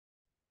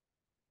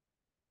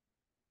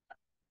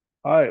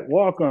All right,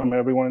 welcome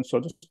everyone.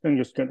 So this thing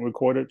is getting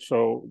recorded.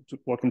 So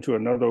welcome to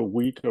another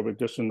week of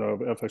edition of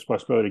FX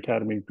Prosperity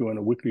Academy, doing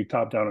a weekly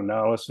top-down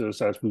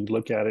analysis as we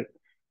look at it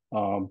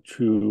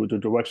to the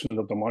direction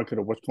of the market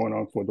of what's going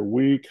on for the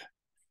week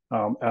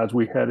as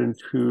we head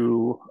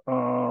into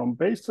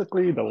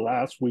basically the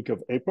last week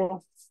of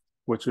April,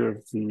 which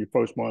is the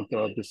first month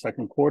of the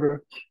second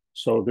quarter.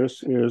 So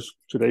this is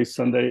today's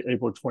Sunday,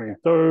 April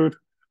 23rd.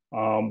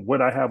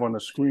 What I have on the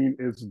screen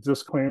is a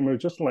disclaimer,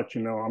 just to let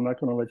you know, I'm not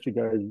going to let you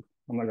guys,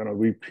 I'm not going to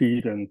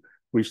repeat and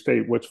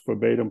restate what's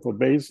verbatim, but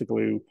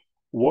basically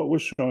what we're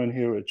showing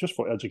here is just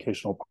for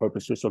educational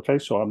purposes, okay?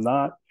 So I'm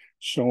not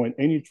showing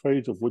any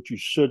trades of what you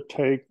should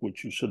take,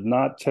 what you should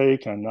not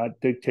take. I'm not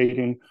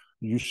dictating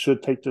you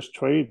should take this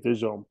trade.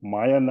 These are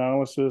my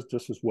analysis.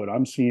 This is what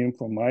I'm seeing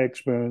from my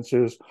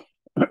experiences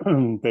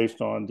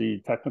based on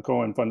the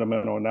technical and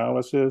fundamental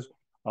analysis.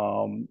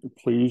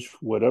 Please,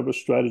 whatever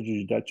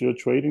strategy that you're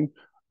trading,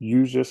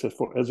 use this as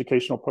for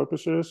educational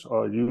purposes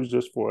or use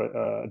this for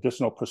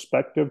additional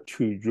perspective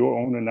to your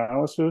own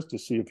analysis to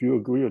see if you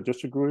agree or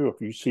disagree, or if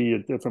you see a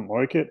different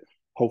market.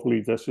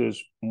 Hopefully this is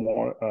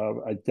more of,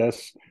 I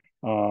guess,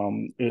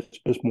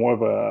 it's more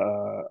of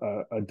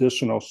a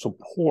additional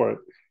support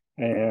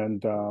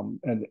and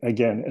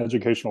again,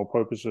 educational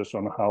purposes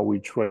on how we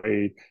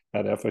trade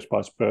at FX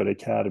Prosperity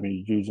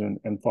Academy using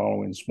and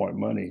following smart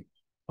money.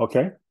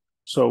 Okay.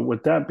 So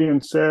with that being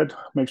said,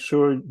 make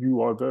sure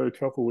you are very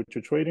careful with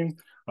your trading.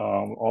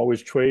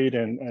 Always trade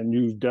and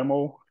use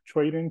demo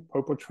trading,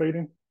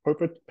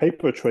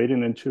 paper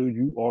trading until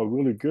you are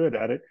really good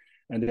at it.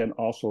 And then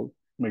also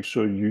make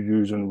sure you're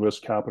using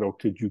risk capital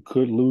because you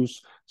could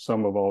lose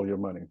some of all your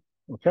money.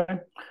 Okay.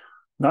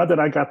 Now that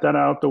I got that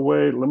out the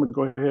way, let me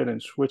go ahead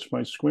and switch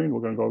my screen.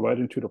 We're going to go right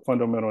into the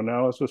fundamental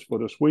analysis for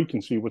this week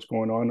and see what's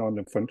going on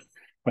the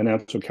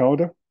financial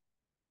calendar.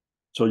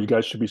 So you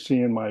guys should be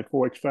seeing my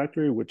Forex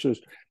Factory, which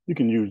is, you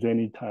can use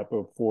any type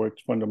of Forex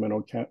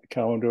fundamental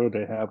calendar.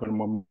 They have it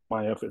on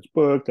my FX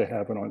book. They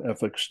have it on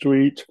FX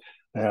Street.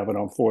 They have it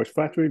on Forex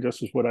Factory.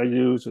 This is what I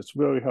use. It's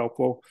very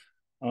helpful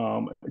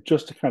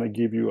just to kind of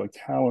give you a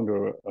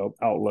calendar of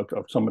outlook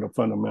of some of the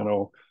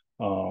fundamental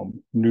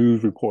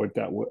news report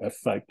that will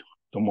affect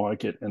the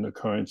market and the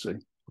currency.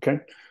 Okay.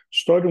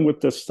 Starting with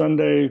this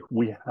Sunday,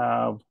 we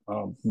have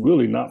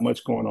really not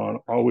much going on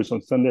always on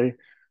Sunday.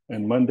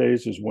 And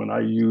Mondays is when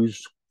I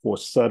use for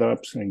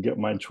setups and get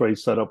my trade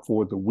set up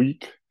for the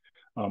week.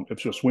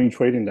 If you're swing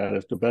trading, that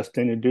is the best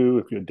thing to do.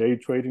 If you're day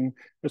trading,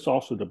 it's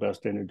also the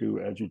best thing to do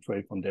as you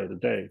trade from day to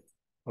day.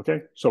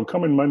 Okay, so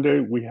coming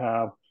Monday, we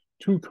have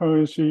two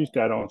currencies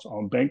that are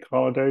on bank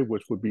holiday,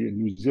 which would be a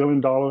New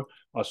Zealand dollar,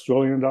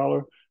 Australian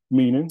dollar,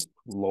 meaning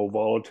low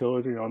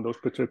volatility on those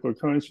particular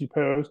currency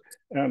pairs,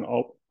 and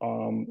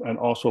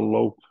also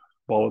low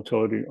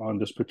volatility on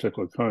this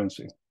particular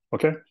currency.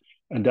 Okay.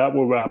 And that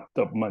will wrap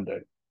up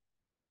Monday.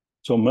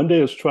 So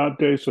Monday is trap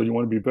day, so you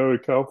want to be very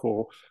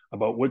careful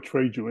about what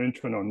trade you're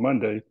entering on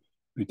Monday,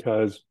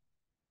 because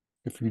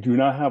if you do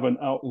not have an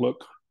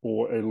outlook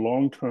or a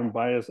long-term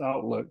bias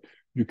outlook,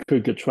 you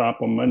could get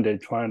trapped on Monday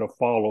trying to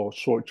follow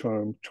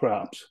short-term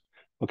traps.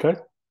 Okay?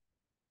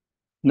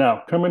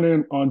 Now, coming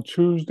in on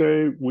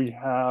Tuesday, we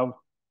have a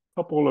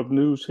couple of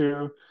news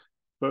here,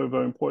 very,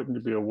 very important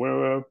to be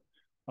aware of.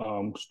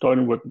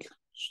 Starting with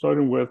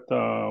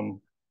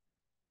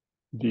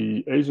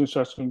the Asian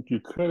session, you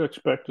could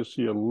expect to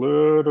see a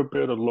little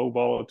bit of low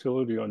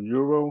volatility on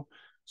euro.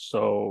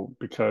 So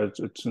because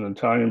it's an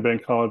Italian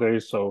bank holiday,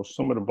 so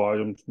some of the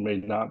volumes may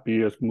not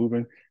be as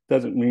moving.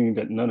 Doesn't mean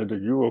that none of the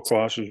euro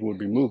crosses will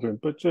be moving,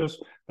 but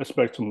just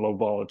expect some low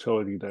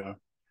volatility there.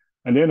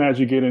 And then as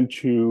you get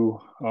into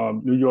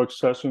New York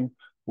session,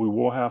 we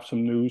will have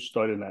some news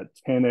starting at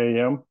 10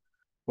 a.m.,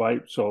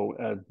 right? So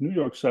as New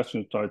York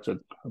session starts at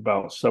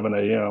about 7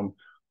 a.m.,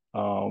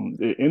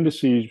 the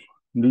indices,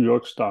 New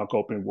York stock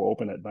opening will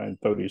open at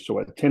 9:30. So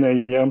at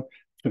 10 a.m.,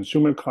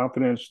 consumer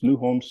confidence, new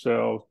home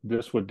sales,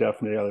 this would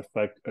definitely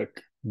affect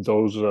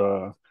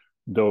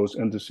those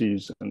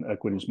indices and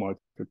equities market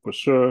for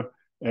sure.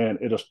 And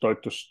it'll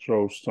start to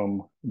show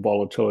some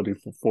volatility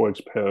for Forex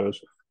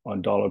pairs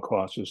on dollar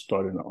crosses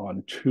starting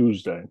on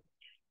Tuesday.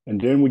 And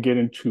then we get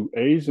into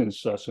Asian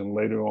session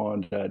later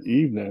on that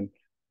evening.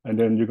 And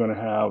then you're going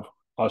to have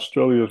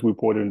Australia's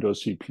reporting their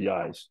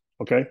CPIs.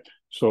 Okay.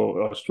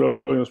 So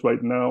Australia's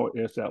right now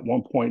is at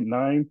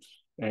 1.9,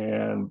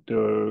 and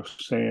they're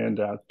saying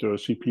that their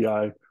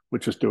CPI,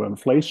 which is their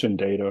inflation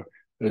data,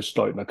 is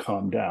starting to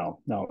calm down.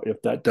 Now,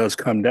 if that does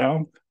come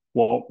down,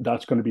 well,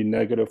 that's going to be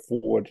negative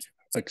for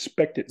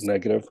expected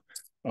negative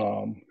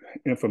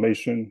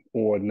information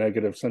or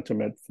negative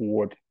sentiment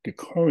for the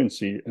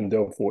currency, and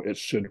therefore it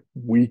should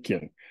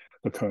weaken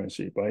the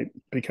currency, right?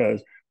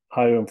 Because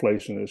higher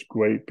inflation is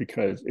great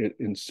because it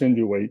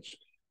insinuates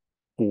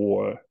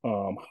for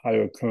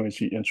higher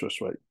currency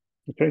interest rate.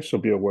 Okay, so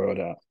be aware of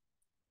that.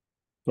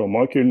 So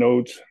mark your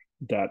notes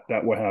that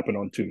will happen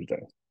on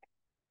Tuesday.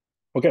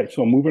 Okay,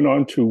 so moving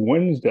on to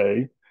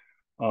Wednesday,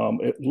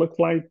 it looked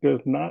like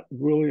there's not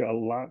really a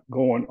lot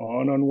going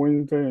on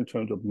Wednesday in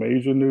terms of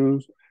major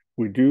news.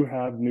 We do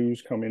have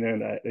news coming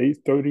in at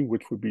 8:30,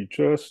 which would be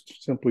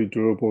just simply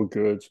durable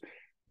goods.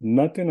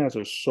 Nothing as a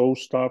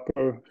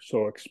showstopper,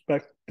 so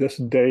expect this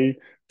day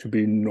to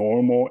be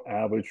normal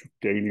average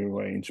daily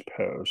range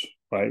pairs,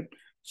 right?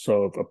 So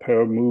if a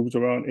pair moves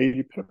around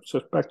 80 pips,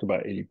 expect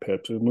about 80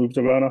 pips. If it moves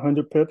around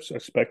 100 pips,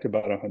 expect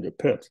about 100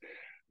 pips.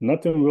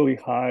 Nothing really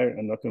high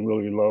and nothing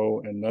really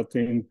low, and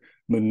nothing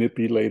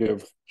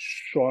manipulative,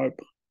 sharp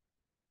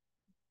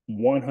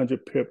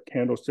 100 pip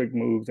candlestick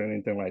moves,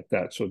 anything like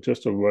that. So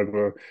just a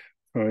regular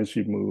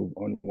currency move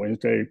on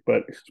Wednesday,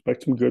 but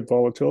expect some good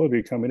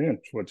volatility coming in,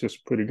 which is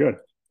pretty good.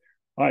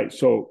 All right,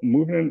 so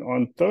moving in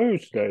on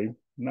Thursday,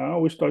 now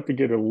we start to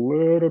get a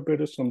little bit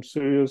of some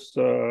serious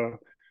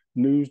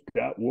news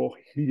that will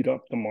heat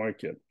up the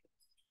market.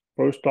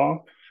 First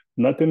off,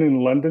 nothing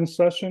in London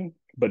session,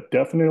 but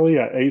definitely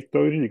at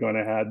 8:30, you're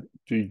going to have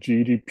the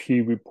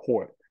GDP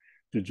report.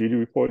 The GDP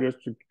report is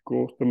the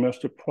gross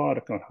domestic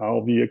product on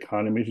how the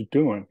economy is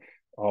doing.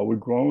 Are we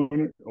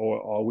growing or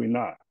are we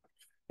not?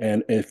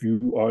 And if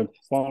you are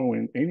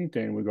following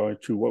anything regarding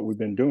to what we've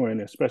been doing,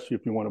 especially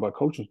if you're one of our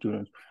coaching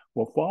students,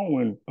 we're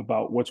following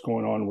about what's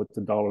going on with the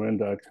dollar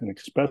index and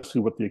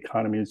especially with the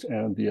economies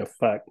and the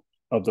effect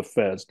of the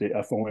Fed's, the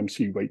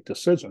FOMC rate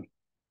decision.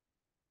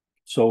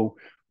 So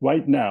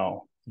right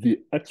now, the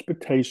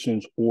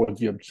expectations or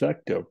the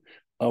objective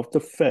of the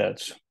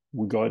Feds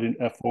regarding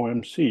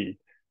FOMC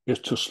is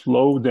to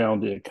slow down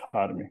the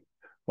economy,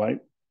 right?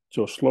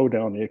 So slow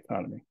down the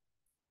economy.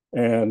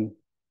 And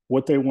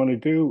what they want to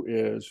do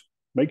is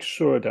make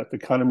sure that the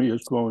economy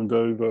is growing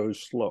very, very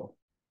slow.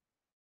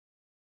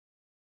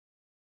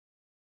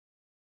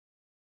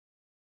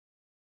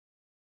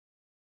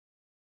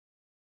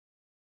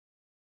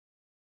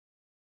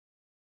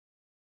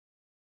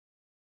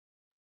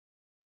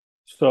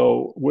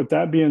 So with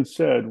that being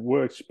said,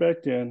 we're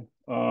expecting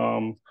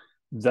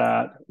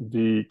that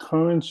the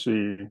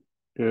currency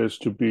is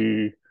to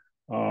be,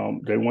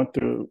 they want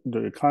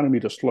the economy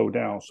to slow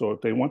down. So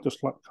if they want the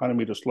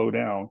economy to slow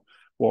down,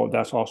 well,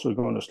 that's also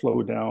going to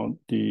slow down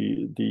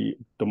the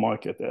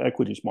market, the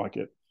equities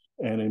market,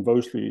 and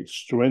inversely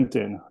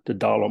strengthen the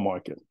dollar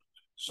market.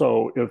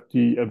 So if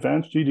the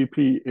advanced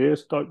GDP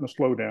is starting to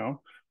slow down,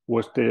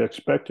 which they're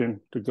expecting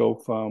to go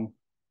from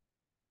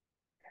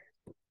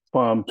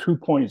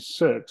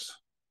 2.6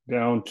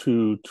 down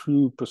to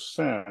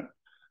 2%,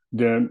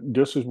 then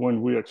this is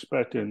when we're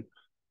expecting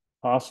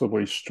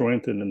possibly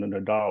strengthening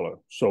the dollar.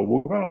 So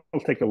we're going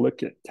to take a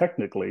look at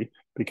technically,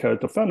 because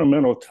the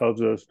fundamental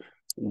tells us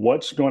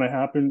what's going to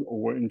happen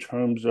or in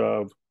terms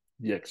of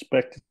the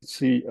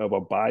expectancy of a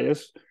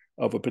bias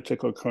of a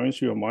particular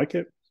currency or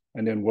market.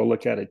 And then we'll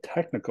look at it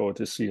technical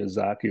to see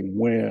exactly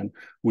when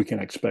we can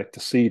expect to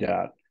see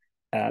that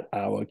at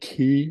our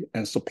key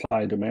and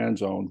supply demand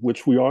zone,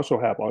 which we also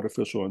have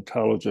artificial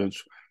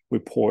intelligence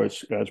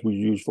reports as we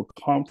use for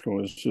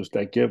confluences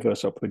that give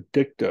us a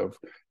predictive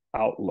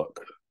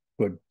outlook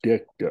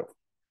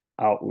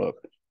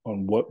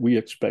on what we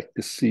expect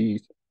to see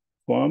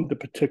from the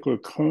particular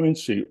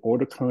currency or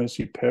the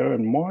currency pair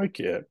and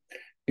market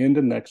in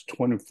the next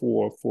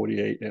 24,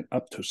 48, and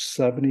up to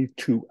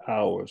 72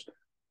 hours.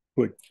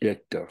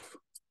 Predictive.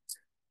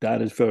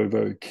 That is very,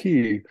 very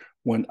key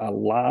when a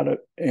lot of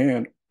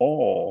and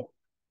all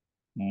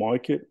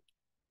market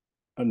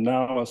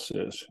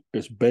analysis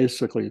is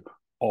basically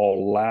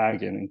all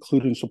lagging,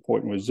 including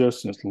support and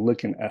resistance,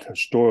 looking at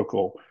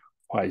historical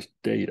price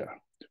data.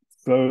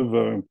 Very,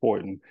 very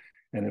important.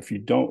 And if you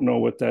don't know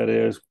what that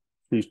is,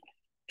 please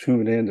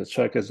tune in to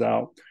check us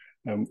out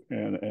and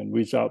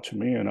reach out to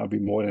me, and I'll be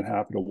more than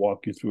happy to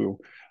walk you through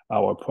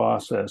our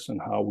process and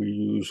how we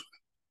use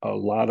a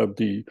lot of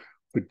the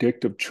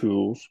predictive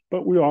tools,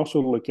 but we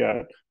also look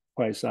at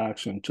price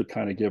action to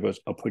kind of give us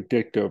a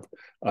predictive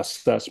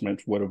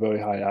assessment with a very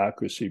high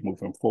accuracy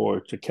moving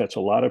forward to catch a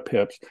lot of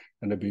pips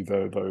and to be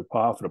very, very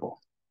profitable.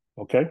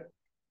 Okay.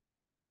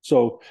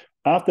 So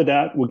after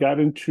that, we're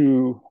going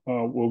to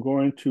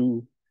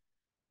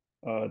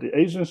the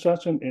Asian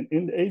session, and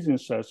in the Asian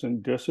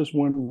session, this is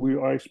when we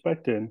are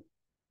expecting,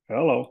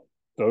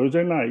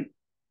 Thursday night.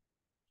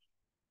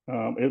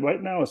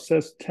 Right now it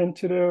says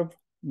tentative.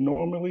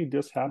 Normally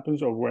this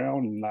happens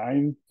around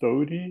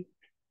 9:30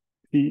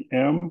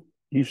 p.m.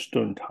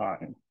 Eastern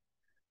time.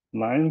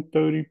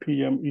 9:30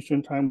 p.m.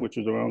 Eastern time, which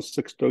is around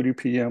 6:30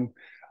 p.m.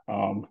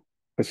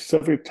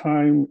 Pacific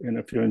time. And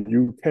if you're in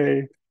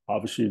UK,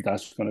 obviously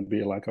that's going to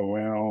be like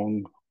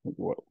around,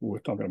 what we're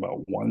talking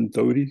about,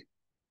 1:30,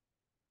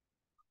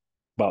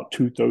 about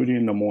 2:30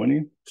 in the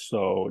morning.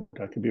 So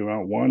that could be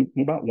around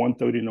about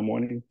 1:30 in the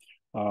morning.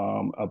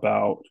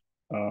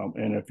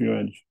 And if you're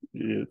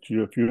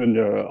in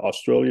the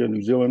Australia,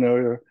 New Zealand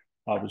area,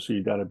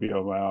 obviously that'd be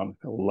around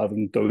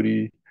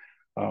 11:30,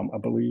 I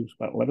believe,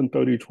 about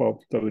 11:30,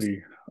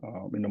 12:30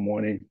 in the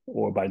morning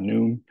or by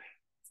noon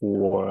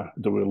for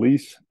the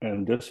release.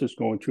 And this is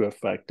going to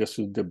affect, this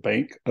is the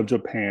Bank of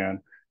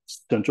Japan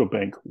central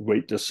bank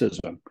rate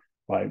decision,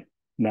 right?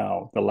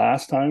 Now, the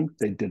last time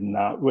they did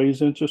not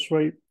raise interest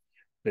rate,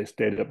 they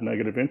stayed at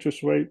negative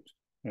interest rate,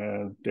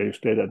 and they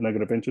stayed at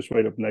negative interest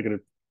rate of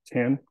negative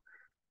 10.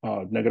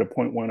 negative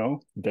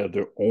 0.10. They're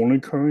the only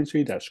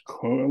currency that's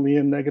currently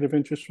in negative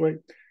interest rate.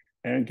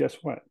 And guess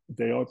what?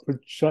 They are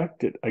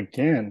projected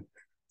again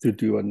to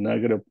do a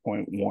negative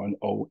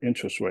 0.10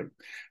 interest rate.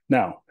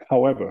 Now,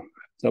 however,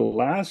 the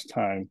last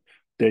time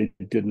they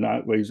did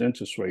not raise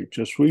interest rate,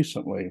 just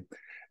recently,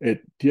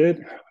 it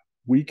did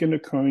weaken the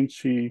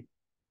currency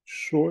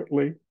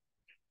shortly,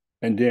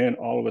 and then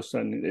all of a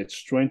sudden it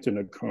strengthened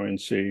the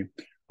currency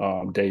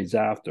days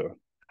after.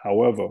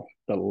 However,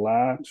 the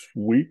last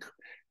week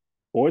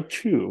or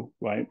two,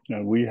 right?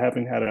 Now, we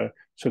haven't had a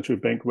central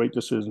bank rate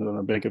decision on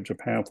the Bank of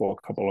Japan for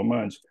a couple of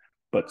months,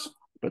 but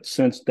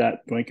since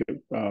that Bank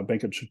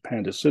of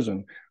Japan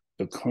decision,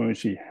 the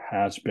currency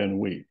has been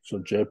weak. So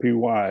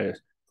JPY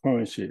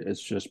currency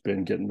has just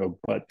been getting the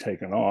butt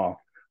taken off,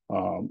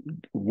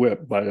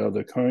 whipped by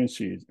other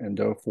currencies, and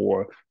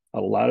therefore a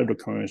lot of the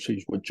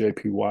currencies with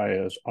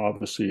JPY is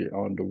obviously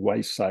on the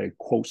right side,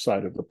 quote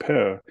side of the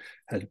pair,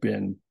 has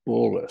been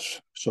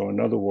bullish. So in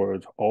other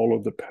words, all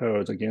of the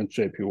pairs against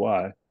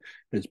JPY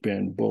has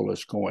been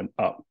bullish going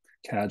up.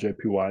 CAD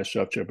JPY,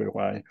 SHEF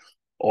JPY,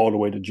 all the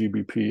way to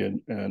GBP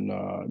and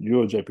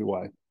Euro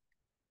JPY.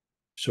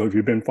 So if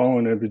you've been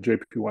following every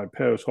JPY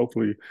pairs,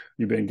 hopefully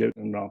you've been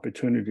getting an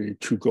opportunity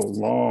to go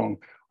long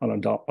on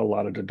a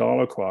lot of the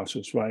dollar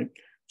crosses, right?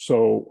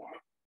 So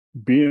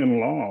being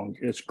long,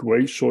 it's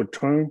great short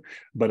term,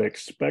 but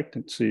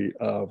expectancy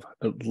of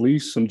at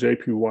least some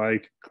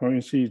JPY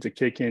currencies to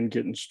kick in,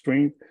 getting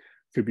strength,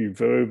 could be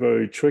very,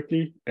 very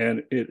tricky,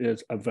 and it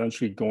is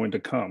eventually going to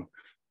come.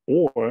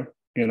 Or,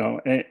 you know,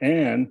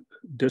 and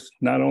this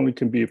not only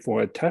can be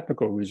for a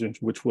technical reason,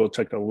 which we'll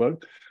take a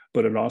look,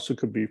 but it also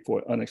could be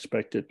for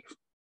unexpected,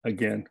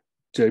 again,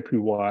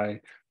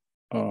 JPY,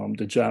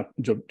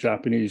 the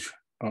Japanese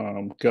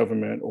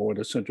government or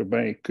the central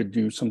bank could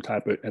do some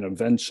type of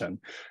intervention.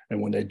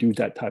 And when they do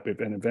that type of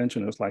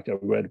intervention, it's like a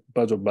red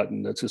buzzer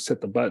button that just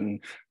hit the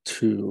button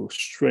to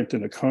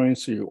strengthen the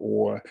currency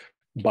or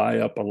buy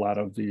up a lot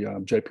of the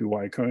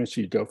JPY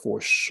currency,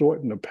 therefore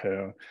shorten the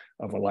pair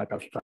of like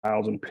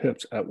 1,000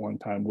 pips at one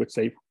time, which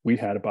we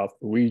had about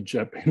 3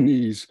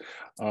 Japanese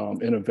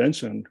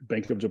intervention,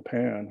 Bank of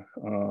Japan,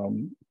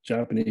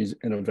 Japanese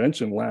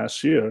intervention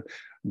last year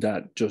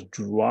that just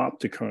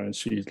dropped the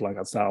currencies like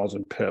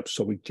 1,000 pips.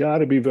 So we got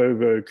to be very,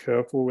 very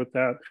careful with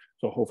that.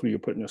 So hopefully you're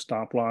putting your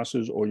stop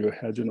losses or you're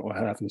hedging or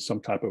having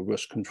some type of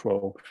risk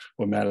control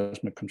or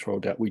management control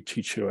that we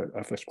teach here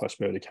at FX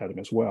Prosperity Academy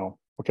as well.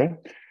 Okay.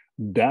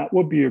 That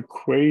would be a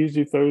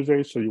crazy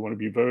Thursday. So you want to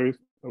be very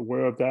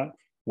aware of that.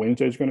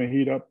 Wednesday is going to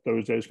heat up.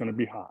 Thursday is going to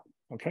be hot.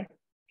 Okay.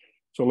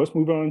 So let's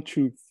move on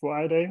to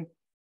Friday.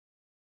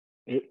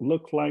 It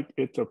looked like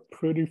it's a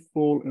pretty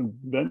full,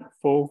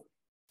 eventful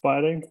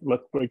Friday.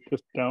 Let's break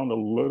this down a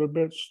little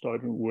bit,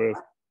 starting with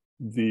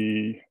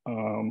the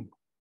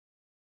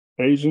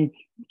Asian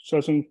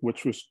session,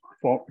 which was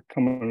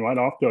coming right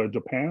after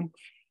Japan.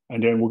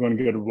 And then we're going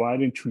to get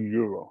right into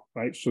Euro,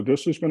 right? So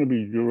this is going to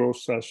be Euro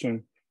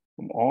session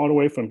from all the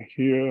way from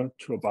here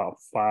to about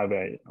 5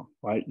 a.m.,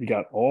 right? You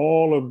got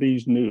all of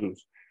these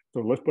news. So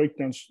let's break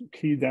down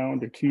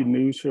the key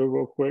news here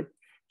real quick.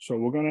 So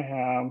we're going to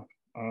have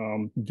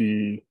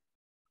the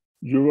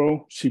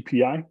Euro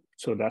CPI.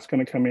 So that's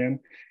going to come in.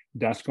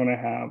 That's going to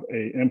have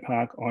an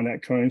impact on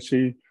that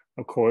currency.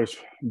 Of course,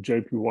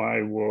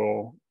 JPY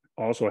will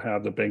also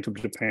have the Bank of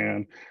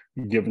Japan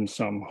giving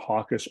some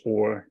hawkish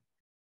or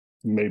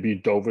maybe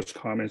dovish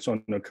comments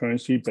on the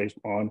currency based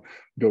on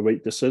the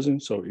rate decision.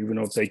 So even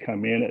though if they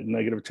come in at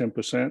negative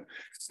 10%,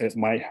 it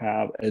might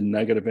have a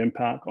negative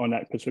impact on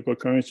that particular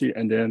currency.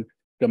 And then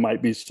there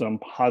might be some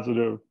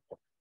positive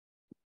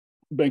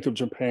Bank of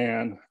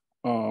Japan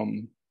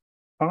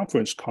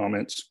conference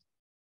comments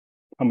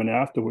coming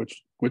afterwards,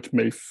 which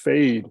may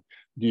fade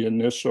the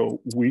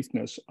initial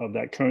weakness of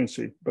that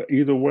currency. But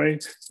either way,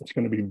 it's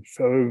going to be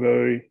very,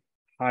 very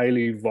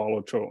highly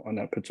volatile on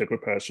that particular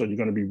pair. So it's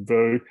going to be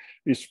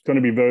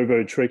very,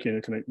 very tricky.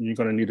 And you're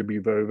going to need to be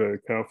very, very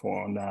careful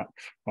on that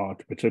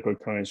particular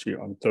currency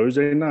on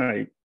Thursday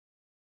night,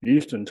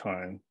 Eastern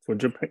time for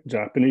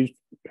Japanese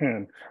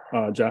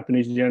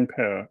yen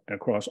pair.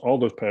 Across all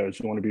those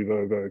pairs, you want to be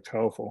very, very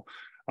careful.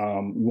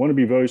 You want to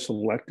be very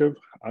selective.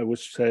 I would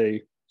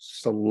say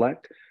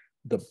select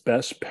the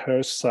best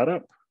pair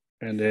setup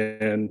and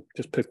then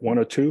just pick one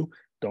or two.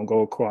 Don't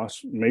go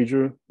across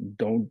major.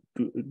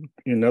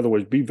 In other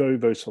words, be very,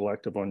 very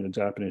selective on your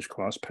Japanese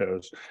cross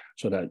pairs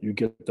so that you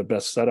get the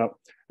best setup.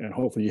 And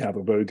hopefully you have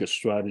a very good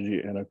strategy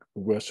and a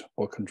risk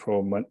or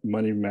control,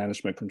 money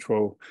management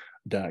control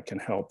that can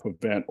help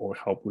prevent or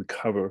help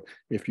recover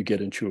if you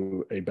get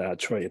into a bad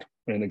trade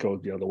and it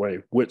goes the other way,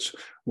 which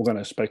we're going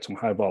to expect some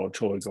high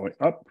volatility going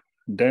up,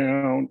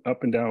 down,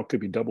 up and down. Could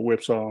be double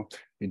whipsaw.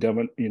 You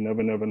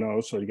never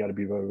know. So you got to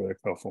be very, very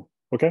careful.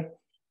 Okay.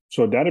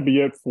 So that'll be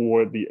it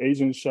for the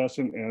Asian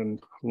session and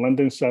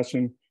London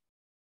session.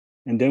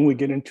 And then we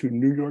get into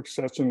New York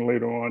session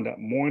later on that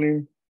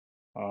morning.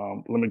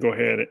 Let me go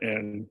ahead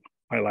and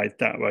highlight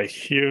that right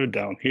here,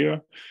 down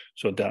here.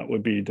 So that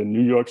would be the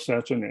New York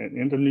session. And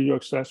in the New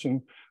York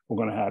session, we're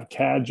going to have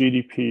CAD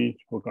GDP.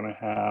 We're going to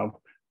have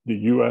the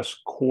US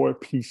core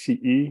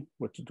PCE,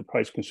 which is the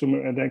price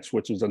consumer index,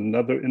 which is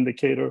another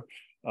indicator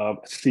of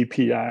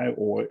CPI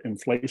or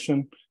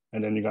inflation.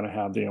 And then you're going to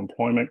have the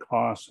employment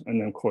costs. And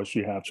then, of course,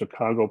 you have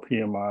Chicago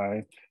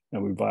PMI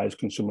and revised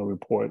consumer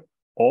report.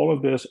 All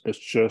of this is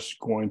just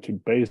going to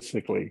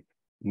basically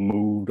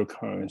move the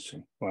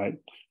currency, right?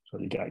 So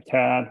you got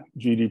CAD,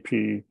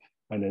 GDP,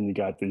 and then you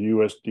got the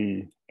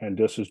USD, and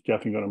this is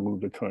definitely going to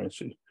move the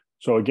currency.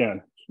 So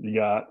again, you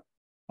got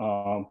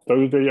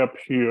Thursday up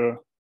here,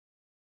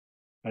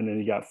 and then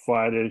you got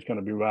Friday, it's going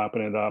to be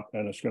wrapping it up,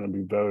 and it's going to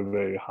be very,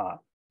 very hot.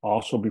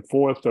 Also,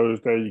 before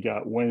Thursday, you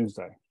got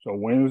Wednesday. So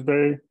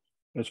Wednesday,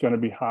 it's going to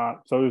be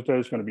hot. Thursday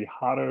is going to be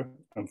hotter,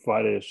 and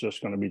Friday is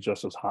just going to be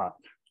just as hot.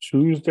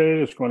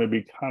 Tuesday is going to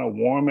be kind of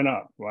warming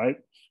up, right?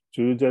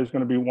 Tuesday is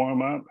going to be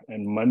warm up,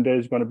 and Monday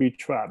is going to be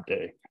trap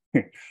day.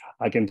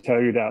 I can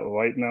tell you that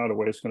right now, the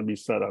way it's going to be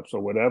set up. So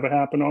whatever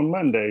happened on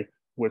Monday,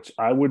 which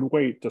I would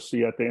wait to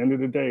see at the end of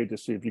the day to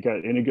see if you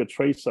got any good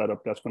trade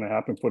setup, that's going to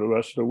happen for the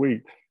rest of the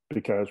week,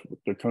 because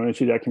the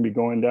currency that can be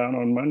going down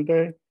on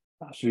Monday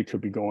actually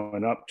could be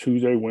going up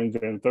Tuesday,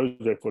 Wednesday, and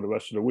Thursday for the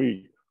rest of the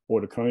week. Or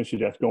the currency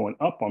that's going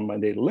up on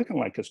Monday, looking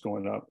like it's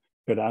going up,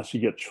 could actually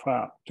get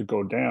trapped to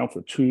go down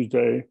for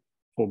Tuesday,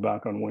 pull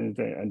back on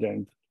Wednesday, and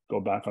then go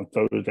back on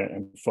Thursday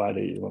and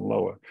Friday even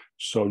lower.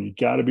 So you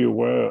got to be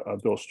aware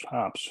of those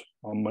traps.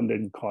 On Monday,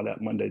 you call that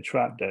Monday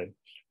trap day.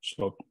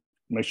 So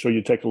make sure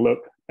you take a look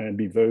and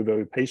be very,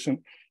 very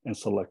patient and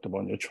selective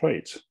on your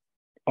trades.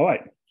 All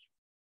right.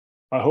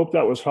 I hope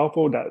that was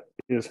helpful. That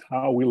is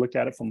how we look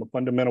at it from a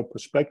fundamental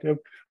perspective.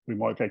 We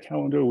mark our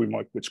calendar, we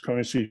mark which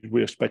currencies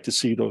we expect to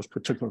see those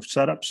particular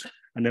setups,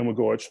 and then we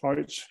go our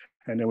charts,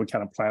 and then we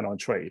kind of plan on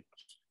trade.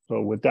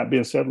 So with that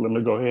being said, let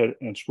me go ahead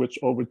and switch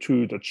over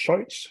to the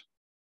charts.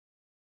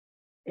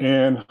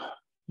 And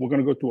we're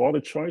going to go through all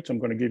the charts. I'm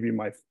going to give you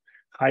my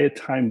higher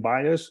time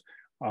bias.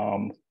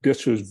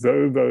 This is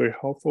very, very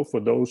helpful for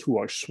those who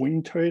are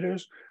swing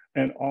traders,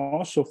 and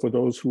also for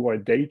those who are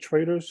day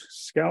traders.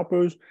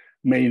 Scalpers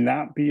may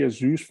not be as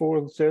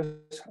useful as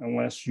this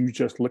unless you're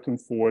just looking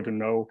for to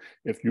know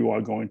if you are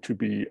going to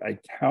be a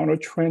counter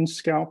trend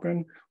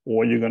scalping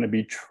or you're going to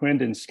be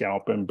trending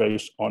scalping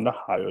based on the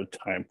higher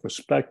time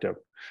perspective.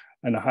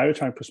 And the higher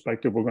time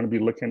perspective, we're going to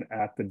be looking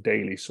at the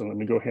daily. So let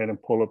me go ahead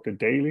and pull up the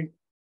daily.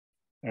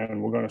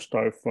 And we're going to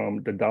start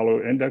from the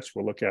dollar index.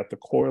 We'll look at the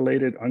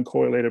correlated,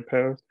 uncorrelated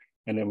pairs,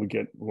 and then we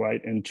get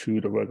right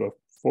into the regular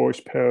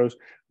Forex pairs,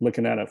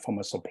 looking at it from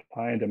a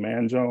supply and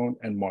demand zone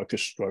and market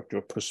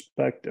structure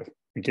perspective.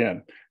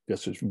 Again,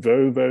 this is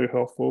very, very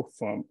helpful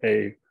from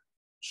a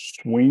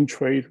swing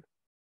trader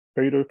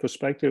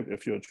perspective.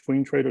 If you're a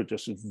swing trader,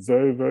 this is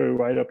very, very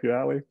right up your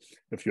alley.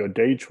 If you're a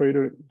day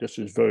trader, this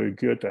is very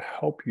good to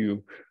help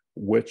you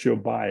with your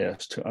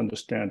bias to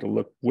understand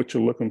what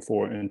you're looking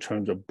for in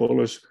terms of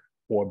bullish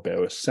or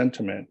bearish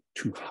sentiment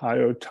to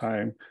higher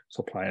time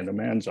supply and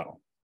demand zone.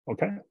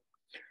 Okay,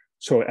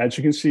 so as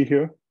you can see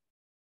here,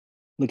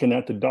 looking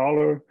at the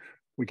dollar,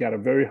 we got a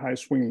very high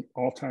swing,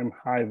 all-time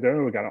high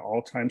there. We got an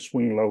all-time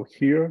swing low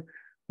here.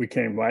 We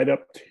came right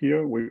up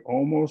here. We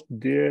almost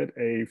did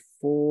a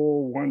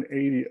full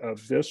 180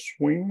 of this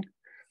swing,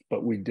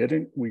 but we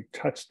didn't. We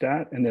touched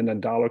that, and then the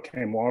dollar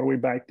came all the way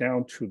back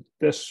down to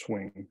this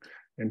swing,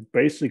 and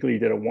basically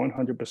did a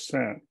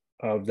 100%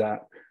 of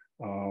that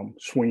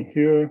swing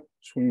here,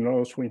 swing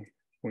low,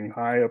 swing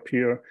high up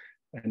here,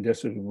 and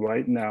this is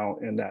right now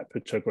in that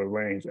particular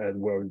range, as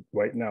we're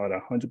right now at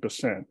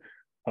 100%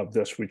 of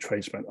this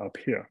retracement up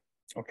here.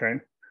 Okay,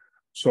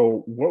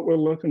 so what we're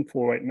looking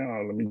for right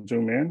now, let me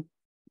zoom in.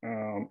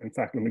 In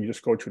fact, let me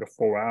just go to the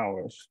 4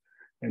 hours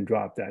and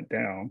drop that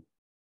down.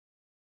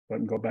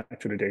 Let me go back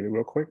to the daily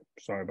real quick.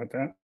 Sorry about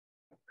that.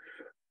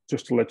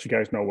 Just to let you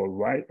guys know, we're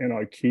right in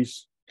our key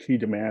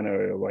demand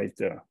area right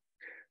there.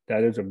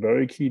 That is a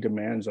very key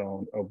demand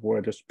zone of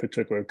where this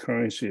particular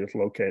currency is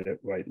located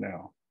right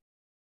now.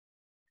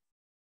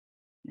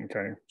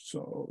 Okay,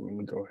 so let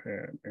me go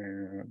ahead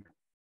and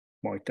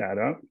mark that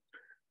up.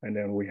 And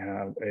then we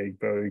have a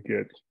very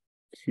good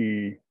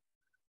key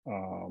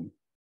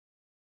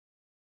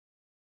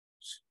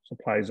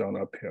supply zone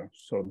up here.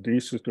 So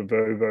this is the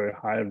very, very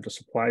high of the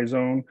supply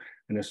zone,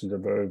 and this is the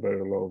very,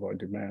 very low of our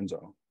demand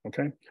zone.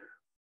 Okay,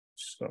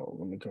 so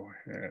let me go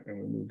ahead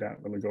and remove that.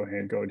 Let me go ahead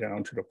and go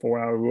down to the 4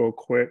 hour real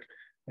quick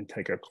and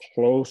take a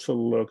closer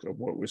look at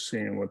what we're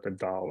seeing with the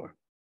dollar.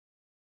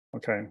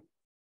 Okay,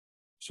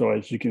 so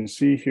as you can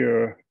see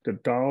here, the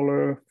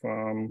dollar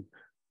from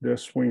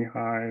this swing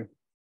high,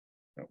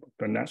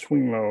 then that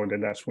swing low,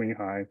 then that swing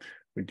high,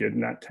 we did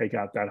not take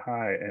out that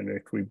high, and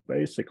if we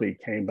basically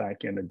came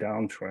back in the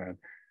downtrend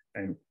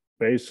and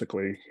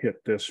basically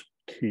hit this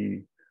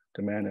key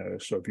demand area.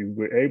 So if you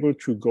were able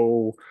to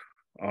go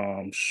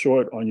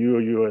short on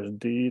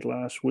EURUSD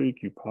last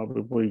week, you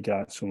probably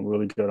got some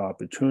really good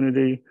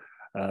opportunity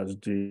as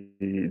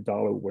the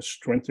dollar was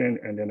strengthened,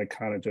 and then it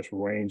kind of just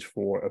ranged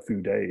for a few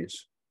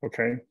days.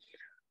 Okay,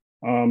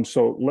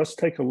 so let's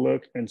take a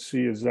look and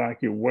see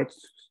exactly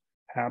what's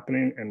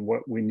happening and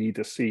what we need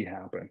to see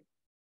happen.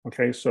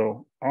 Okay,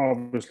 so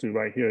obviously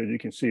right here, you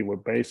can see we're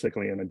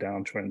basically in a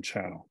downtrend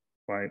channel,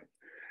 right?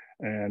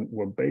 And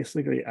we're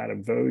basically at a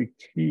very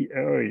key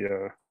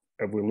area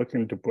if we're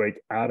looking to break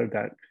out of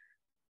that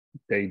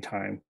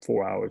daytime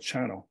 4-hour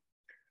channel.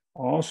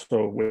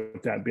 Also,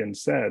 with that being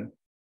said,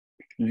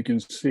 you can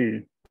see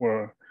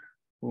we're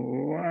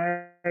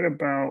right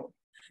about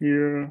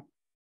here.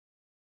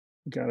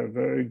 We got a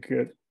very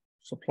good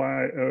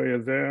supply area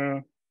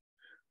there.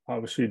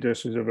 Obviously,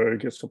 this is a very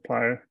good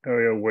supply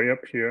area way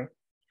up here.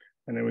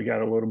 And then we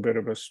got a little bit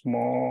of a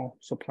small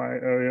supply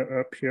area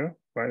up here,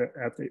 right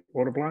at the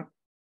order block.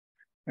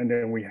 And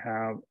then we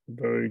have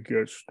very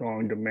good,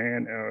 strong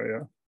demand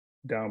area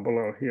down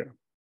below here.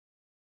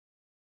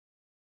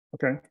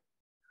 Okay.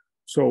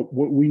 So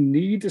what we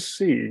need to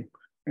see,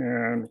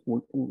 and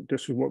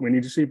this is what we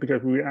need to see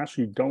because we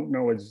actually don't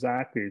know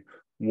exactly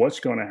what's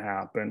going to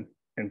happen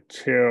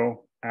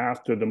until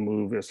after the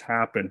move has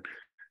happened.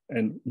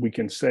 And we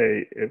can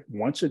say if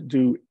once it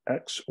do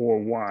X or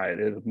Y, it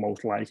is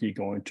most likely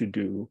going to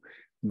do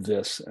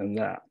this and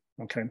that.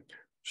 Okay.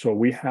 So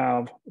we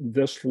have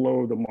this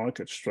low, the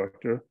market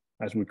structure,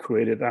 as we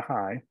created a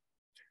high,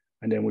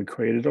 and then we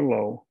created a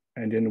low,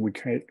 and then we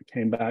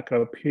came back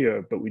up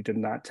here, but we did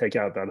not take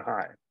out that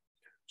high.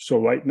 So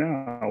right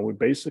now, we've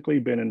basically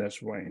been in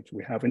this range.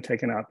 We haven't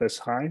taken out this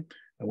high,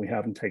 and we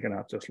haven't taken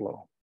out this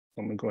low.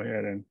 So I'm gonna go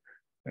ahead and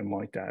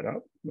mark that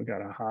up. We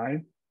got a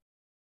high,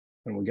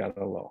 and we got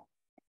a low.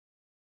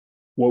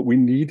 What we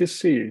need to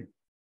see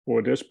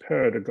for this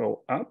pair to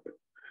go up,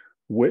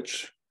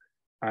 which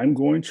I'm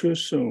going to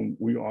assume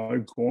we are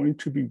going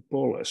to be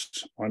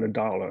bullish on the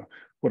dollar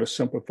for the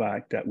simple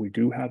fact that we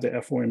do have the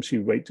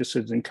FOMC rate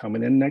decision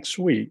coming in next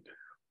week,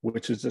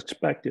 which is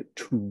expected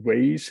to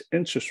raise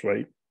interest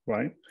rate,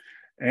 right?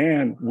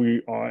 And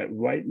we are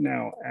right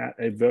now at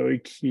a very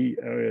key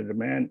area,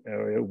 demand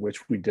area,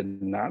 which we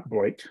did not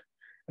break.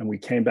 And we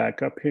came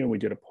back up here and we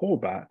did a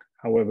pullback.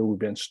 However, we've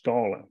been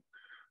stalling.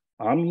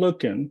 I'm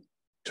looking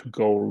to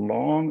go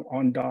long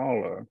on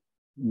dollar,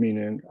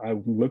 meaning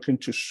I'm looking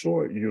to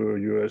short Euro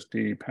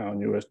USD,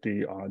 Pound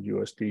USD, Odd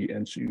USD,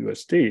 and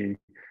USD,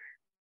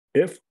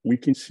 if we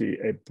can see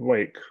a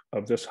break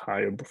of this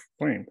higher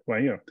frame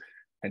right here.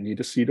 I need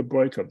to see the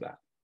break of that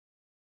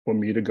for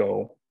me to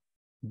go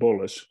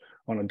bullish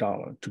on a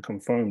dollar to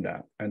confirm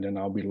that. And then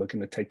I'll be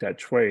looking to take that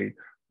trade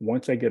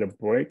once I get a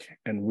break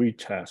and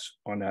retest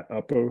on that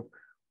upper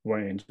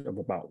range of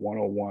about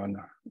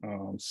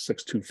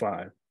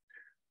 101.625.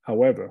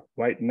 However,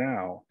 right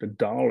now, the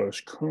dollar is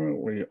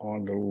currently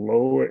on the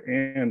lower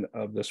end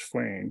of this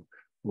frame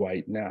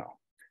right now.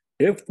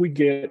 If we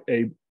get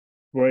a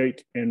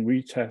break and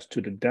retest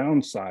to the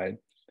downside,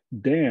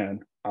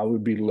 then I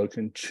would be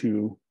looking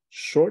to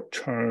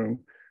short-term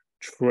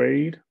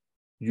trade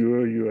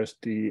Euro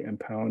USD and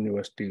Pound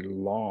USD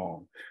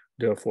long,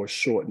 therefore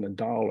shorten the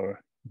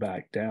dollar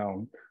back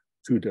down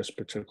to this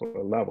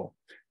particular level.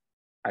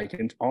 I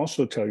can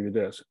also tell you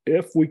this,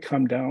 if we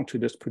come down to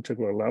this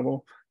particular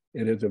level,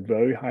 it is a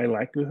very high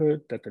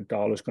likelihood that the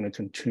dollar is going to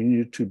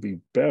continue to be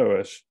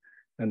bearish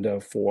and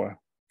therefore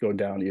go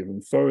down even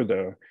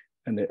further.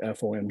 And the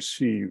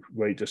FOMC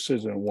rate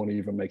decision won't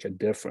even make a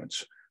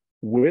difference,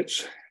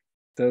 which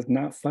does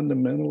not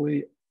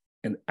fundamentally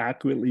and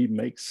accurately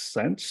make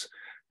sense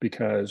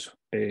because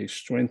a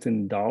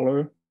strengthened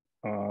dollar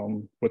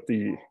with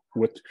the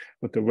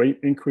rate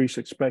increase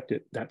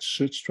expected, that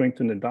should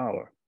strengthen the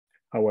dollar.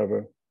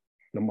 However,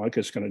 the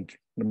market's going to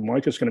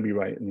be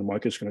right, and the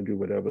market's going to do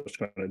whatever it's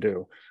going to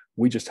do.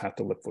 We just have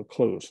to look for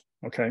clues.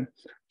 Okay,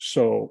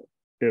 so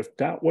if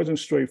that wasn't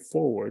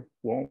straightforward,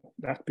 well,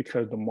 that's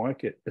because the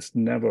market is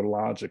never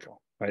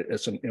logical, right?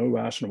 It's an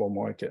irrational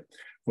market.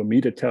 For me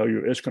to tell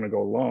you it's going to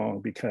go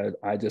long because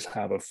I just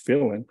have a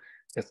feeling,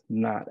 it's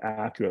not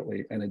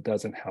accurately, and it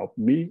doesn't help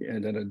me,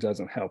 and then it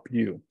doesn't help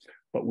you.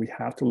 But we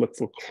have to look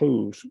for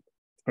clues in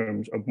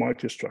terms of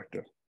market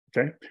structure.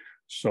 Okay,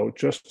 so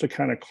just to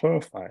kind of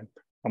clarify,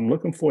 I'm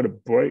looking for the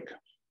break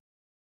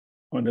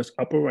on this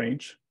upper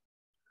range.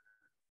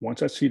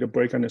 Once I see the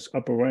break on this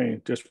upper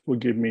range, this will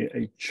give me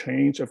a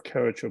change of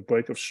character,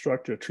 break of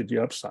structure to the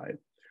upside.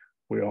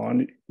 We're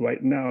on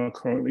right now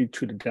currently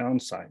to the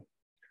downside.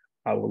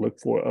 I will look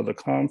for other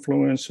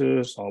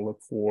confluences. I'll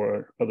look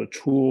for other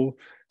tool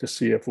to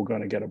see if we're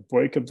going to get a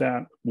break of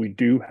that. We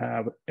do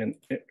have an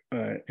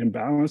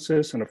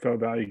imbalances and a fair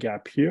value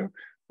gap here,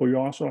 but we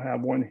also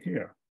have one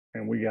here,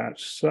 and we got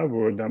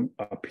several of them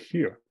up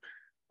here,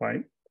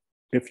 right?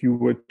 If you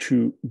were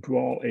to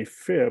draw a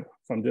fib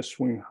from this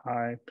swing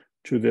high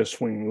to this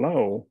swing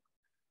low,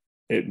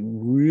 it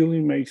really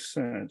makes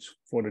sense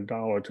for the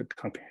dollar to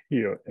come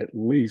here at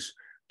least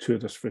to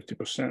this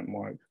 50%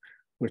 mark,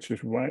 which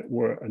is right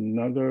where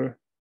another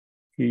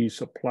key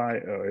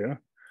supply area,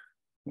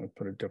 I'm going to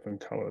put a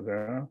different color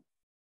there,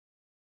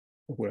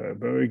 where a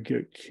very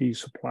good key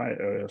supply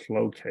area is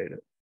located,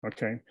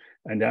 okay?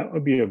 And that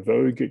would be a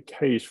very good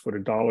case for the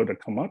dollar to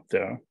come up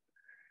there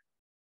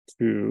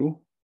to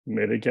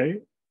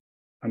mitigate,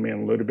 a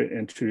little bit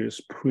into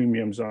this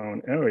premium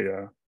zone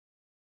area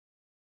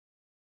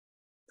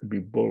to be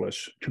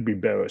bullish, to be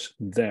bearish,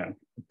 then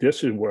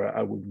this is where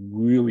I would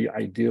really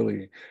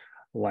ideally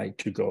like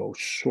to go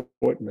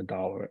short in the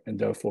dollar and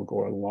therefore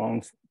go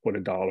along for the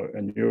dollar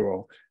and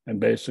euro. And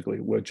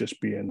basically, we'll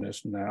just be in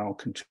this now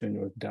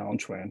continuous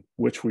downtrend,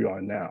 which we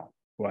are now,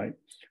 right?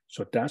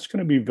 So that's going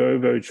to be very,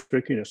 very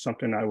tricky. It's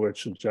something I would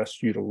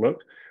suggest you to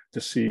look to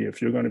see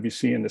if you're going to be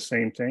seeing the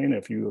same thing,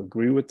 if you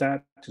agree with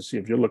that, to see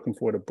if you're looking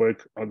for the break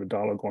of the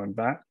dollar going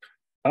back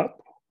up,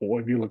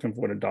 or if you're looking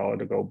for the dollar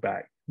to go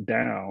back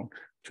down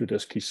to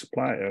this key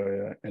supply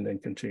area and then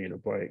continue to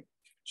break.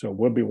 So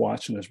we'll be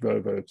watching this very,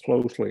 very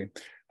closely.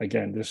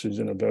 Again, this is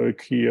in a very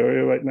key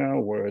area right now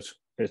where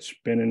it's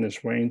been in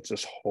this range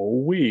this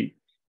whole week,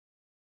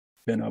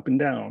 been up and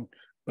down,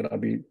 but I'll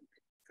be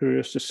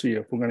curious to see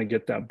if we're going to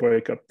get that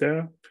break up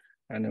there,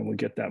 and then we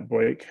get that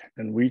break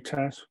and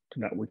retest so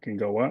that we can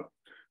go up.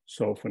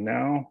 So for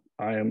now,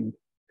 I am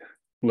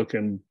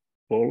looking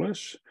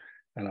bullish,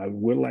 and I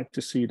would like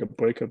to see the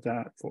break of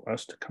that for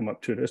us to come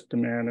up to this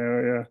demand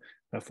area,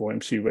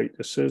 FOMC rate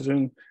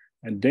decision,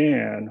 and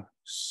then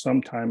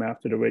sometime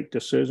after the rate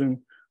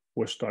decision,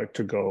 we'll start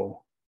to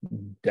go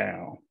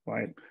down,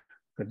 right?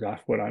 Because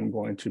that's what I'm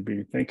going to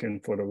be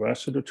thinking for the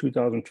rest of the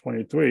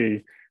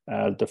 2023,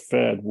 as the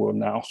Fed will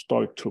now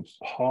start to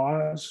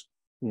pause,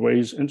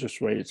 raise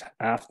interest rates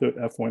after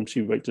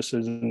FOMC rate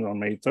decision on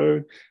May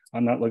 3rd.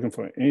 I'm not looking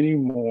for any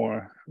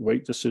more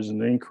rate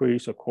decision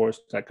increase. Of course,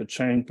 that could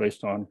change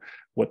based on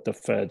what the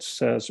Fed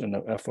says in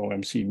the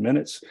FOMC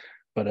minutes,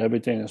 but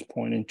everything is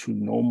pointing to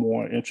no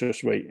more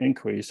interest rate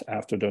increase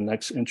after the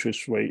next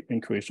interest rate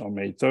increase on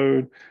May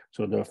 3rd.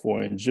 So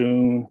therefore in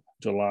June,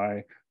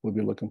 July, we'll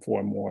be looking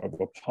for more of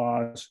a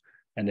pause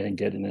and then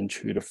getting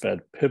into the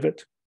Fed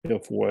pivot.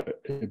 Therefore,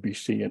 it'll be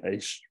seeing a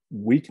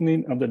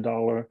weakening of the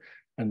dollar.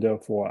 And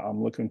therefore,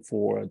 I'm looking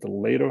for the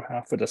later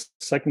half of the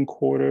second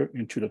quarter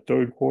into the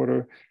third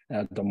quarter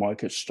as the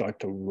markets start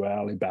to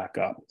rally back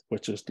up,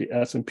 which is the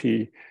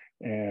S&P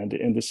and the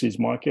indices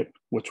market,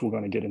 which we're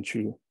going to get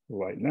into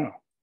right now.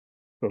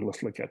 So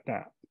let's look at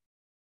that.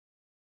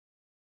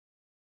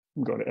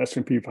 We'll go to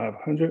S&P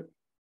 500.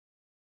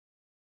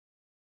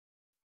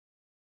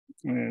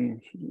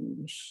 And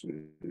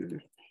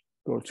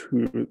go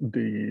to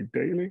the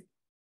daily.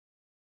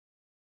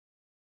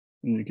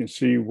 And you can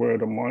see where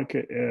the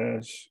market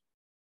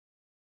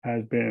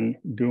has been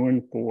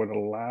doing for the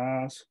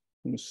last,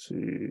 let's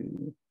see,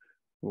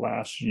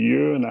 last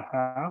year and a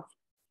half.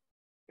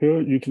 Here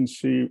you can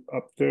see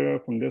up there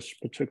from this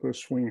particular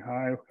swing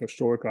high,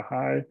 historical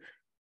high,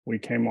 we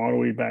came all the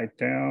way back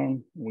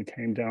down. We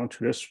came down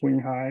to this swing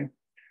high,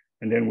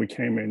 and then we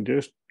came in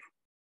this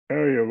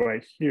area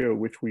right here,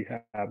 which we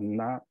have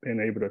not been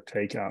able to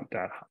take out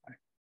that high,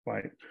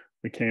 right?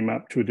 We came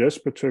up to this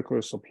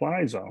particular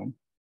supply zone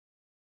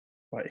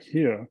right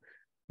here,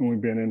 and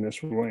we've been in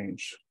this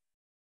range.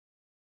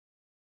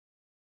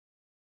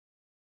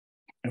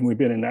 And we've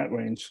been in that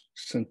range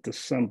since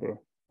December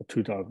of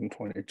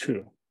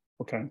 2022,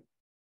 okay?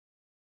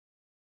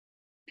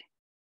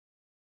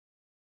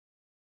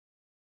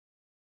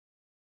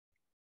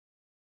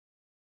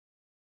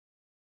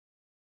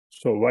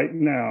 So right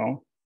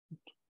now,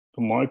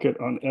 the market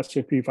on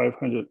S&P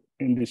 500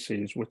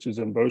 indices, which is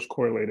inverse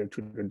correlated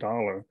to the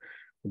dollar,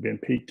 we've been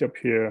peaked up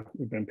here,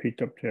 we've been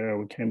peaked up there,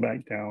 we came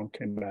back down,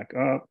 came back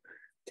up,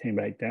 came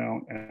back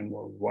down, and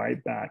we're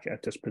right back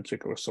at this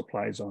particular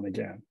supply zone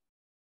again.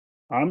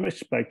 I'm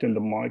expecting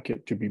the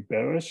market to be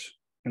bearish,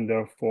 and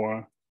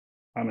therefore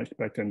I'm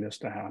expecting this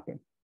to happen.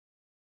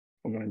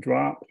 We're going to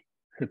drop,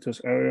 hit this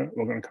area,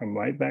 we're going to come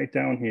right back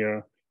down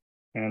here,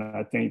 and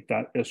I think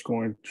that is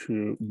going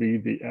to be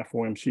the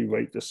FOMC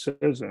rate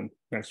decision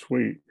next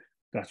week.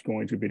 That's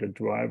going to be the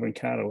driving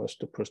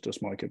catalyst to push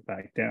this market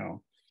back down.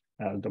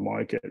 The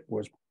market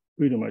was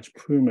pretty much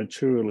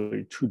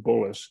prematurely too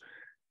bullish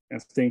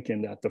and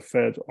thinking that the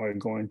Fed are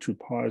going to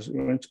pause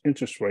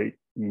interest rate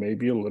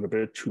maybe a little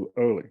bit too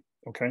early,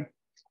 okay?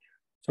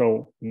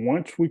 So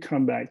once we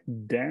come back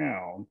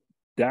down,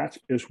 that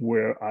is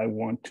where I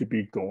want to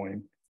be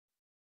going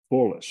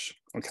bullish,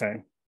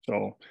 okay?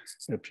 So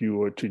if you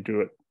were to do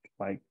it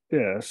like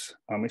this,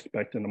 I'm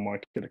expecting the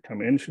market to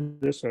come into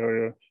this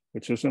area,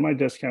 which is in my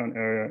discount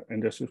area,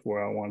 and this is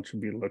where I want to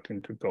be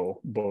looking to go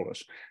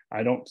bullish.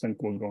 I don't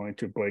think we're going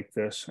to break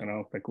this, and I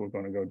don't think we're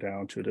going to go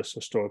down to this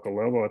historical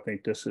level. I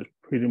think this is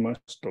pretty much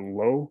the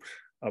low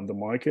of the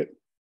market,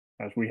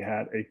 as we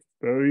had a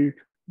very,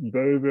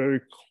 very,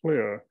 very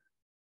clear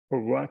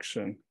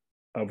correction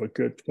of a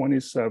good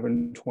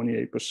 27,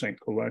 28%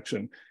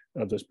 correction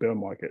of this bear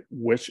market,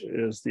 which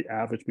is the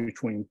average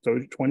between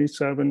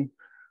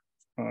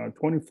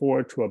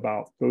 24 to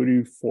about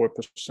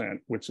 34%,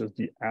 which is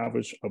the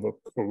average of a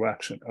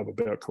correction, of a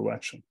bear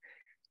correction.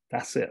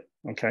 That's it,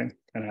 okay?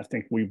 And I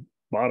think we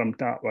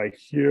bottomed out right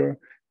here,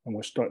 and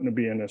we're starting to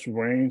be in this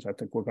range. I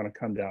think we're gonna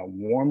come down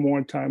one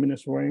more time in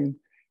this range,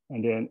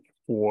 and then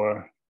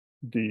for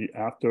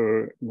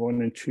after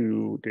going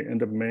into the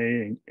end of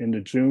May and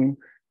into June,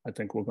 I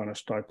think we're gonna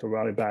start to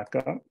rally back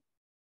up.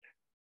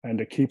 And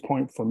the key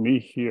point for me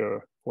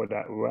here for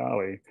that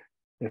rally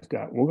is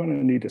that we're going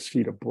to need to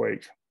see the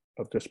break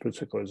of this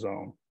particular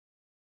zone.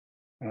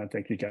 And I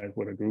think you guys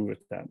would agree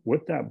with that.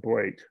 With that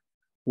break,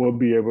 we'll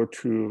be able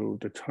to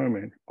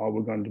determine, are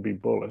we going to be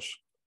bullish?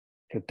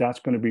 Because that's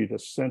going to be the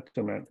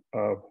sentiment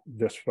of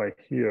this right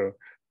here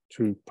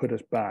to put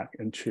us back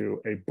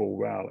into a bull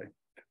rally.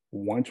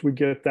 Once we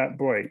get that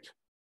break,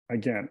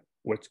 again,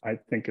 which I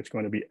think it's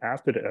going to be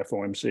after the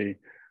FOMC,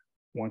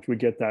 once we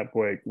get that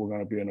break, we're going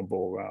to be in a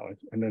bull rally.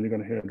 And then you're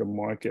going to hear the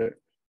market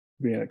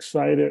being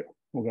excited.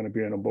 We're going to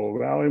be in a bull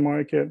rally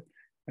market.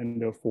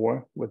 And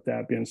therefore, with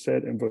that being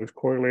said, inverse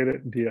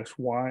correlated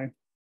DXY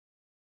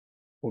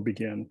will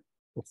begin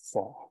to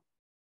fall.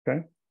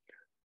 Okay.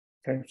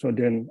 Okay. So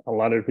then a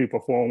lot of the people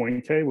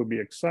 401k would be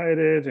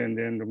excited, and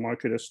then the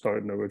market is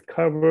starting to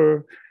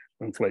recover.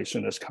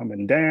 Inflation is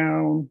coming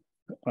down.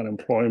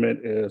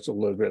 Unemployment is a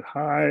little bit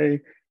high,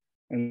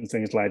 and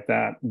things like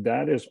that.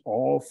 That is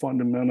all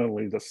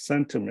fundamentally the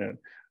sentiment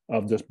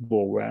of this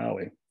bull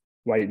rally.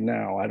 Right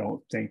now, I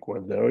don't think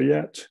we're there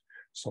yet.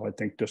 So I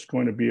think there's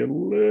going to be a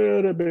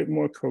little bit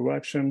more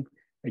correction.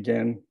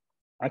 Again,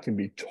 I can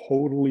be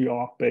totally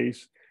off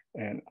base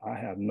and I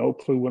have no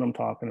clue what I'm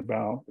talking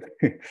about.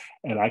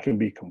 And I can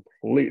be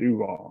completely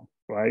wrong,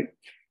 right?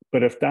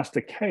 But if that's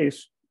the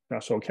case,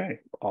 that's okay.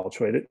 I'll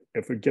trade it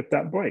if we get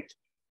that break,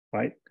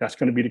 right? That's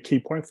going to be the key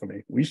point for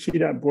me. We see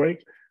that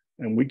break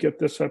and we get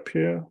this up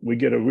here, we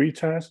get a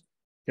retest.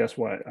 Guess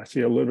what? I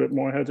see a little bit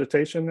more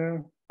hesitation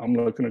there. I'm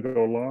looking to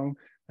go long.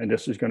 And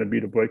this is going to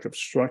be the breakup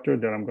structure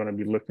that I'm going to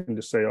be looking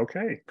to say,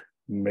 okay,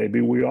 maybe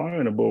we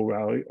are in a bull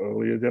rally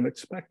earlier than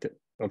expected.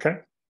 Okay.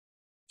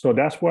 So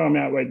that's where I'm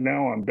at right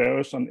now. I'm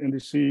bearish on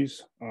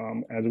indices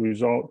as a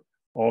result,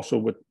 also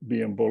with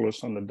being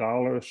bullish on the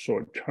dollar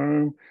short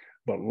term,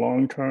 but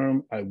long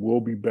term, I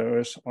will be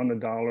bearish on the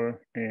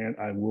dollar and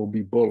I will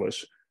be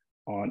bullish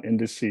on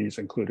indices,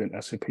 including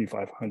S&P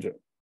 500.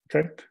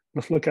 Okay.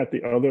 Let's look at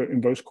the other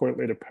inverse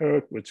correlated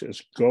pair, which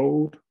is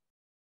gold.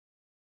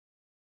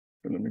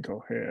 Let me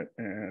go ahead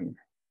and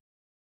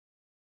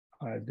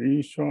hide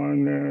these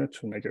on there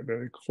to make it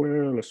very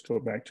clear. Let's go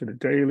back to the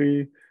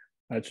daily.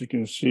 As you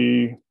can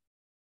see,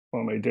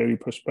 from a daily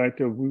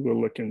perspective, we were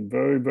looking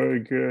very, very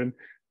good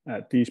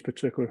at these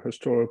particular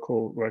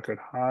historical record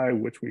high,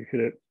 which we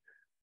hit it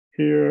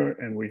here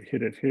and we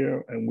hit it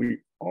here and we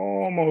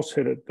almost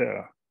hit it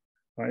there,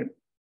 right?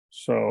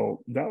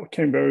 So that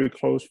came very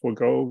close for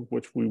gold,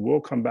 which we will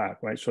come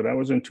back, right? So that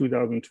was in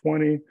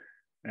 2020.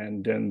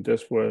 And then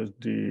this was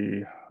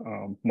the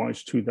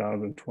March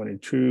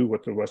 2022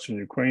 with the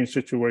Russian-Ukraine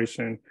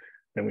situation.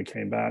 Then we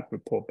came back, we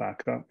pulled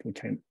back up. We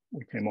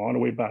came all the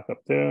way back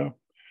up there.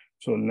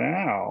 So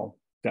now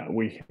that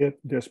we hit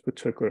this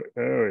particular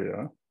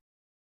area,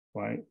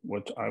 right,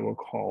 which I will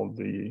call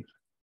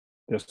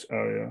this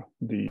area,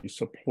 the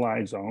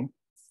supply zone,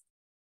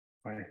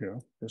 right here.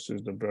 This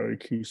is the very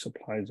key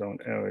supply zone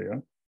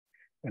area.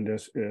 And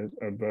this is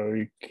a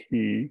very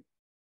key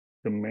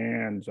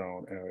demand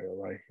zone area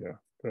right here.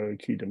 Very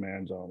key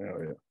demand zone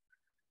area.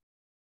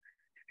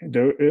 And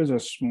there is a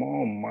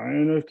small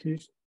minor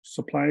key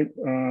supply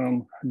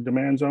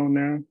demand zone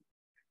there,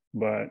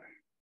 but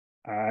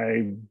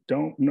I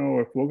don't know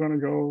if we're going to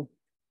go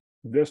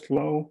this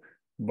low,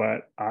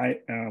 but I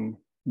am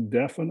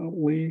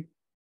definitely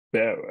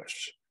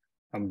bearish.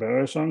 I'm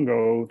bearish on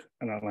gold,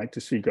 and I'd like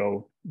to see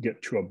gold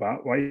get to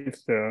about right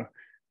there,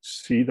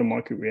 see the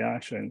market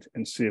reactions,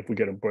 and see if we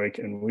get a break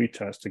and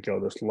retest to go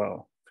this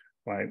low,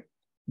 right?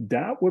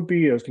 That would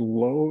be as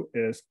low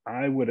as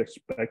I would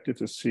expect it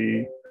to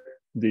see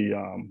the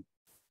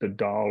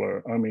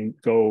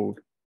gold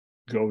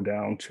go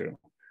down to,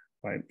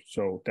 right?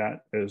 So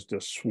that is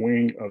the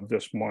swing of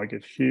this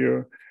market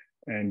here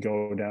and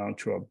go down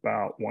to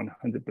about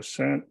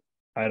 100%.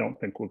 I don't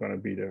think we're going to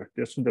be there.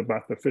 This is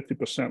about the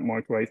 50%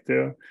 mark right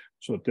there.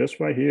 So this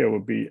right here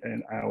would be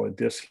in our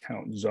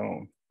discount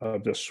zone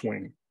of the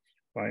swing,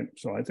 right?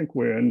 So I think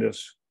we're in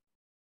this,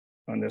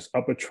 on this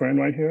upper trend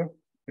right here.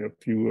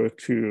 If you were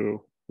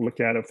to look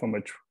at it from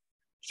a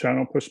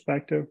channel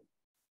perspective,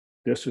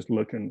 this is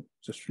looking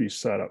to be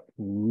set up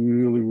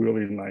really,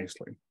 really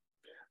nicely.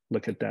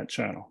 Look at that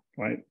channel,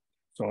 right?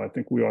 So I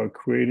think we are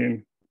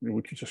creating,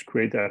 we could just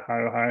create that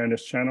higher high in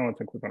this channel. I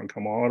think we're going to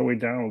come all the way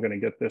down. We're going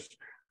to get this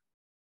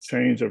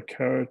change of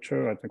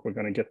character. I think we're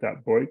going to get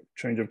that break,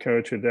 change of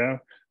character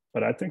there.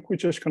 But I think we're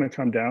just going to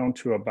come down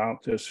to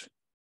about this,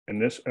 in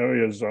this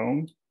area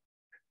zone.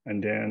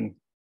 And then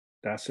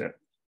that's it.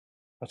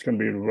 That's going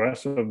to be the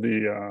rest of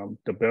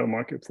the bear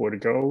market for the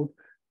gold,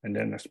 and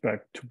then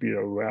expect to be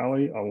a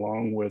rally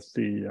along with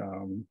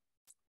the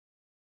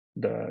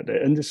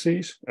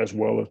indices as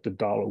well as the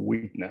dollar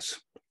weakness.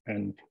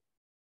 And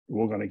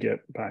we're going to get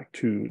back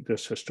to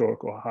this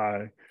historical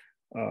high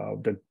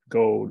of the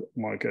gold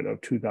market of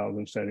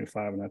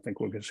 2075, and I think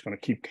we're just going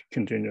to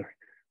continue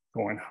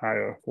going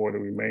higher for the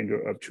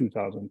remainder of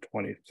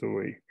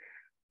 2023.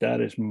 That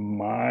is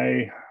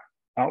my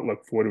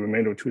outlook for the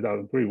remainder of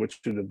 2003, which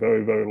is a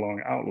very, very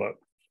long outlook,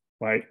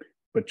 right?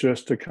 But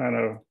just to kind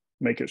of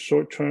make it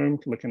short term,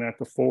 looking at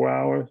the 4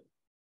 hours,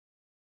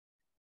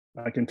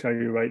 I can tell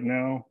you right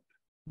now,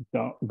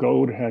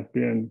 gold had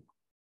been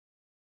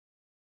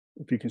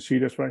if you can see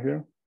this right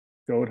here,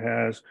 gold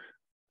has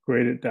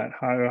created that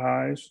higher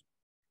highs,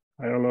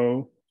 higher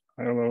low,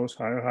 higher lows,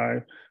 higher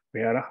high.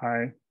 We had a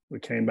high, we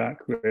came back,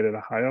 created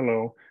a higher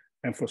low,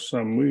 and for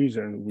some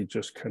reason, we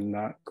just could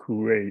not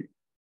create,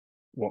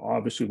 well,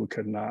 obviously we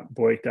could not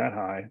break that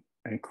high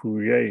and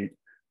create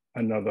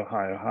another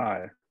higher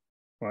high,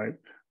 right?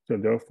 So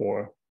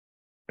therefore,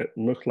 it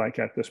looks like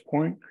at this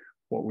point,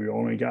 what we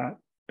only got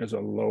is a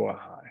lower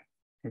high,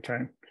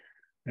 okay?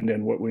 And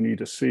then what we need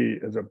to see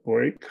is a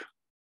break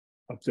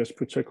of this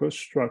particular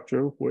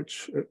structure,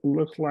 which it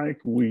looks like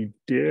we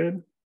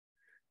did,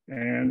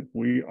 and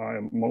we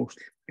are most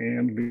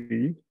in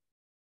the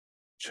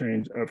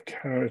change of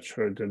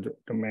character, the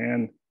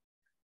demand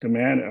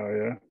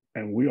area,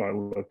 and we are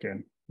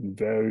looking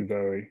very,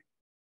 very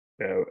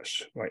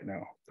bearish right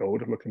now.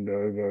 Gold is looking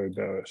very, very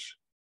bearish.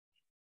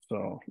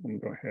 So let me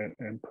go ahead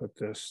and put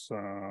this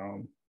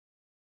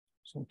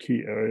some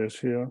key areas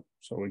here.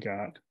 So we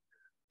got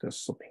this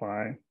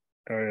supply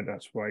area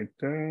that's right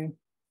there.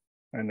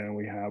 And then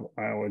we have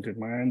our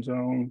demand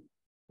zone,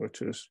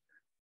 which is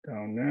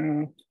down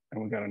there.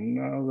 And we got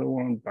another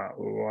one about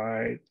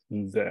right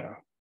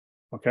there.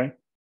 Okay.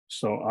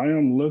 So I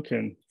am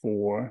looking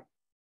for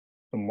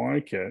the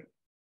market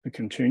to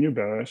continue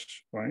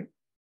bearish, right?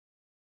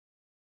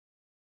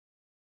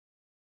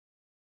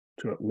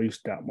 To at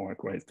least that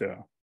mark right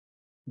there.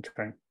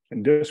 Okay.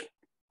 And this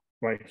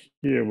right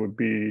here would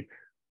be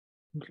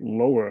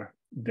lower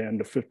than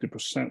the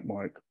 50%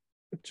 mark,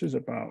 which is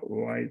about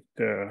right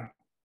there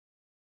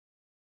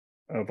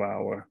of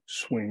our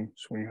swing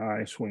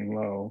high, swing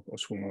low, or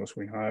swing low,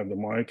 swing high of the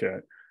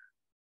market.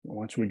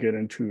 Once we get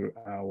into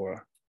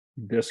our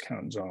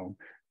discount zone,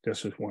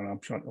 this is when I'm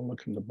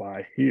looking to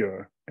buy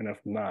here. And if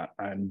not,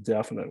 I'm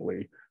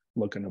definitely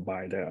looking to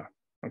buy there,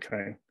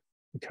 okay?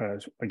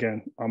 Because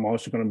again, I'm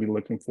also going to be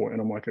looking for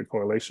intermarket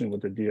correlation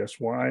with the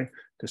DSY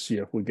to see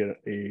if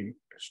we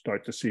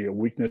start to see a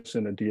weakness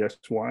in the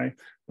DSY.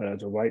 But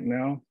as of right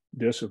now,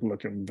 this is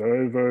looking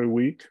very, very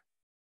weak.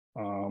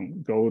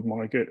 Gold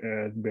market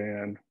has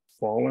been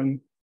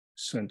falling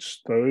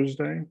since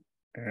Thursday,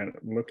 and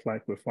it looks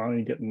like we're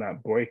finally getting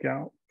that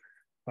breakout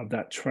of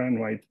that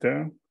trend right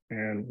there.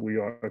 And we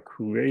are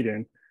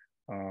creating,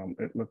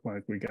 it looked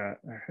like we got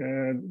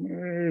ahead,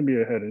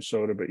 maybe a head and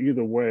shoulder, but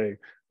either way,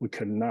 we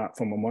could not,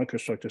 from a market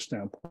structure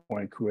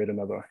standpoint, create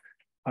another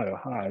higher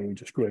high. We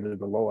just created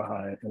the lower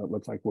high, and it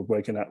looks like we're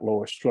breaking that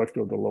lower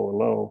structure of the lower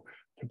low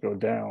to go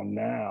down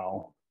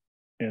now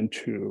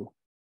into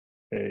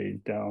a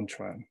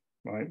downtrend,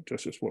 right?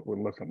 This is what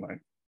we're looking like.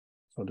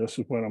 So this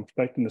is what I'm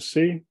expecting to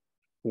see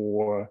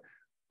for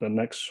the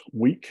next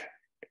week,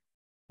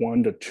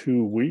 1 to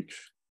 2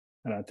 weeks.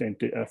 And I think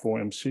the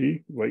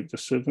FOMC rate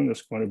decision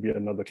is going to be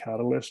another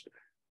catalyst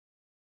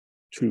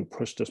to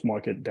push this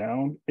market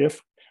down.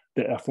 If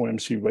the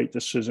FOMC rate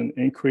decision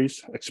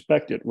increase,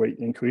 expected rate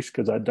increase,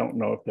 because I don't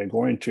know if they're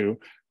going to,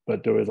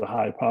 but there is a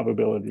high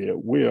probability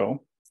it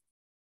will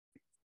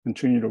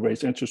continue to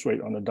raise interest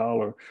rate on the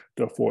dollar.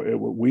 Therefore, it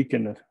would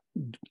weaken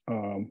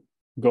the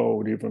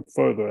gold even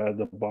further, as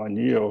the bond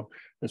yield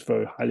is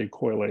very highly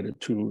correlated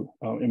to,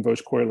 inverse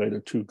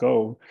correlated to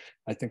gold.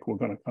 I think we're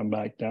going to come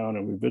back down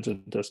and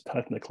revisit this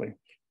technically,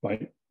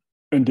 right?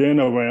 And then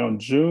around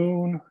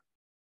June,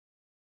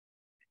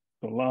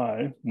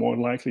 July, more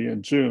likely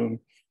in June,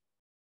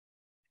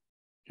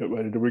 get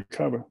ready to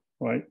recover,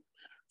 right?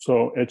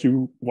 So as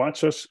you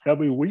watch us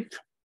every week,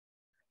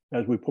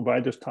 as we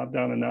provide this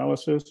top-down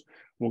analysis,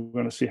 we're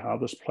going to see how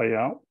this play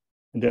out.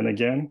 And then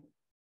again,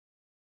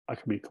 I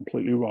could be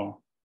completely wrong.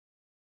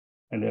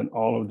 And then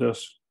all of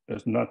this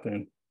is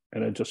nothing,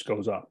 and it just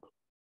goes up.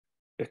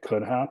 It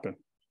could happen.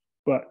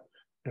 But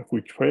if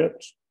we play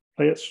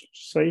it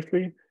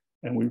safely,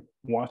 and we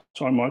watch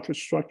our market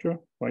structure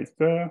right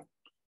there,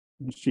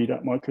 you see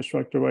that market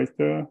structure right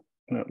there,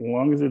 and as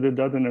long as it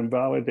doesn't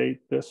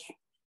invalidate this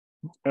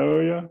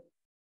area,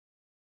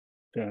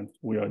 then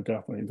we are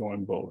definitely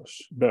going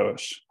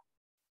bearish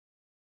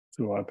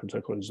to our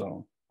particular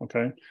zone,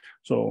 okay?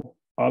 So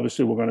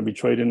obviously, we're going to be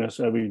trading this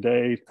every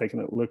day,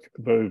 taking a look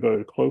very,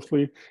 very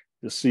closely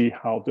to see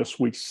how this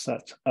week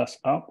sets us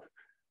up.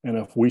 And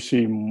if we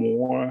see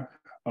more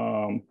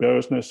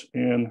bearishness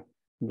in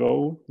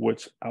gold,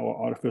 which our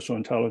artificial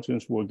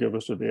intelligence will give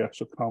us the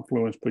extra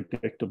confluence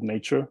predictive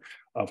nature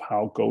of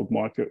how gold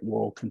market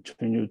will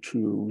continue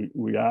to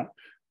react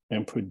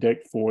and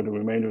predict for the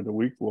remainder of the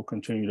week, will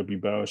continue to be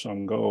bearish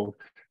on gold,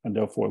 and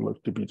therefore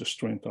look to be the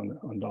strength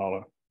on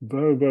dollar.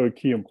 Very, very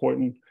key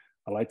important.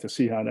 I like to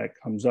see how that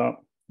comes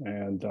up.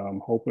 And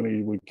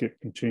hopefully we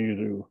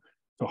continue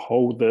to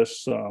hold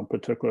this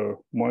particular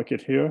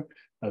market here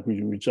as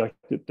we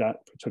rejected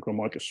that particular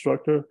market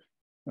structure.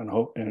 And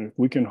if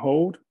we can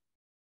hold,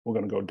 we're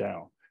going to go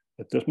down.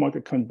 If this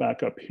market comes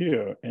back up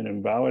here and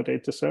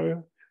invalidate this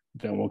area,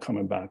 then we're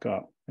coming back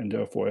up. And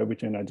therefore,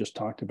 everything I just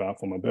talked about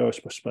from a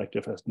bearish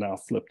perspective has now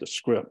flipped the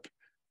script.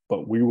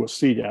 But we will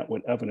see that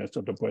with evidence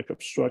of the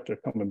breakup structure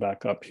coming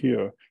back up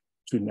here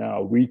to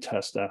now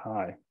retest that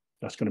high.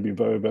 That's going to be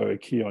very, very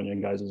key on your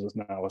guys'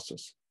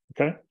 analysis,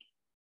 okay?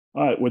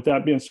 All right, with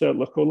that being said,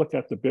 let's go look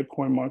at the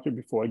Bitcoin market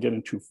before I get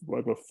into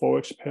regular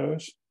Forex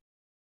pairs.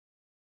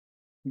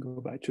 Go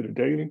back to the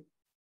daily.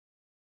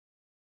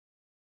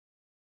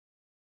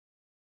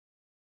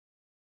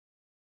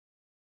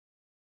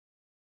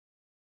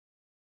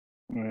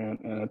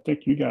 And I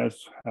think you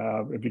guys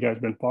have, if you guys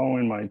have been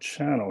following my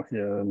channel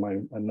here, my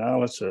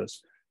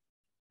analysis,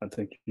 I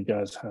think you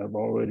guys have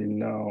already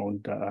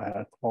known that I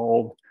had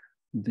called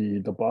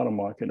the bottom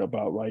market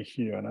about right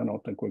here, and I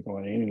don't think we're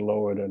going any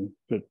lower than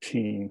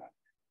 15.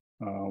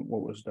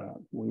 What was that?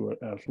 We were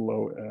as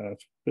low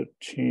as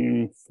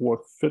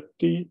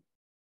 15,450.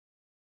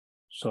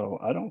 So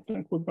I don't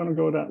think we're going to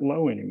go that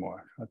low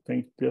anymore. I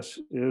think this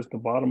is the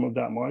bottom of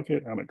that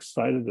market. I'm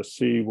excited to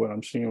see what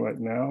I'm seeing right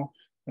now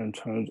in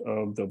terms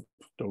of the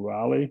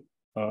rally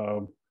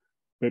of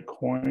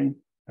Bitcoin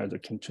as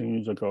it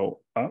continues to go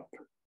up,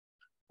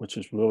 which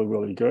is really,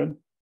 really good.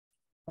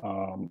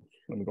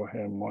 Let me go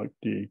ahead and mark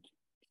the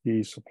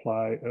key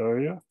supply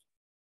area,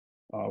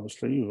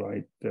 obviously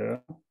right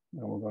there. And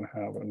we're going to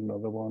have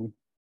another one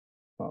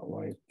about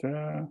right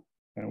there.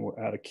 And we'll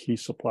add a key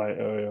supply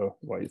area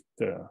right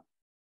there.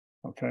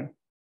 Okay.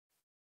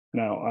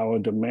 Now, our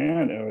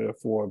demand area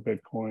for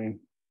Bitcoin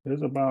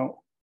is about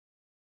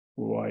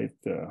right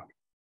there.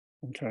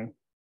 Okay.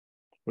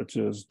 Which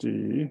is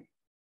the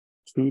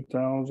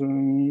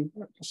 2,000,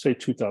 let's say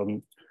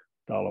 $2,000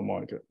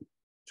 market,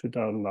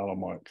 $2,000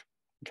 mark.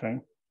 Okay.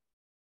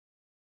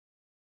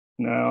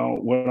 Now,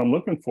 what I'm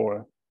looking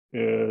for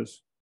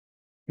is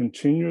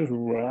continuous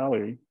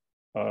rally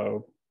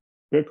of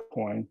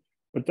Bitcoin,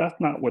 but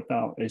that's not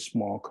without a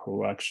small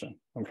correction.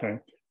 Okay.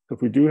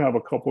 If we do have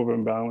a couple of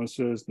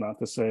imbalances, not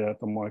to say that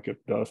the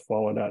market does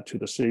follow that to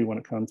the C when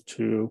it comes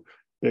to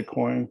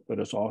Bitcoin, but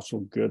it's also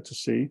good to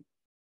see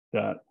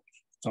that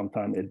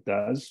sometimes it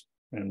does,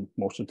 and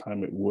most of the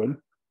time it would.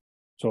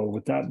 So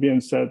with that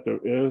being said, there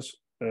is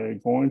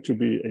going to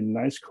be a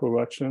nice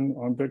correction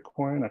on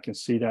Bitcoin. I can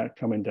see that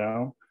coming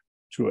down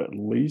to at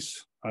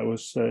least, I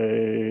would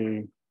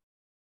say,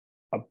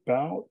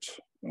 about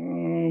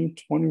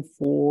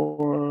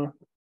 24,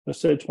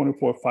 let's say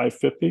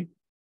 24,550.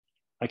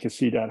 I can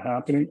see that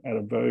happening at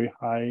a very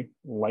high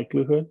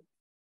likelihood,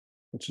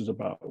 which is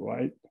about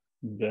right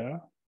there.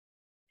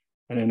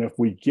 And then if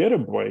we get a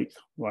break,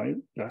 right,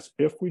 that's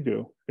if we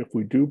do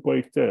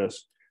break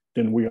this,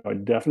 then we are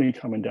definitely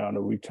coming down to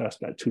retest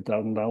that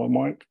 $2,000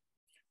 mark.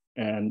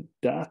 And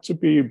that to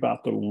be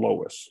about the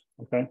lowest,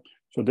 okay?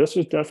 So this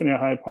is definitely a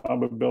high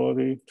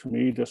probability. To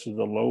me, this is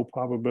a low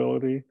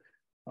probability.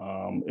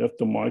 If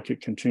the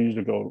market continues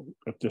to go,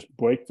 if this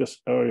break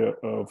this area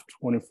of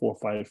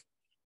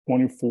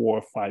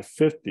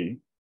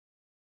 24,550,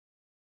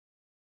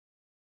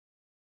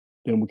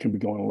 then we can be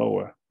going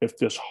lower. If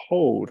this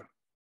hold,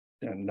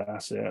 then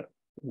that's it.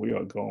 We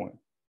are going.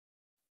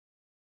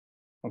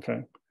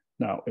 Okay.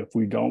 Now, if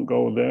we don't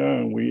go there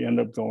and we end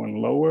up going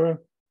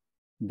lower,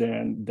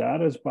 then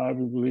that is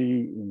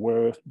probably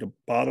where the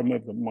bottom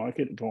of the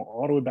market, going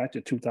all the way back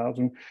to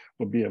 2000,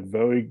 would be a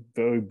very,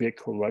 very big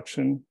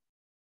correction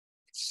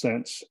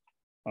since,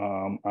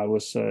 I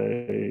would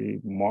say,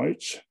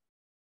 March.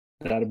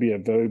 That'd be a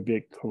very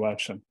big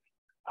correction.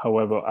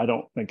 However, I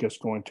don't think it's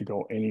going to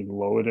go any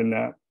lower than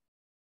that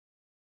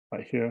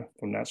right here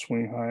from that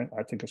swing high.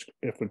 I think it's,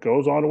 if it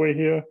goes all the way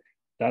here,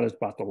 that is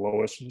about the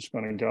lowest it's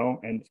going to go,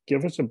 and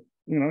give us a,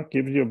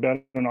 gives you a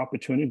better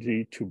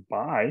opportunity to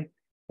buy,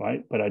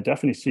 right? But I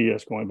definitely see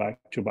us going back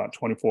to about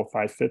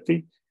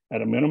 24,550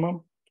 at a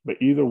minimum. But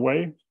either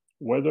way,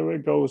 whether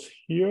it goes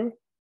here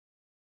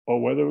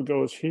or whether it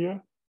goes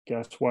here,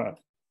 guess what?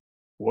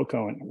 We're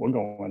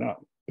going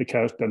up,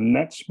 because the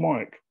next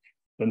mark,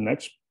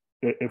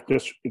 if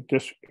this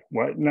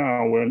right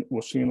now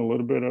we're seeing a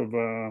little bit of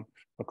a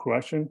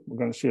correction. We're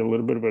going to see a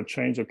little bit of a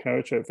change of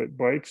character. If it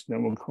breaks,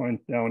 then we're going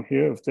down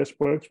here. If this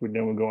breaks,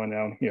 then we're going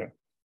down here.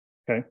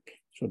 Okay,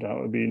 so that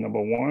would be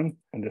number one,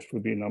 and this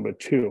would be number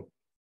two.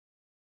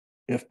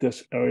 If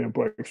this area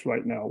breaks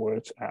right now where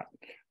it's at,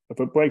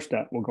 if it breaks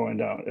that, we're going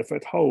down. If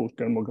it holds,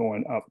 then we're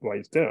going up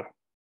right there.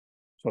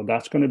 So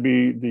that's going to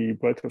be the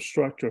break of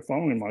structure,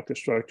 following market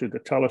structure, to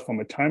tell us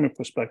from a timing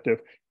perspective.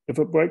 If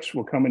it breaks,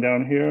 we're coming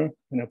down here,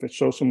 and if it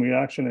shows some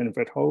reaction, and if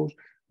it holds,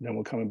 then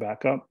we're coming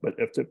back up. But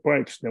if it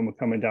breaks, then we're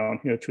coming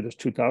down here to this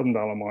 $2,000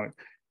 mark,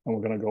 and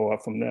we're going to go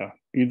up from there.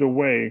 Either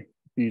way,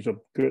 these are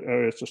good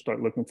areas to start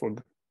looking for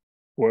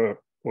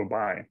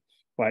buying,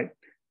 right?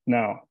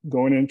 Now,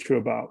 going into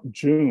about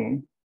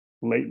June,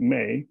 late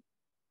May,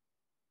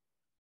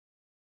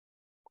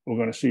 we're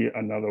going to see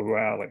another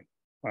rally,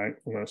 right?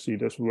 We're going to see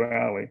this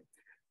rally,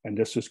 and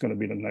this is going to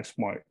be the next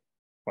mark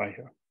right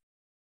here,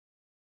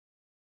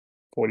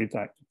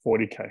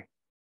 40K,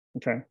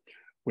 okay?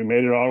 We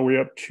made it all the way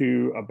up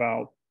to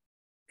about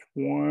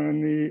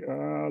 20,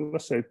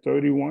 let's say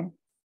 31.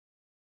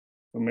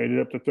 We made it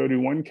up to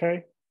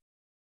 31K.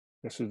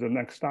 This is the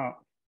next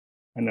stop.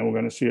 And then we're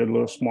going to see a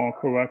little small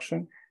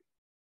correction.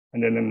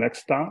 And then the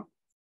next stop,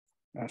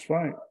 that's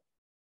right,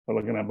 we're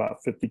looking at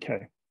about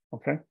 50K,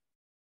 okay?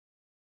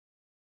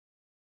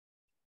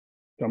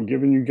 So I'm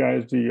giving you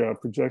guys the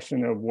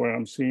projection of where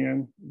I'm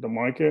seeing the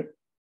market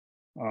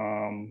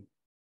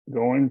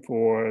going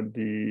for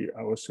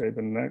I would say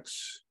the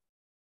next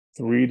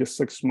 3 to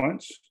 6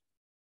 months.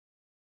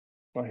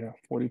 Right here,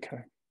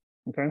 40K.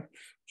 Okay.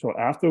 So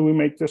after we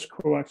make this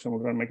correction,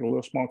 we're going to make a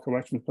little small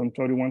correction from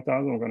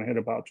 31,000. We're going to hit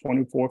about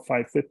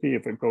 24,550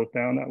 if it goes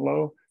down that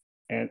low.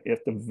 And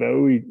at the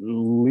very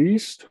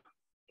least,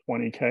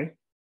 20K.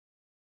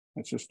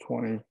 That's just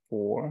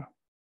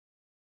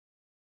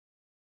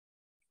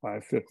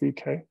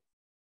 24,550K.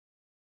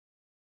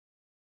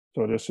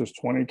 So this is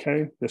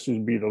 20K. This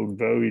would be the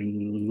very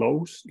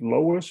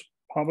lowest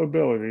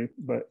probability,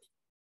 but I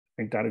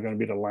think that is going to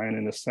be the line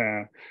in the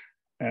sand.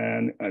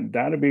 And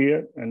that'll be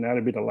it. And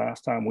that'll be the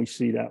last time we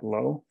see that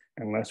low,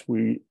 unless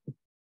we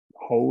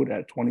hold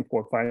at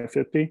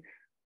 24,550.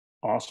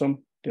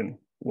 Awesome. Then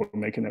we're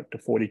making it to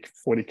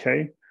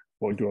 40K.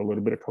 We'll do a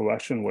little bit of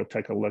correction. We'll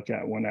take a look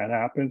at when that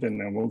happens, and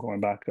then we're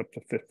going back up to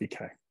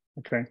 50K.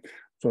 Okay.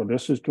 So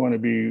this is going to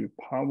be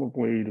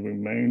probably the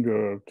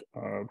remainder of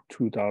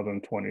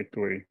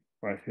 2023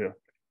 right here.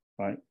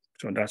 Right.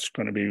 So that's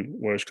going to be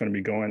where it's going to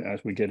be going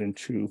as we get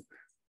into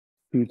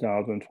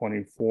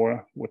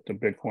 2024 with the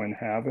Bitcoin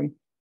halving.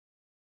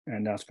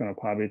 And that's going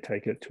to probably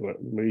take it to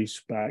at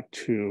least back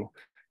to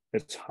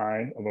its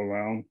high of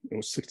around, it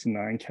was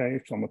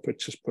 69K. So I'm going to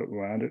just put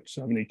around it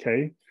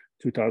 70K,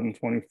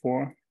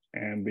 2024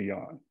 and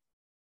beyond.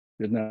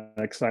 Isn't that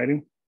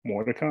exciting?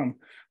 More to come.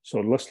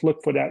 So let's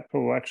look for that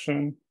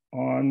correction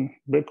on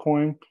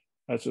Bitcoin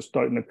as it's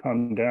starting to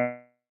come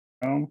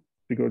down.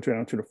 We go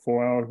down to the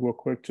 4 hours real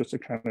quick, just to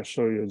kind of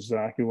show you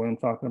exactly what I'm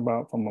talking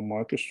about from a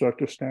market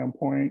structure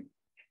standpoint.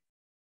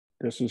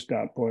 This is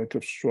that break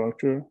of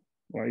structure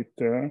right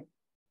there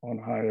on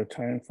a higher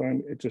time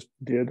frame. It just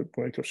did a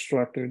break of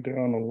structure there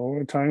on a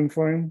lower time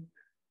frame.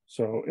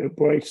 So it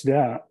breaks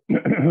that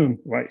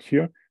right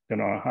here. Then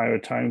on a higher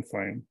time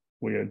frame,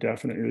 we are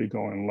definitely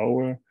going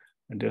lower.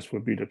 And this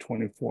would be the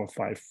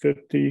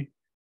 24,550.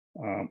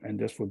 And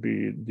this would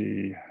be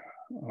the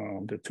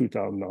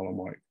 $2,000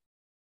 mark.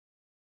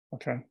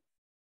 Okay.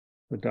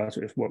 But that's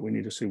what we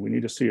need to see. We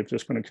need to see if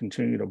it's going to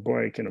continue to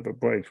break. And if it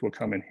breaks, we'll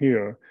come in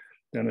here.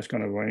 Then it's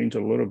going to range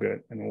a little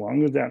bit. And as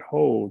long as that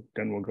holds,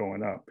 then we're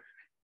going up.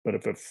 But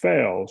if it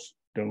fails,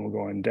 then we're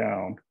going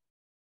down.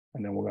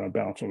 And then we're going to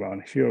bounce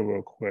around here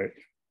real quick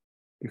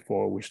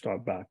before we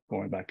start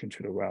going back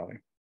into the rally.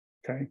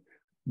 Okay.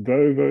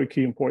 Very, very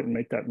key, important,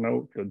 make that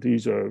note. That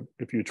these are,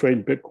 if you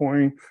trade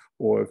Bitcoin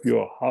or if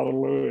you're a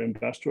hodler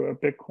investor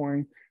of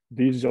Bitcoin,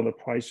 these are the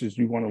prices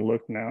you want to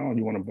look now.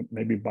 You want to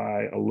maybe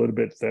buy a little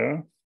bit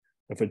there.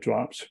 If it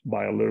drops,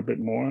 buy a little bit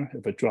more.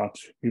 If it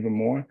drops even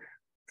more,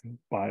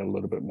 buy a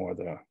little bit more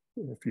there.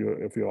 If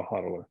you're a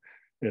hodler,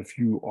 if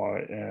you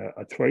are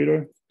a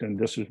trader, then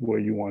this is where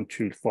you want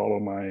to follow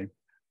my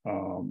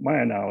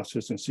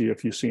analysis and see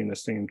if you're seeing the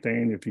same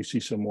thing. If you see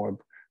some more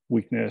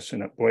weakness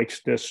and it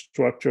breaks this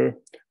structure,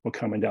 we're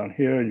coming down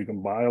here. You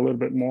can buy a little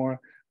bit more,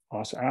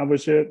 cost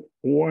average it,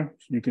 or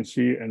you can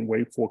see and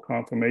wait for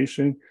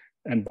confirmation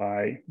and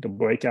buy the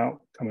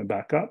breakout coming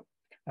back up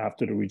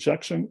after the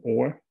rejection,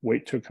 or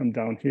wait to come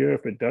down here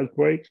if it does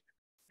break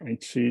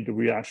and see the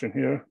reaction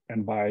here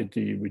and buy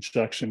the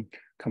rejection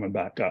coming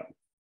back up.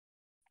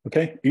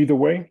 Okay, either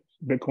way,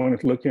 Bitcoin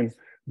is looking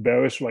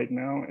bearish right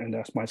now, and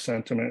that's my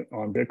sentiment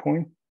on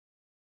Bitcoin.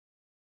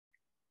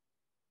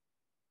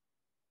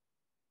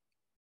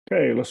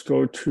 Okay, let's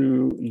go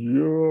to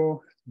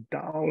euro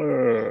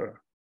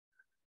dollar.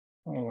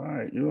 All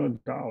right, euro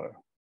dollar.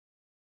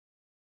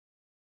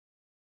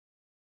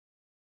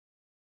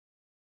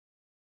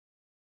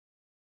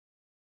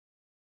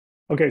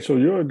 Okay, so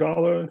euro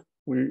dollar,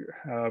 we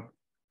have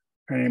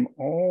came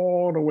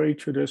all the way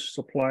to this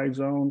supply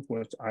zone,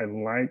 which I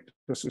like.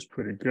 This is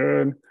pretty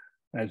good.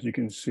 As you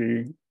can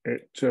see,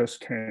 it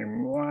just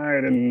came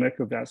right in the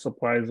nick of that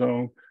supply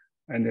zone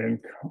and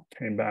then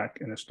came back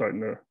and it's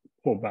starting to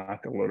pull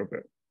back a little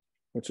bit,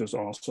 which is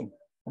awesome.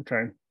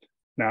 Okay,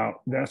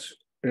 now that's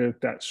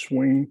that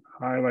swing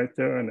high right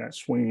there and that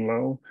swing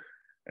low.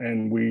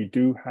 And we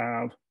do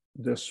have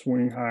this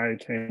swing high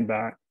came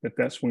back at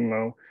that swing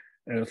low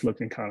and it's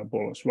looking kind of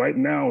bullish. Right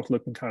now, it's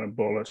looking kind of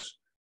bullish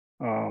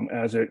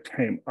as it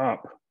came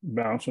up,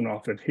 bouncing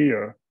off it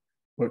here.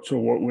 But so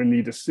what we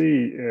need to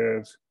see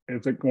is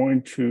it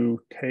going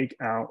to take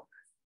out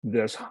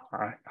this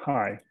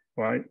high,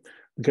 right?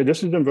 Because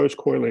this is inverse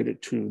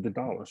correlated to the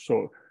dollar.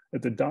 So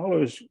if the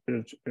dollar is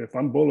if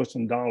I'm bullish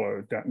in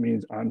dollar, that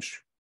means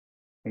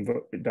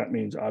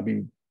I'll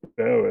be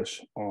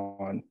bearish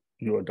on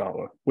euro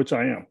dollar, which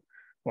I am,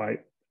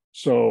 right?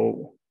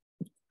 So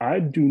I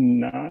do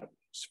not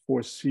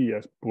foresee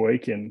us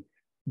breaking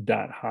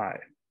that high.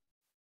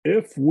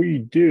 If we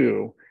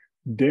do,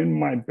 then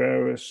my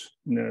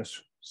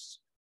bearishness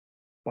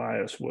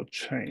bias will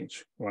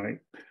change, right?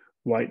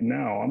 Right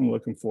now, I'm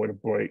looking for the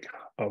break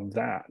of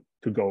that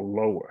to go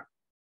lower.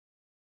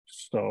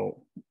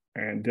 So,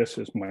 and this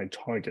is my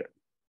target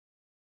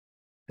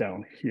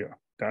down here.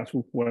 That's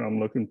what I'm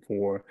looking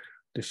for,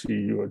 to see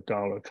euro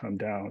dollar come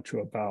down to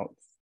about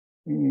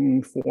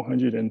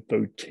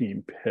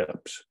 413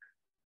 pips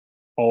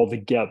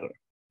altogether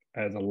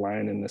as a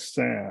line in the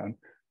sand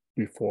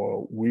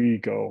before we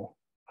go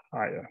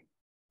higher.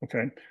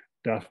 Okay,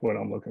 that's what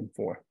I'm looking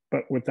for.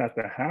 But with that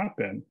to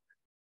happen,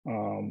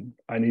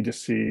 I need to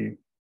see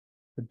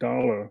the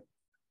dollar,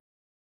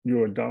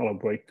 euro dollar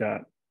break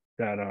that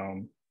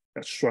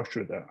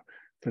structure there.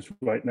 Because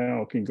right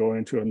now it can go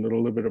into a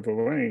little bit of a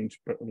range,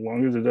 but as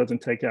long as it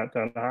doesn't take out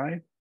that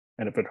high,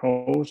 and if it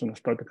holds and it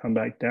start to come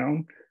back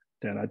down,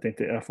 then I think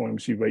the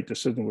FOMC rate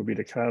decision would be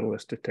the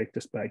catalyst to take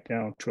this back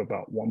down to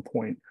about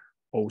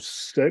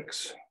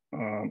 1.06.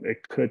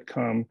 It could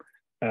come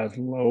as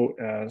low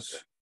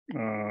as,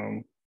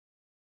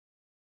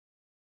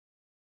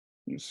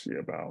 let's see,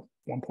 about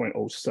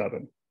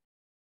 1.07.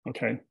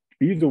 Okay,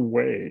 either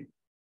way,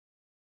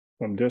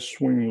 from this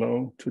swing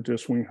low to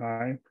this swing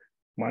high,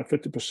 my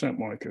 50%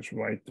 mark is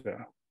right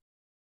there.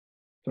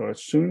 So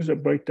as soon as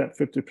it breaks that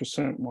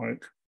 50%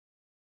 mark,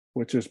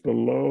 which is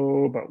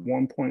below about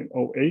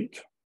 1.08,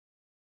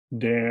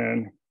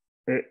 then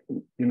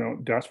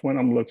that's when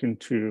I'm looking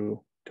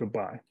to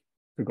buy,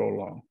 to go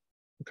long.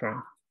 Okay,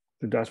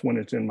 so that's when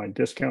it's in my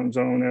discount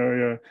zone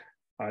area.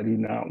 I do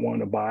not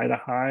want to buy the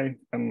high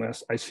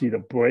unless I see the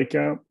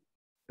breakout,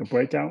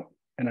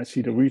 and I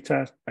see the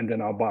retest, and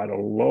then I'll buy the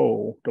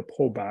low, the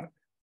pullback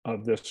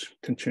of this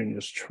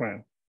continuous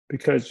trend.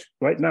 Because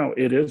right now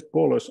it is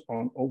bullish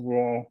on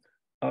overall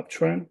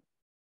uptrend,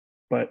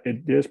 but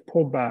it did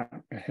pull back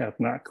and have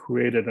not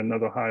created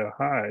another higher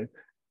high.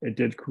 It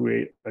did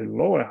create a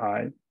lower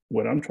high.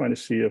 What I'm trying to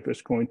see if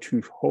it's going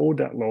to hold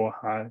that lower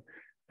high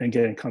and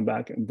again come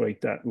back and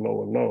break that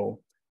lower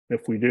low.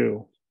 If we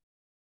do,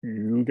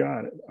 you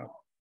got it.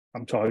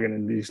 I'm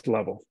targeting these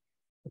levels.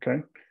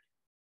 Okay,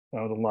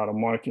 that was a lot of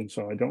marking,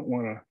 so I don't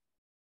want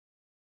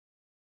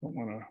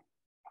to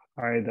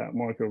hide that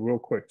marker real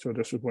quick. So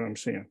this is what I'm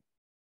seeing.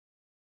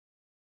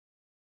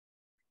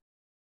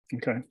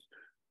 Okay,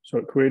 so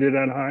it created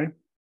that high,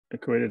 it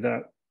created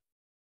that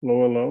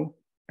lower low,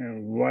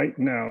 and right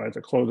now, as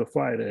it closed of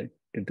Friday,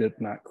 it did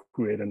not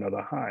create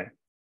another high.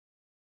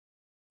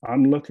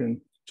 I'm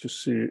looking to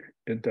see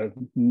it does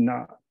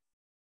not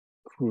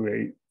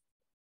create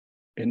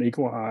an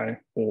equal high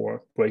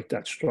or break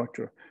that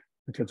structure,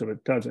 because if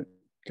it doesn't,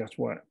 guess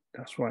what?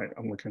 That's right,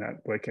 I'm looking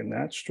at breaking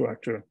that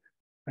structure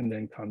and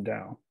then come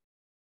down.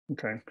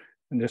 Okay,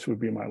 and this would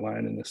be my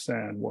line in the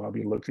sand where I'll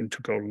be looking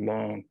to go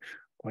long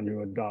on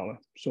euro dollar.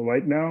 So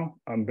right now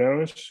I'm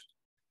bearish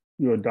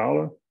euro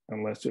dollar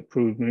unless it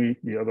proves me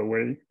the other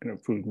way and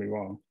it proves me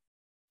wrong.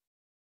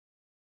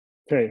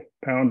 Okay,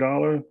 pound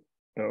dollar,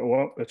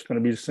 well, it's going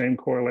to be the same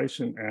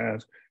correlation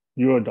as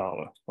euro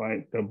dollar,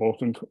 right? They're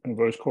both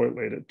inverse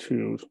correlated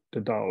to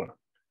the dollar.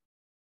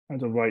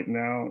 As of right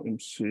now,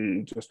 let's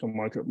see, just to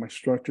mark up my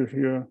structure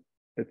here,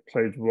 it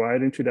plays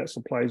right into that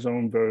supply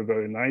zone very,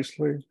 very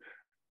nicely.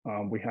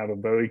 We have a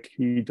very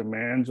key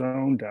demand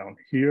zone down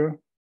here,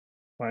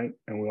 right?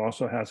 And we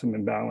also have some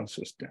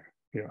imbalances there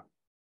here.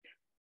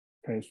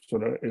 Okay, so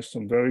there is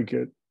some very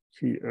good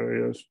key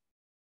areas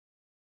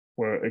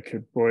where it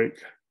could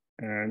break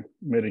and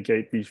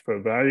mitigate these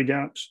fair value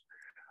gaps.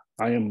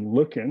 I am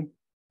looking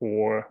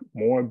for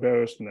more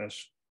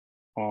bearishness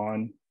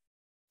on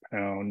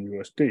pound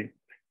USD.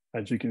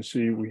 As you can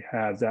see, we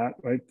have that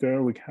right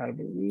there. We have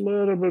a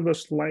little bit of a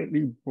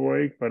slightly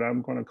break, but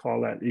I'm going to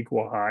call that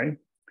equal high,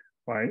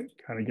 right?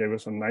 Kind of gave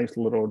us a nice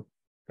little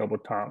double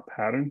top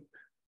pattern,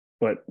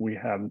 but we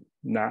have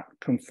not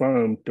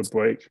confirmed to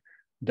break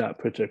that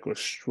particular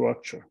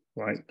structure,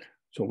 right?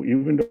 So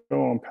even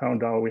though on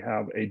pound dollar we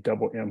have a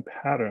double M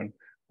pattern,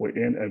 we're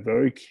in a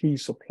very key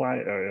supply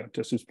area.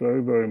 This is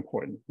very, very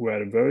important. We're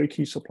at a very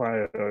key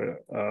supply area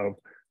of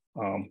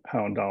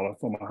pound dollar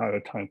from a higher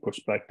time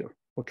perspective,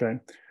 okay?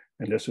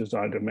 And this is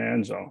our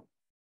demand zone.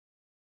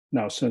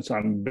 Now, since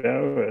I'm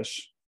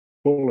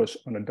bullish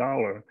on the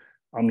dollar,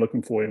 I'm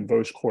looking for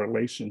inverse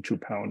correlation to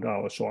pound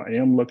dollar. So I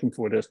am looking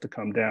for this to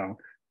come down,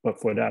 but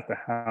for that to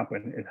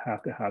happen, it has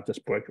to have this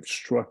break of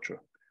structure.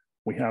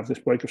 We have this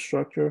break of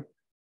structure,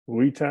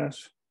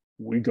 retest,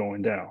 we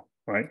going down,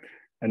 right?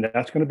 And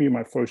that's going to be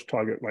my first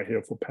target right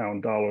here for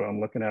pound dollar.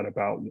 I'm looking at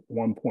about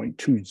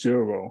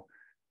 1.20.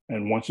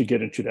 And once you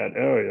get into that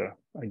area,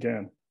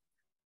 again,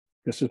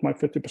 this is my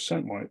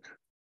 50% mark.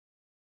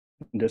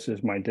 This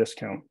is my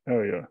discount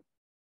area.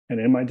 And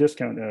in my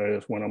discount area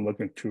is when I'm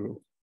looking to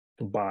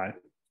buy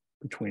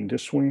between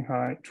this swing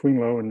high, swing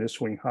low and this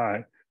swing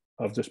high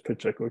of this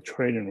particular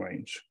trading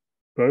range.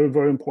 Very,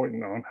 very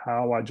important on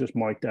how I just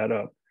marked that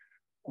up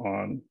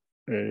on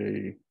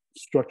a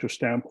structure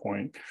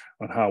standpoint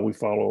on how we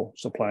follow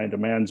supply and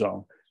demand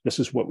zone. This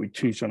is what we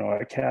teach in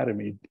our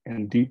academy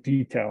in deep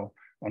detail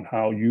on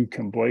how you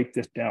can break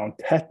this down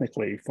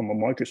technically from a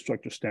market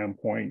structure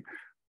standpoint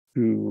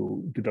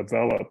to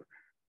develop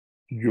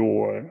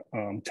your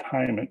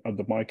timing of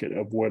the market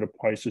of where the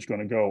price is going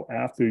to go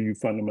after you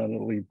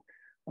fundamentally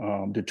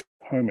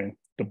determine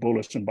the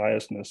bullish and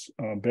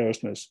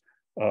bearishness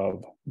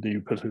of the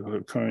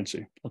particular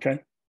currency, okay?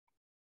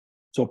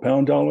 So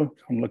pound dollar,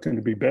 I'm looking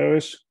to be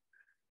bearish.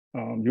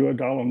 Euro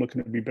dollar, I'm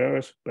looking to be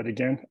bearish, but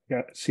again,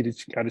 got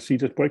to see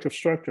this break of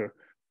structure.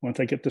 Once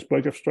I get this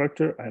break of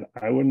structure, and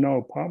I would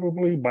know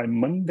probably by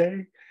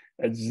Monday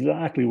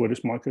exactly where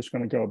this market is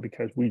going to go,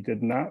 because we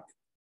did not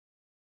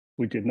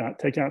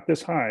take out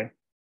this high.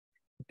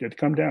 It did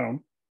come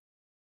down.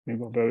 Let me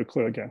go very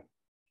clear again.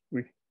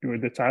 We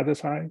did tie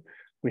this high.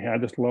 We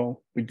had this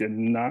low. We did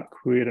not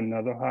create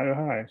another higher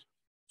high.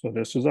 So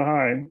this is a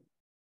high,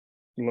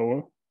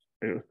 lower.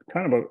 It was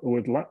kind of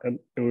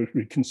it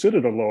was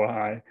considered a lower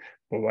high,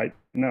 but right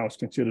now it's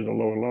considered a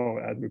lower low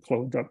as we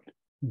closed up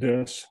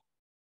this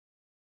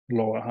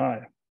lower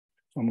high.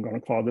 So I'm going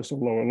to call this a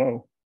lower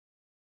low.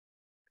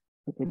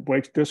 If it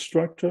breaks this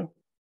structure,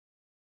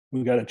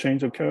 we got a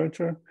change of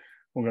character.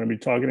 We're going to be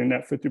targeting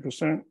that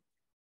 50%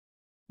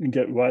 and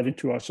get right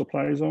into our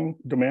supply zone,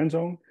 demand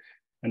zone,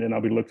 and then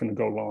I'll be looking to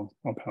go long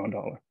on pound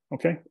dollar.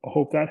 Okay, I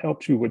hope that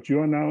helps you with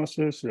your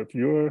analysis. If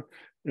you're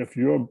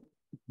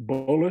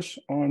bullish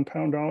on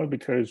pound dollar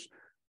because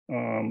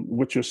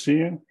what you're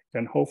seeing,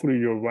 then hopefully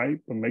you're right.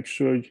 But make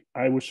sure,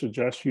 I would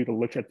suggest you to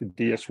look at the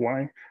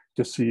DXY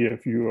to see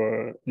if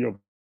your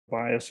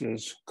bias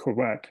is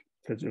correct.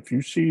 Because if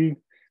you see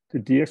the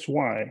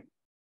DXY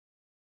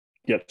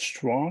get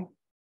strong,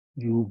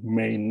 you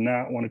may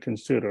not want to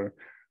consider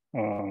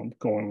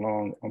going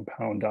long on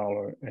pound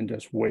dollar and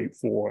just wait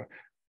for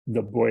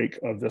the break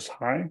of this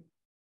high.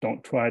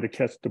 Don't try to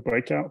catch the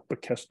breakout,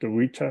 but catch the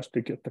retest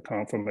to get the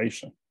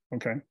confirmation.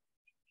 Okay.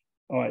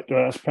 All right,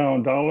 that's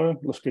pound dollar.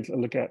 Let's get a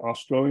look at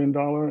Australian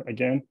dollar.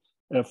 Again,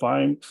 if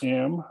I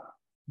am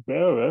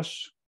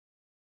bearish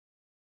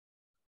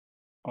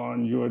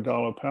on euro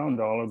dollar, pound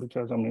dollar,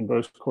 because I'm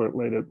inverse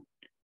correlated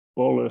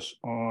bullish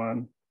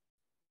on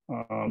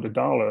the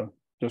dollar,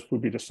 this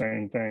would be the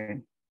same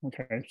thing.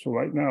 Okay, so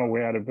right now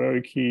we're at a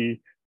very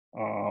key,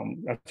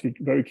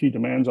 very key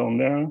demand zone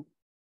there.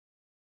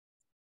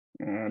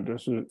 And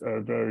this is a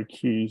very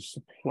key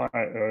supply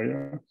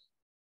area.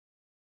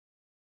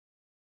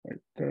 Right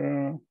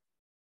there.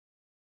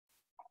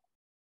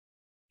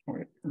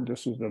 Right.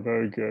 This is a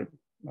very good,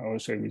 I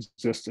would say,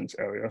 resistance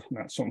area,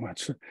 not so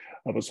much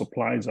of a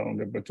supply zone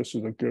there, but this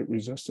is a good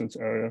resistance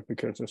area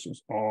because this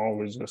is all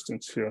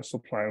resistance here,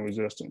 supply and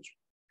resistance.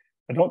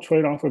 I don't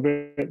trade off of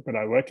it, but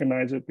I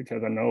recognize it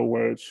because I know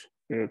where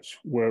it's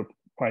where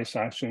price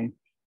action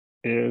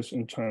is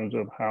in terms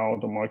of how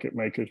the market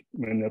makers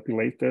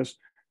manipulate this.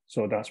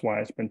 So that's why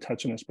it's been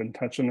touching us,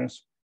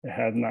 It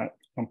has not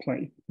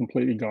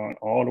completely gone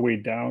all the way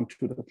down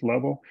to the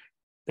level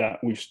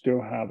that we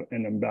still have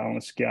an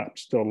imbalanced gap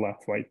still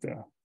left right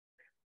there.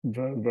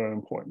 Very, very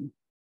important.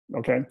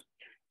 Okay.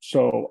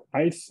 So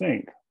I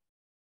think,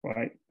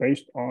 right,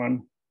 based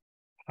on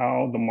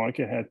how the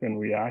market has been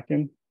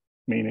reacting,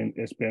 meaning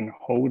it's been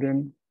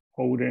holding,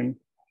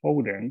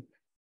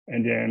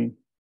 and then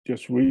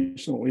just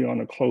recently on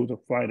the close of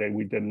Friday,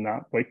 we did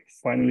not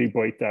finally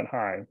break that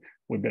high.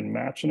 We've been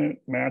matching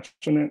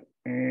it,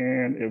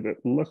 and if it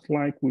looks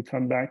like we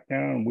come back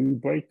down, we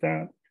break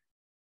that,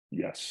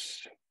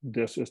 yes,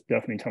 this is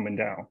definitely coming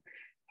down.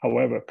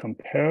 However,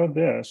 compare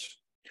this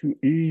to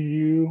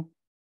EU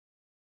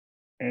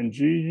and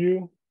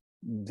GU,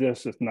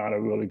 this is not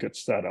a really good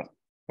setup,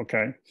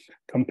 okay,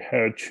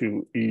 compared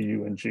to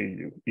EU and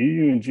GU.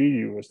 EU and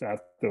GU is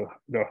at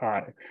the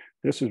high.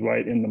 This is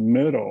right in the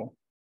middle,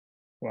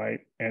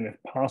 right? And it's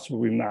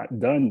possibly not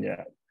done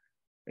yet.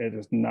 It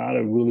is not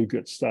a really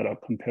good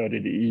setup compared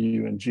to the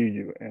EU and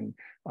GU. And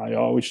I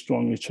always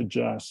strongly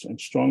suggest and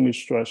strongly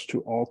stress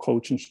to all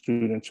coaching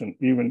students and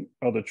even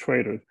other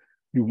traders,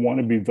 you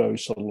want to be very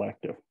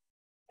selective.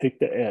 Pick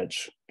the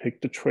edge,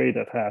 pick the trade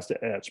that has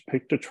the edge,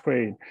 pick the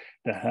trade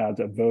that has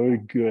a very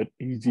good,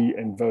 easy,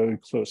 and very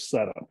clear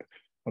setup,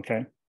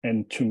 okay?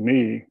 And to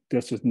me,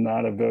 this is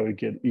not a very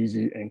good,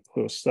 easy, and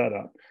clear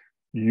setup.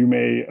 You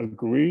may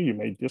agree, you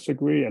may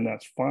disagree, and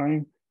that's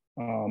fine.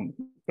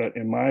 But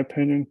in my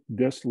opinion,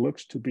 this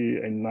looks to be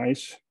a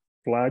nice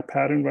flag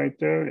pattern right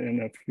there.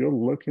 And if you're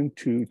looking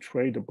to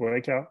trade the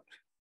breakout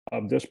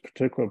of this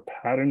particular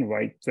pattern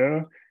right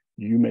there,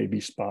 you may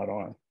be spot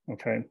on,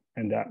 okay?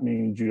 And that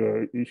means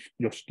you're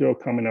still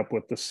coming up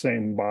with the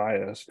same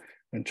bias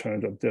in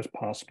terms of this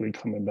possibly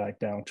coming back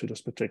down to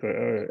this particular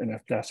area. And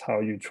if that's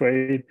how you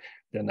trade,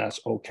 then that's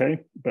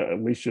okay. But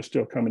at least you're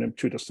still coming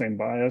into the same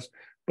bias,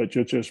 but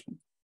you're just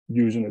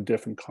using a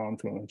different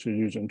confluence. You're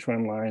using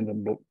trend lines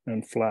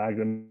and flag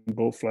and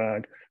bull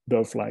flag,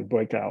 bell flag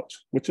breakouts,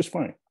 which is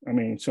fine. I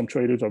mean, some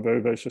traders are very,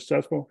 very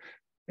successful.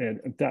 And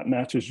if that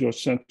matches your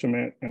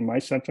sentiment and my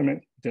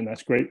sentiment, then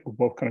that's great. We're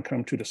both going to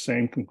come to the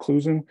same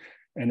conclusion.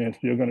 And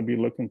if you're going to be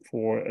looking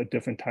for a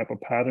different type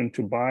of pattern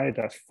to buy,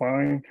 that's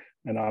fine.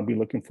 And I'll be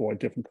looking for a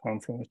different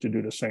confluence to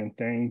do the same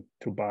thing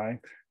to buy.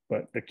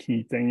 But the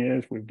key thing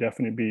is we'll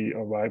definitely be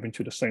arriving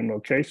to the same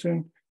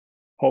location.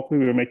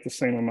 Hopefully we'll make the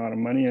same amount of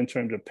money in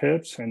terms of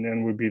pips, and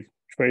then we'll be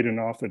trading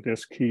off of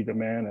this key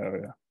demand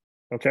area,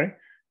 okay?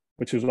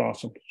 Which is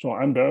awesome. So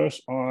I'm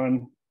bearish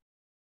on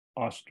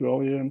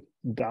Australian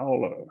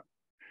dollar.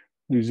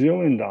 New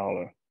Zealand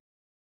dollar.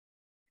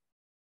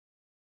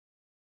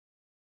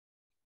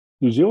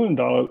 New Zealand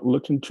dollar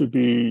looking to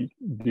be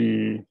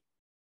the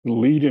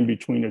leading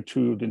between the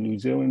two, the New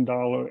Zealand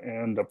dollar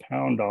and the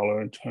pound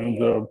dollar, in terms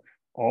of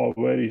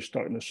already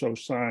starting to show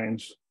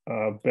signs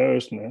of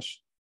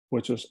bearishness,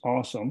 which is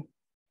awesome,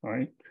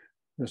 right?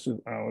 This is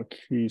our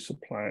key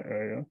supply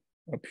area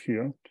up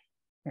here,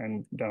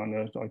 and down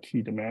there's our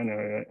key demand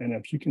area. And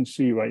if you can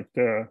see right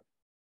there,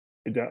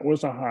 that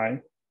was a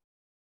high,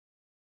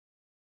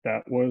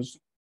 that was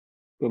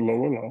the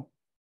lower low.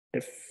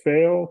 It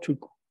failed to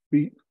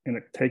beat and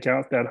take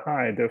out that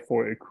high,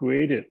 therefore it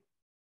created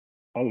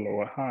a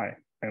lower high,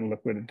 and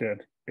look what it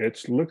did.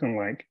 It's looking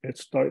like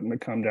it's starting to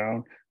come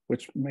down,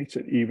 which makes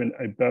it even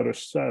a better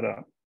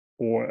setup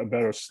or a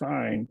better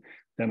sign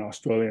than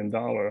Australian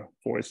dollar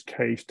for its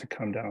case to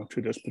come down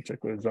to this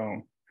particular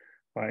zone,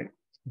 right?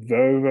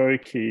 Very, very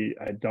key.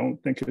 I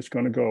don't think it's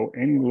going to go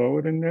any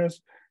lower than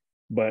this,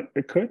 but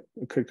it could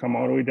come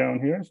all the way down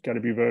here. It's got to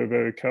be very,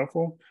 very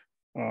careful.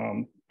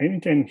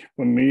 Anything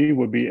for me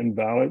would be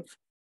invalid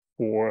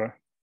for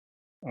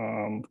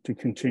to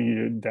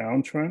continue the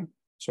downtrend.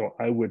 So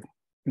I would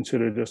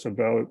consider this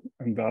a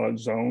invalid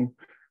zone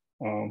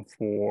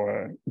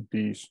for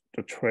the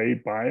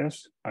trade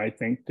bias. I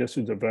think this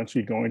is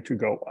eventually going to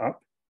go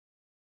up,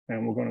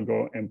 and we're going to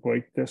go and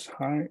break this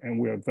high, and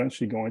we're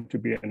eventually going to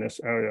be in this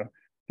area.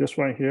 This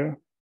right here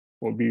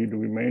will be the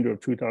remainder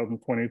of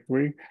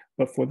 2023.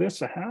 But for this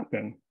to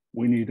happen,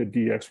 we need a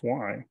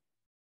DXY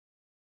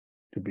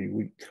to be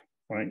weak,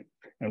 right?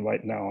 And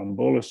right now I'm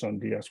bullish on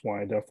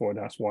DXY. Therefore,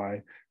 that's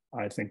why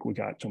I think we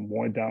got some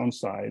more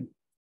downside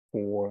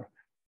for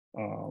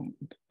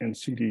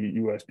NCD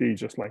USD,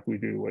 just like we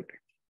do with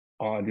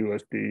odd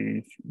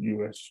USD,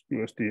 USD,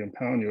 and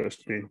pound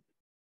USD.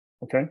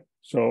 Okay,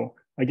 so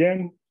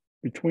again,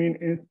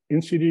 between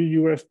NCD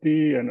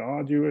USD and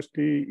odd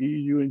USD,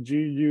 EU and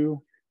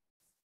GU,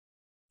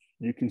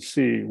 you can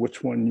see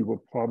which one you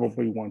would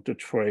probably want to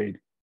trade.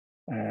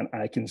 And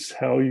I can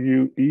tell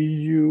you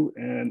EU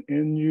and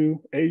NU,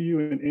 AU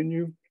and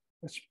NU,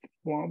 it's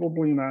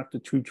probably not the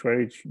two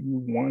trades you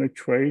want to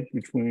trade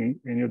between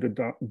any of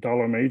the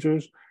dollar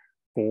majors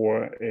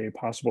for a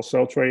possible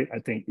sell trade. I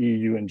think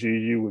EU and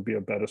GU would be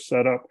a better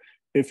setup.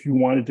 If you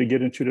wanted to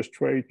get into this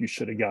trade, you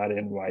should have got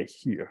in right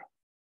here.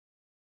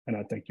 And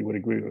I think you would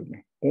agree with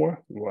me,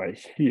 or right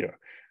here.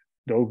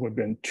 Those would have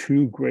been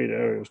two great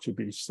areas to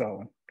be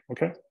selling,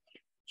 okay?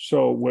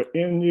 So with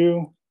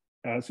NU,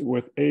 as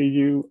with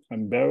AU,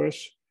 I'm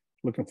bearish,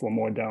 looking for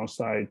more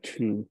downside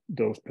to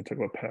those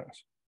particular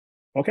pairs.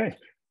 Okay,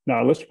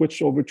 now let's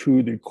switch over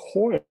to the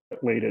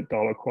correlated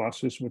dollar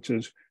crosses, which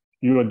is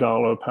euro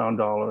dollar, pound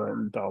dollar,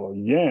 and dollar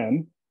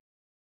yen.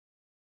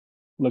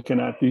 Looking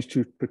at these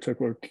two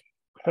particular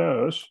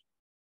pairs,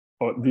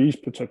 or these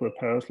particular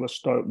pairs, let's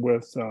start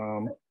with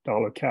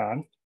dollar CAD,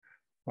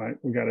 right?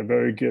 We got a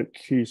very good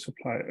key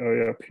supply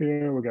area up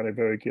here. We got a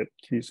very good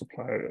key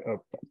supply area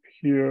up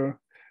here.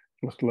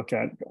 Let's look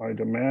at our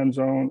demand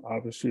zone.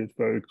 Obviously, it's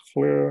very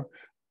clear,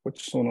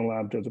 which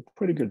SonarLab does a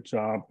pretty good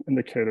job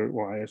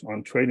indicator-wise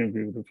on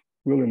TradingView to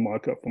really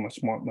mark up from a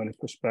smart money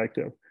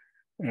perspective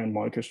and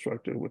market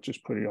structure, which is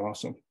pretty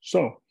awesome.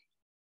 So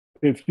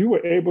if you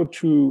were able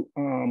to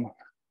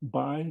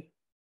buy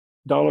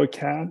dollar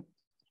CAD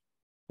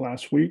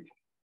last week,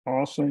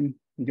 awesome.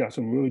 You got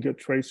some really good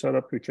trade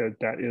setup, because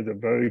that is a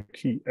very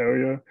key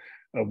area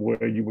of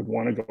where you would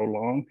want to go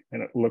long.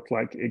 And it looked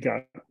like it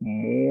got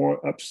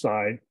more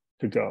upside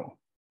to go,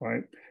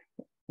 right?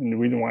 And the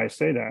reason why I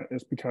say that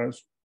is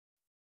because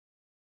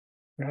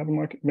we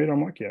haven't made our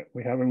mark yet.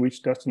 We haven't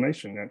reached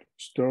destination yet.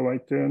 Still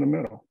right there in the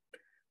middle.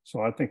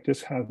 So I think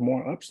this has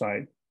more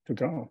upside to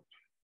go.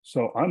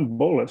 So I'm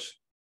bullish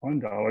on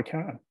dollar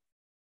CAD.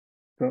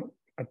 So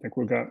I think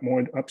we've got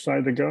more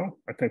upside to go.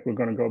 I think we're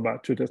going to go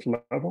back to this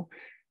level.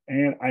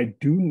 And I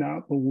do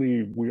not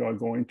believe we are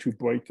going to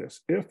break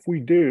this. If we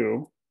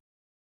do,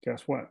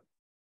 guess what?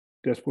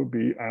 This would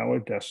be our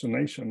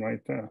destination right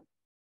there.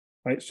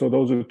 Right? So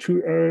those are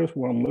two areas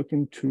where I'm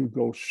looking to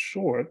go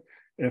short.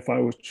 If I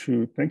was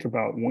to think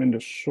about when to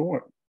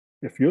short,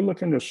 if you're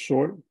looking to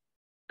short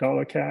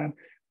dollar CAD,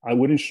 I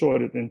wouldn't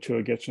short it until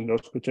it gets in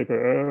those particular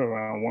areas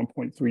around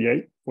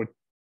 1.38 for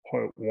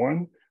part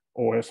one,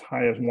 or as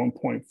high as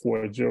 1.40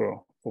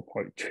 for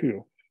part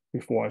two,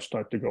 before I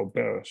start to go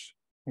bearish,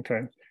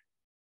 okay?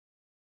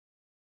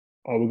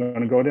 Are we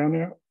gonna go down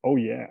there? Oh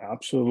yeah,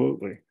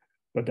 absolutely.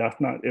 But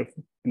that's not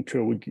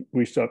until we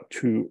reach up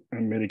to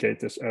and mitigate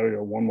this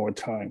area one more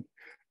time,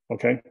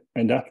 okay?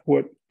 And that's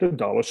what the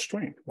dollar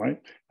strength, right?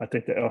 I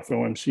think the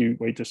FOMC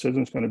rate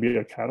decision is gonna be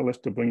a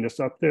catalyst to bring this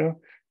up there,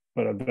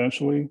 but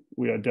eventually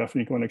we are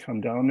definitely going to come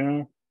down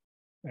there.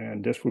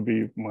 And this would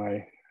be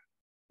my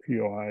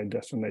POI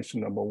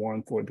destination number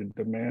one for the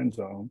demand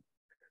zone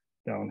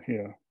down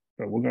here.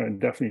 So we're going to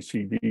definitely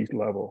see these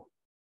levels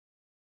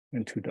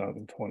in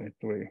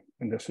 2023.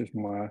 And this is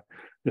my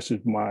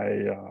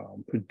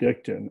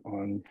prediction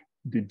on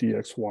the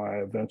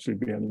DXY eventually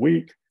being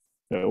weak.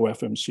 The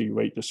FOMC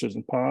rate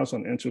decision pause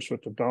on interest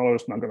rate of dollar.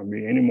 It's not going to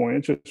be any more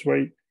interest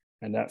rate.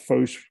 And that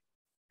first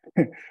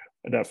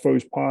that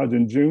first pause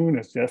in June,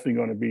 it's definitely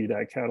going to be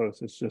that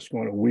catalyst. It's just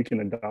going to weaken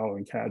the dollar,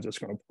 and CAD's just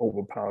going to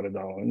overpower the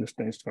dollar, and this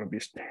thing's going to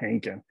be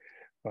tanking,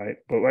 right?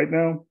 But right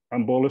now,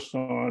 I'm bullish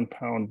on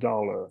pound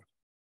dollar,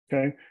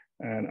 okay?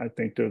 And I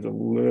think there's a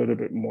little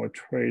bit more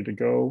trade to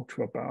go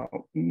to about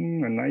a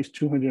nice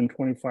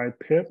 225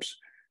 pips.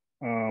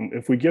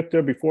 If we get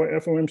there before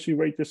FOMC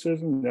rate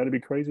decision, that'd be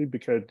crazy,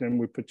 because then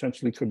we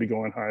potentially could be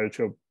going higher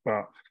to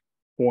about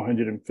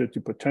 450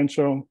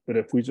 potential. But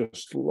if we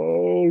just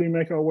slowly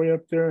make our way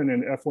up there and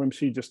then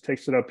FOMC just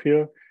takes it up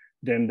here,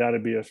 then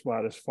that'd be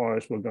about as far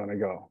as we're going to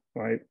go,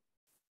 right?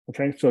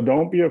 Okay, so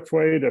don't be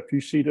afraid if you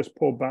see this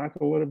pull back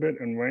a little bit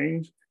in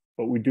range,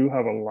 but we do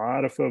have a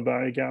lot of fair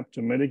value gap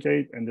to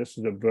mitigate, and this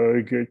is a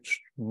very good,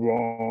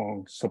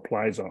 strong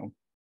supply zone.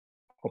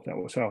 Hope that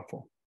was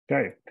helpful.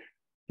 Okay,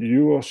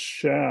 Euro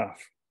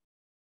chef.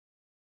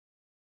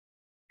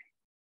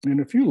 And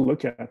if you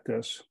look at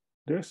this,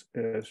 this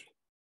is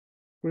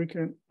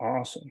freaking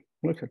awesome.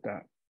 Look at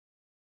that.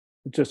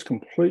 Just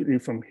completely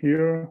from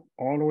here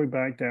all the way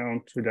back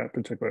down to that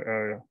particular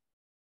area,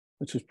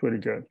 which is pretty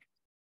good.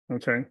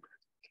 Okay.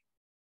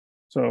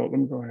 So let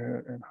me go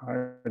ahead and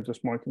hide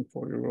this marking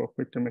for you real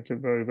quick to make it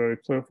very, very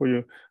clear for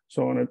you.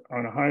 So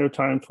on a higher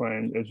time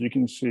frame, as you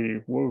can see,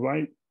 we're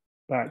right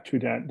back to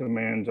that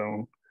demand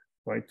zone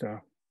right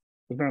there.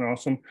 Isn't that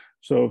awesome?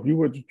 So if you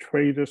were to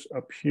trade this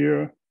up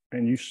here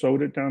and you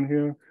sold it down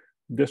here,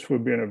 this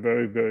would be in a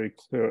very, very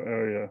clear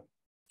area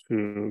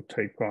to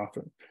take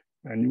profit.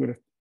 And you would have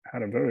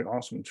had a very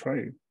awesome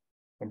trade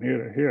from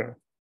here to here.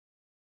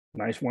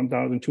 Nice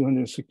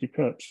 1,260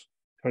 pips.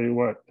 Tell you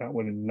what, that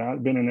would have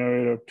not been an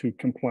area to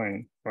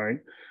complain, right?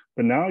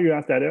 But now you're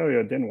at that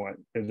area, then what?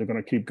 Is it going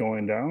to keep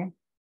going down?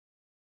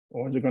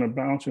 Or is it going to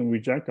bounce and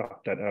reject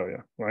off that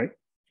area, right?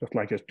 Just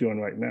like it's doing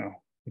right now.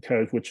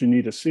 Because what you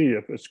need to see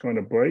if it's going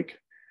to break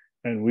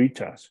and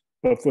retest.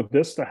 But for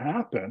this to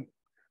happen,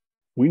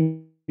 we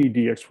need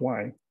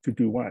DXY to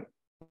do what?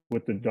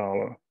 With the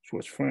dollar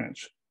Swiss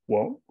francs.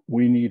 Well,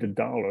 we need a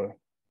dollar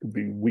to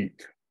be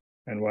weak.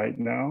 And right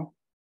now,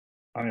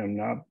 I am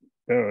not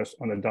bearish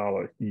on the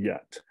dollar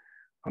yet.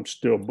 I'm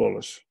still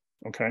bullish,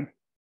 okay?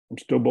 I'm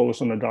still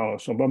bullish on the dollar.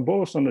 So if I'm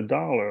bullish on the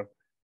dollar,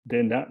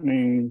 then that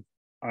means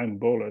I'm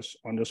bullish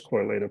on this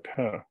correlated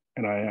pair,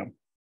 and I am,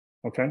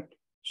 okay?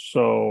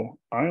 So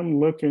I'm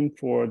looking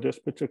for this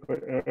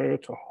particular area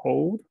to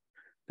hold.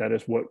 That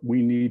is what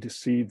we need to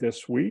see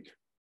this week.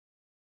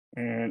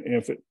 And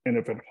if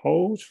it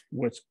holds,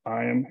 which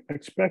I am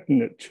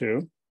expecting it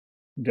to,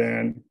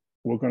 then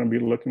we're going to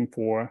be looking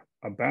for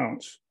a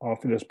bounce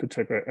off of this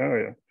particular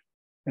area.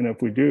 And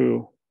if we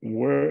do,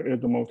 where is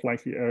the most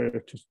likely area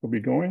to be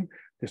going?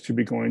 Is to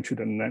be going to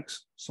the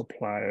next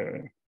supply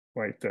area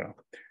right there.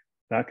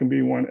 That can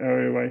be one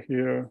area right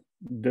here.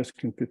 This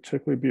can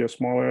particularly be a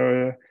small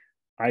area.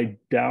 I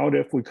doubt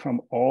if we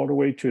come all the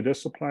way to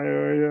this supply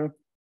area,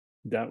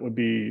 that would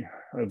be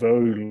a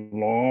very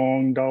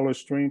long dollar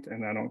strength,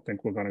 and I don't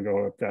think we're going to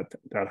go up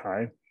that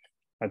high.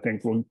 I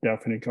think we're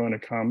definitely going to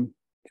come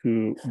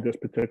to this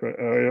particular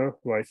area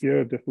right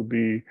here. This would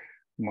be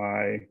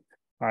my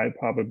high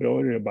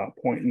probability, about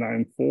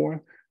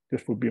 0.94.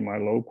 This would be my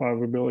low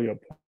probability of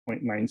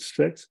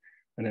 0.96.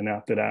 And then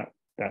after that,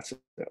 that's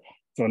it.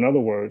 So in other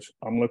words,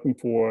 I'm looking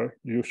for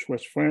U.S.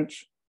 Swiss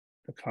francs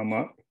to come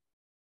up.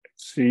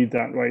 See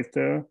that right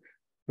there,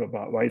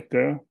 about right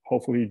there.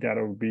 Hopefully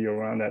that'll be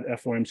around that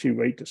FOMC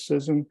rate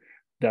decision.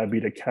 That'd be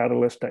the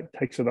catalyst that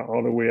takes it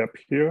all the way up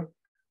here.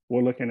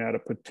 We're looking at a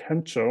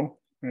potential,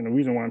 and the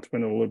reason why I'm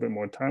spending a little bit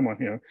more time on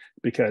here,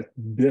 because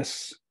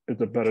this is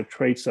a better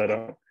trade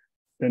setup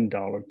than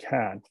dollar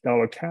CAD.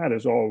 Dollar CAD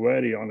is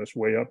already on its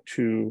way up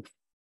to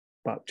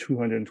about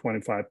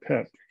 225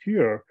 pip.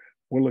 Here,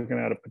 we're looking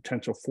at a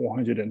potential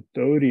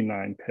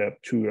 439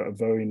 pip to a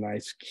very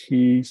nice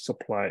key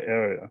supply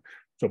area.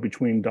 So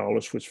between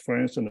dollar Swiss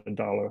francs and the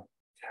dollar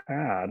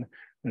CAD,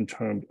 in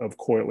terms of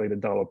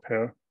correlated dollar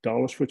pair,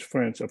 dollar Swiss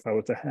francs, if I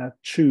were to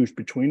choose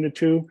between the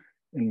two,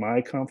 in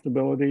my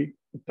comfortability,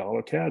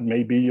 dollar CAD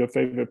may be your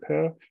favorite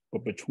pair,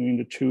 but between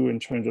the two in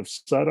terms of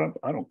setup,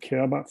 I don't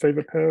care about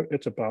favorite pair.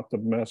 It's about the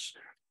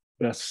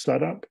best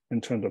setup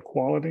in terms of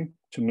quality.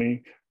 To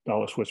me,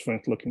 dollar Swiss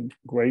francs looking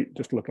great,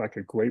 just look like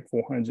a great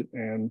 400,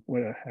 and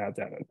when I had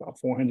that at about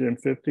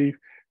 450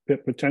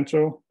 pip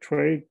potential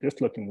trade,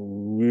 this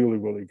looking really,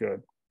 really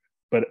good.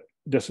 But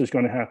this is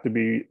going to have to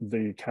be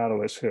the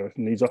catalyst here. It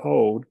needs a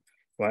hold,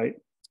 right?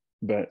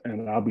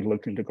 And I'll be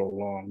looking to go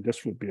long.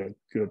 This would be a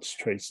good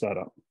trade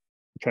setup,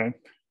 okay?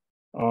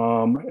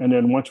 And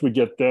then once we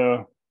get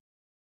there,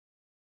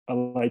 I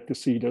like to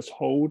see this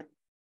hold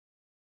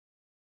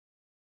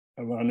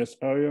around this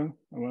area,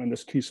 around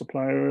this key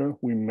supply area.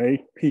 We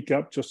may peak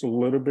up just a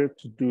little bit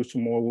to do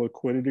some more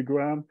liquidity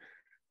grab,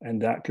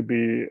 and that could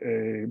be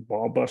a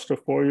ball buster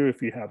for you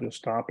if you have your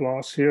stop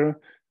loss here.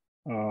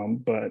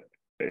 But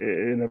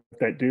if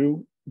that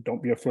do,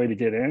 don't be afraid to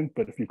get in.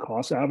 But if you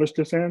cost average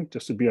this in,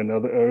 this would be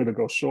another area to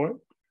go short.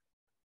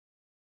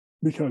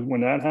 Because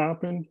when that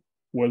happens,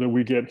 whether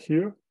we get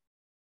here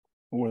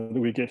or whether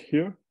we get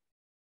here,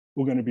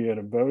 we're going to be at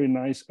a very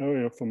nice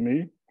area for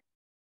me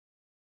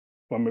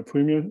from a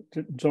premium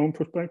zone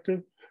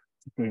perspective,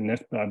 bring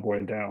this bad boy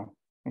down,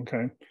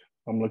 okay?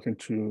 I'm looking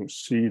to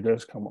see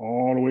this come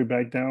all the way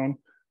back down,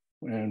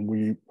 and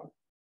we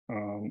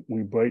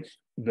break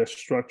this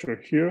structure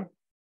here,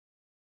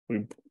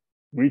 we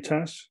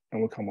retest, and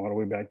we'll come all the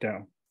way back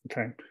down,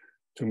 okay?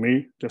 To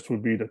me, this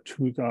would be the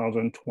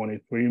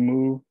 2023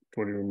 move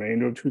for the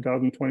remainder of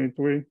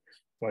 2023,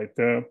 right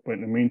there. But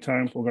in the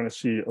meantime, we're gonna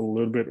see a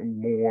little bit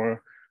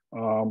more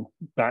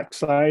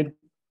backside.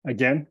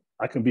 Again,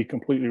 I can be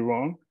completely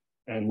wrong,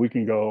 and we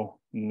can go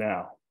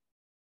now.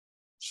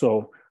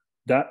 So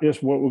that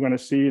is what we're going to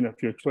see. And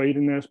if you're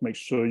trading this, make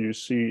sure you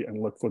see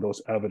and look for those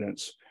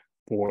evidence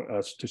for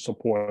us to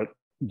support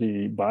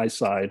the buy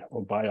side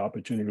or buy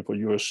opportunity for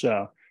your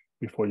share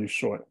before you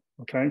short.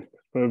 Okay,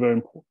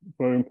 very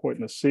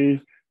important to see.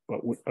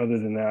 But other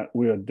than that,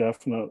 we are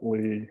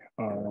definitely,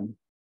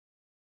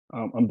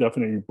 I'm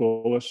definitely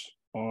bullish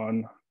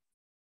on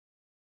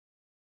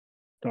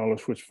dollar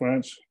Swiss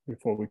francs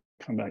before we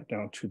come back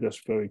down to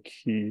this very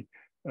key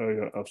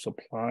area of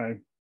supply.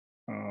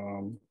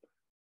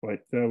 Right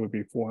there would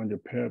be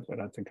 400 pip, but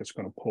I think it's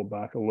going to pull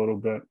back a little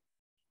bit.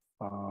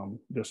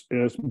 This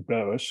is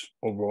bearish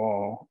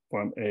overall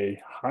from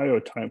a higher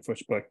time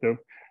perspective,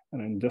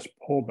 and then this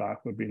pullback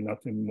would be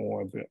nothing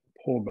more of a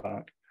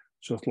pullback,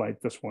 just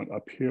like this one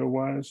up here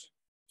was,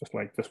 just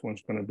like this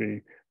one's going to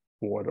be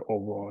for the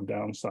overall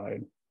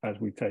downside as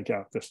we take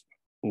out this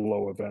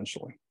low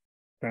eventually.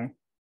 Okay,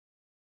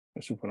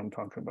 this is what I'm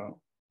talking about.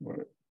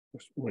 Where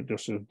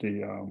this is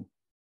the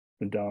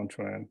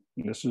downtrend.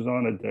 And this is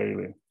on a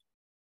daily.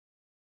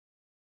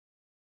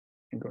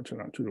 I'm going to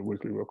go to the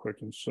weekly real quick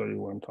and show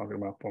you what I'm talking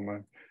about from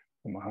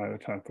a higher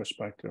time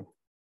perspective.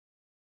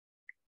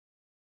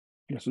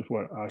 This is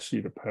what I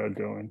see the pair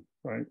doing,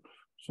 right?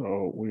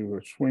 So we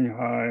were swing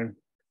high,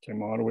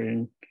 came all the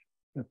way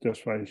at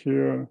this right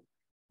here.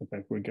 I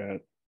think we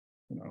get,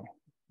 you know,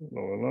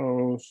 lower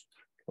lows,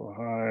 lower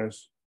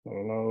highs,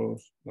 lower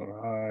lows,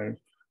 lower highs,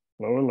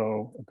 lower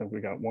low. I think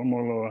we got one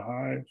more lower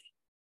high,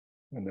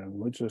 and then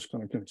we're just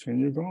going to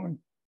continue going.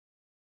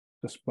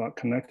 Just about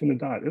connecting the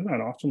dots. Isn't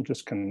that awesome?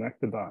 Just connect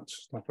the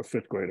dots like a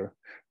fifth grader.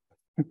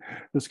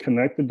 Just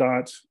connect the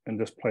dots and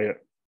just play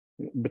it.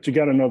 But you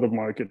got another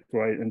market,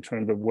 right, in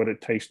terms of what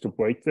it takes to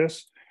break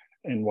this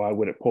and why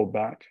would it pull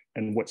back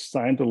and what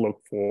sign to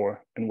look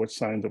for and what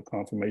signs of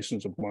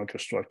confirmations of market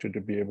structure to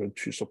be able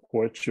to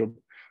support the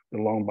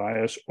long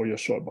bias or your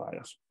short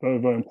bias.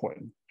 Very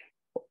important.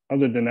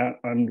 Other than that,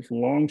 I'm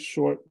long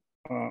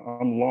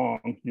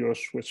your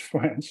Swiss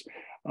francs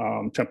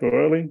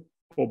temporarily.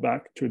 Pull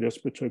back to this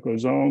particular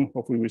zone.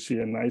 Hopefully we see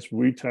a nice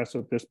retest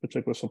of this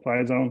particular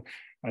supply zone,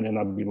 and then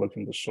I'll be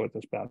looking to short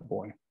this bad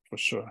boy for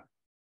sure.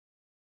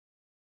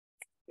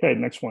 Okay,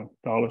 next one,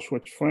 dollar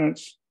Swiss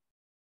francs.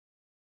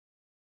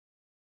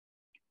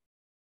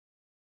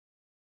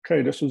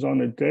 Okay, this is on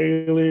the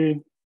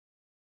daily.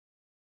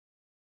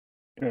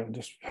 Yeah,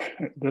 just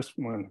this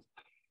one.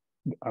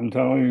 I'm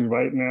telling you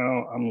right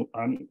now,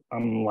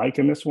 I'm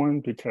liking this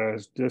one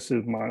because this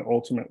is my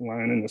ultimate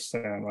line in the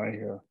sand right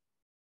here.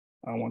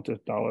 I want this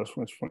dollar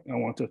Swiss franc. I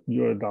want this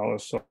euro dollar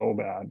so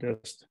bad.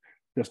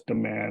 This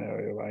demand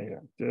area right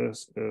here.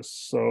 This is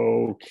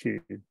so key.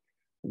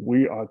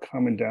 We are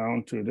coming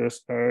down to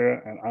this area,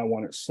 and I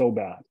want it so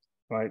bad,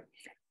 right?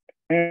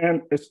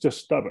 And it's just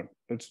stubborn.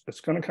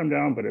 It's going to come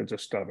down, but it's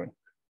just stubborn.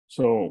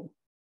 So,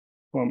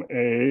 from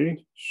a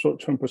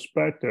short-term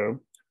perspective,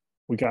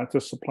 we got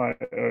this supply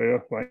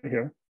area right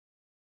here,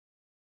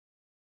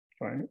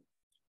 right?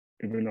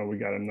 Even though we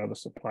got another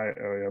supply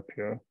area up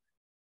here.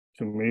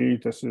 To me,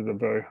 this is a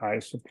very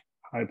high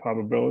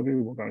probability.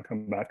 We're going to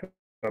come back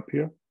up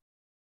here,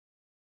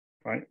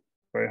 right?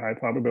 Very high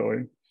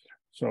probability.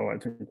 So I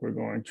think we're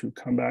going to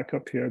come back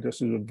up here.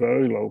 This is a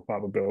very low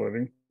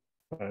probability.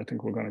 I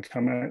think we're going to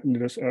come into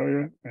this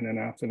area, and then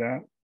after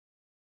that,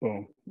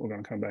 boom, we're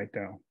going to come back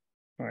down,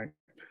 right?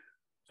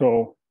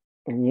 So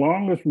as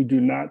long as we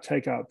do not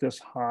take out this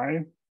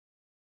high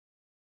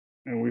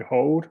and we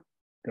hold,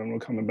 then we're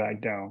coming back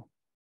down.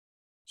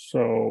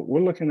 So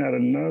we're looking at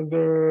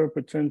another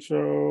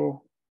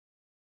potential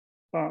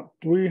about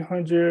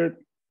 300.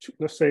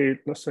 Let's say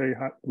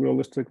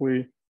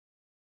realistically,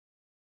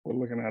 we're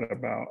looking at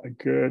about a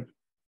good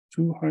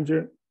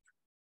 200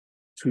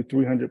 to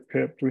 300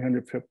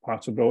 pip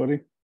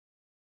possibility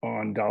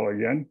on dollar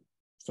yen.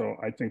 So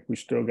I think we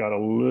still got a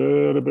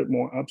little bit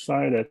more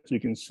upside. As you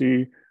can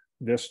see,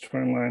 this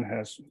trend line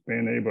has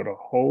been able to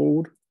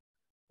hold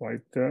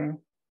right there.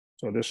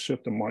 So this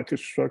shift in market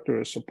structure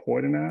is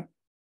supporting that.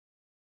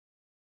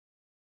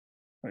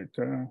 Right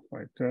there,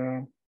 right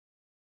there.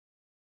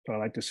 So I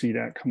like to see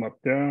that come up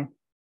there.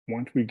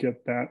 Once we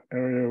get that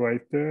area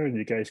right there,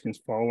 you guys can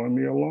follow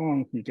me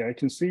along. You guys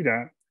can see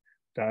that.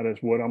 That is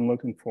what I'm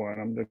looking for.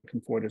 And I'm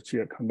looking forward to see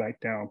it come back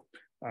down.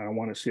 I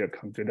want to see it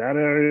come to that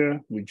area,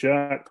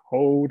 reject,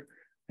 hold,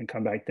 and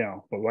come back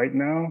down. But right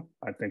now,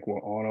 I think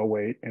we're on our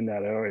way in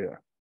that area,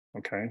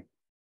 okay?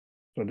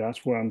 So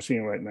that's what I'm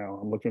seeing right now.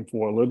 I'm looking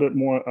for a little bit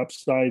more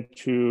upside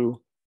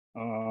to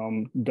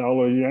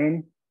dollar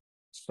yen.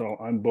 So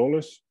I'm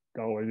bullish.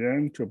 dollar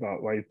yen to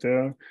about right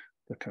there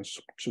to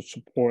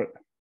support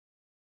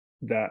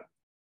that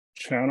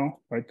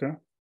channel right there.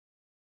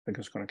 I think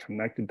it's going to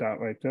connect the dot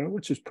right there,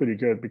 which is pretty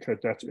good because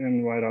that's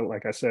in right out,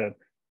 like I said,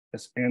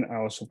 it's in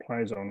our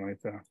supply zone right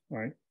there,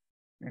 right?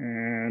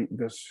 And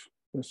this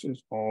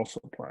is all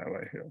supply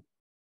right here.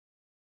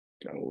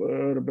 Got a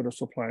little bit of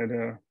supply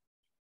there,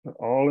 but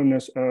all in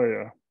this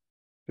area,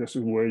 this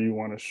is where you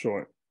want to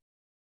short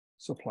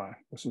supply.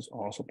 This is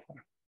all supply.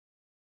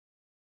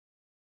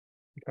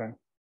 Okay.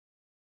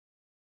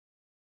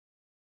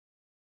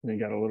 And you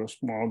got a little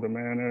small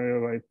demand area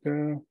right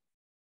there.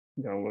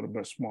 You got a little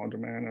bit small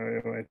demand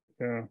area right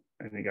there.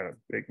 And you got a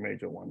big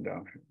major one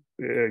down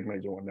here. Big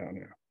major one down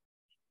here.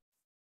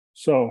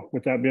 So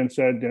with that being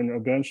said, then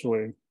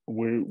eventually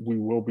we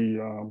will be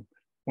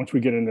once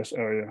we get in this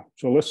area.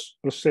 So let's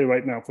say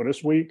right now for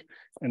this week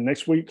and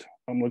next week,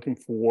 I'm looking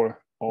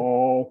for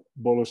all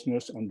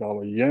bullishness on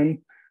dollar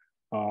yen.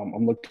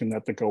 I'm looking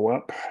at the go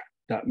up.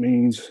 That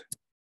means,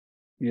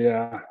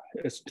 yeah,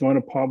 it's going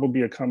to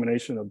probably be a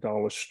combination of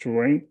dollar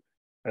strength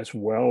as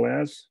well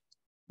as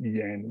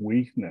yen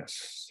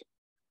weakness.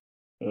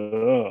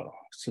 So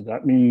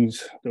that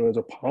means there is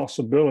a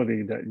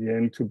possibility that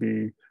yen could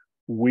be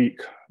weak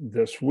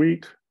this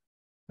week,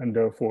 and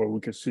therefore we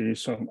could see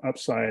some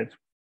upside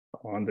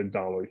on the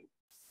dollar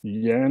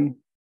yen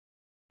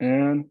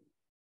and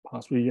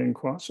possibly yen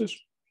crosses.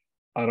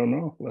 I don't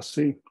know. Let's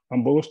see.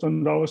 I'm bullish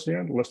on dollar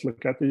yen. Let's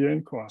look at the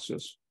yen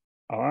crosses.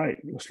 All right,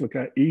 let's look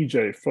at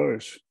EJ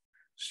first.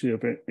 See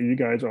if you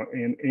guys are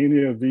in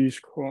any of these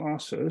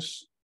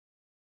crosses.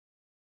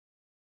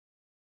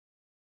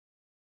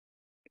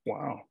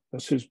 Wow,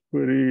 this is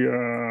pretty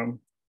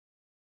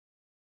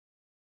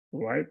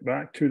right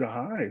back to the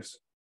highs.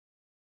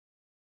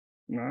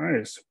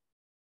 Nice.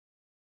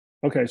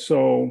 Okay,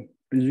 so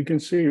as you can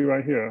see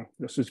right here,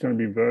 this is going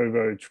to be very,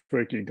 very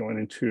tricky going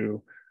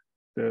into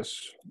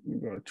this.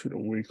 Go to the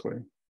weekly.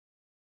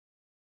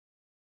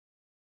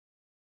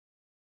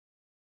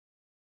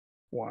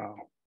 Wow,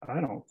 I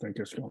don't think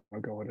it's going to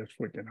go at this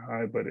freaking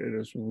high, but it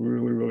is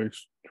really, really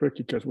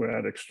tricky because we're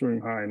at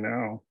extreme high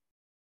now.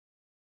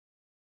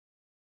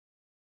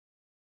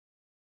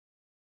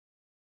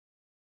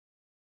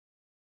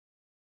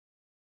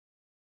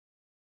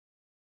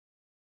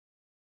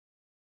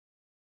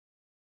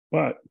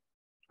 But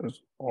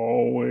there's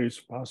always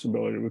a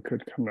possibility we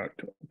could come back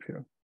to up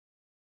here.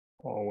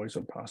 Always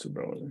a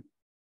possibility.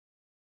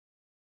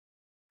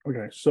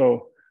 Okay,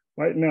 so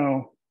right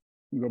now,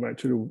 we go back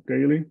to the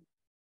daily.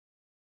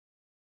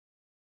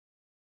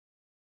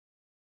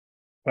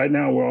 Right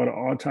now, we're on an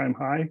all-time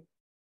high,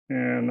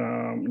 and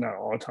not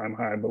all-time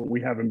high, but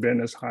we haven't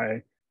been as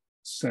high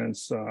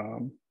since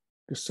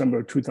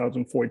December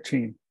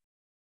 2014,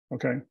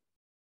 okay?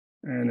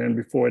 And then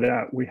before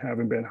that, we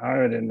haven't been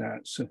higher than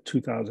that since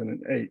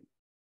 2008,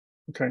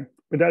 okay?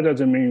 But that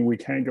doesn't mean we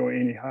can't go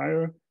any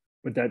higher,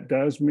 but that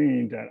does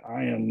mean that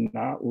I am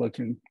not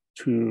looking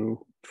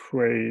to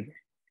trade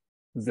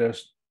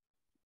this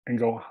and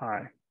go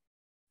high.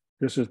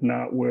 This is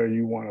not where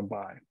you want to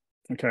buy,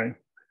 okay?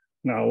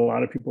 Now, a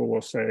lot of people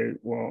will say,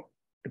 well,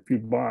 if you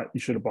bought, you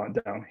should have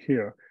bought down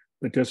here,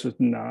 but this is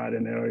not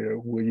an area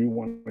where you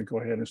want to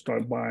go ahead and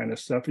start buying,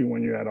 especially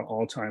when you're at an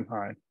all-time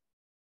high,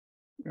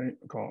 right?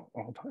 Called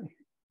all-time,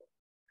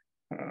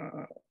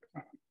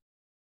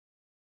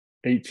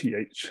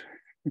 ATH,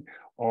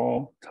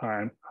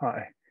 all-time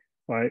high,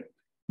 right?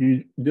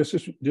 This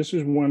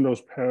is one of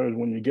those pairs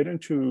when you get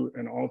into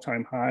an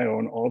all-time high or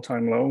an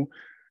all-time low,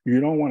 you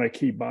don't want to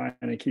keep buying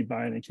and keep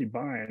buying and keep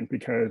buying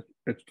because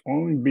it's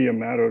only be a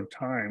matter of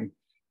time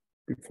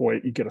before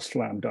you get a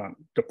slam dunk.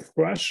 The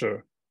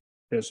pressure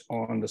is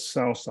on the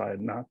sell side,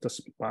 not the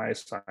buy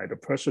side. The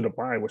pressure to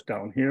buy was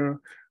down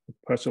here. The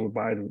pressure to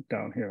buy was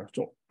down here.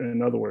 So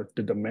in other words,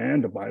 the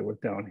demand to buy was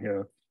down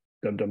here.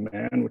 The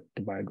demand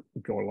to buy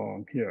would go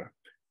along here.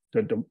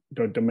 The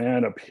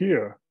demand up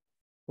here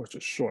was the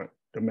short.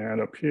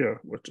 Demand up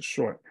here was the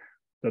short.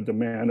 The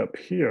demand up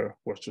here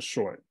was the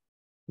short.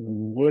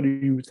 What do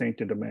you think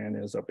the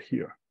demand is up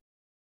here?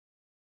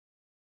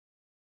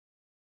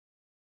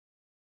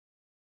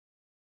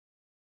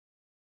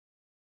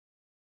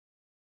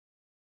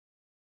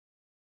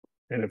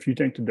 And if you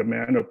think the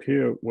demand up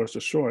here was the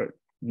short,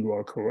 you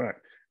are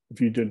correct.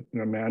 If you did the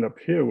demand up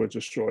here was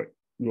the short,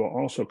 you are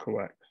also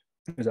correct.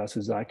 Because that's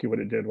exactly what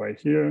it did right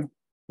here,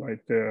 right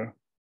there,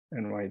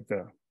 and right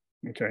there.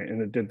 Okay,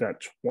 and it did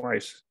that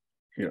twice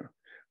here.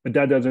 But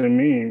that doesn't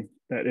mean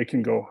that it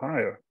can go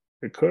higher.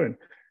 It could.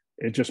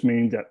 It just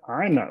means that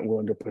I'm not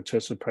willing to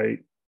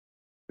participate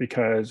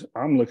because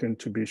I'm looking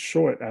to be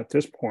short at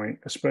this point,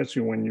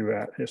 especially when you're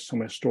at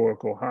some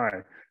historical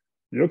high.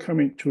 You're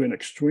coming to an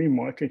extreme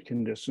market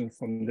condition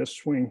from this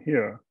swing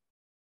here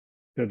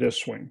to this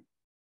swing,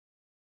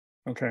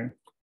 okay?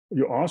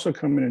 You're also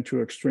coming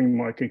into extreme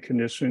market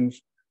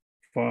conditions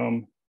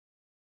from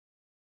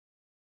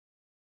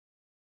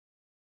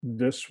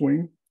this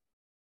swing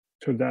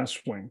to that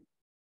swing.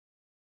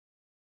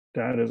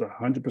 That is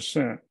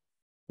 100%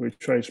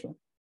 retracement,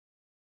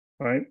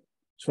 right?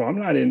 So I'm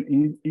not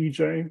in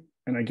EJ,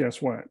 and I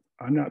guess what?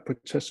 I'm not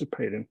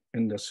participating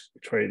in this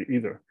trade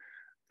either,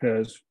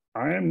 because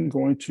I am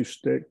going to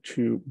stick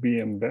to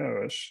being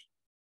bearish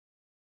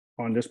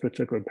on this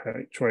particular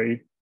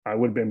trade. I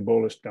would have been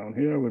bullish down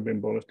here, would have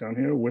been bullish down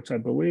here, which I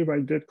believe I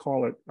did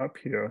call it up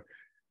here.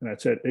 And I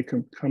said it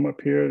can come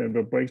up here, and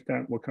if it breaks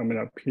down, we're coming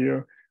up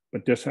here.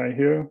 But this right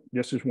here,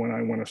 this is when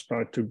I want to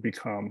start to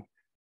become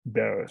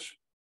bearish.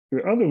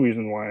 The other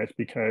reason why is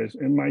because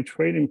in my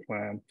trading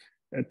plan,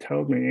 it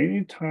tells me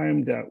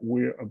anytime that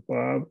we're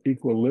above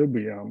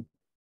equilibrium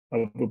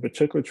of a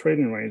particular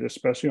trading range,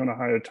 especially on a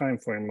higher time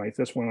frame, like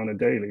this one on a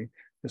daily,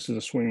 this is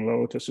a swing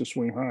low, this is a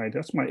swing high,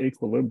 that's my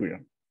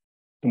equilibrium.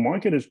 The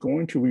market is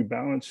going to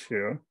rebalance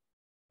here,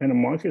 and the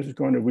market is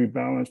going to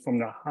rebalance from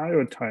the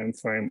higher time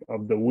frame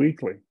of the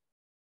weekly.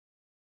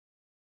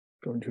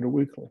 Going to the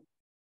weekly.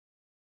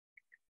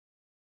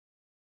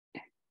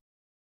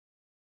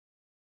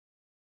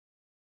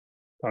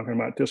 Talking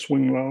about this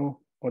swing low,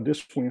 or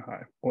this swing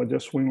high, or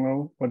this swing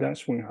low, or that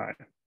swing high,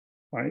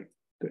 right?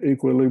 The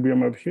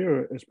equilibrium of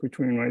here is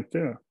between right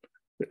there.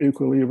 The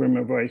equilibrium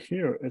of right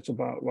here, it's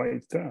about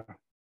right there.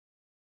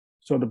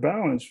 So the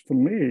balance for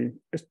me,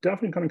 it's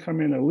definitely going to come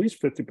in at least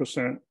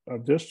 50%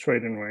 of this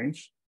trading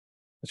range.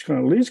 It's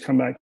going to at least come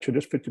back to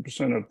this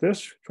 50% of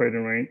this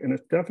trading range, and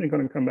it's definitely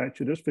going to come back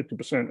to this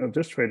 50% of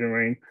this trading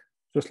range,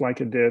 just like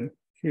it did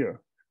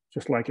here,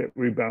 just like it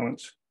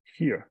rebalanced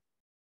here,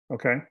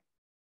 okay?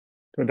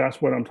 So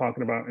that's what I'm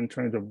talking about in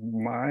terms of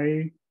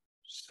my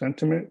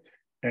sentiment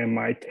and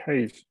my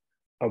case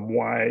of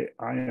why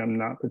I am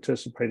not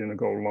participating to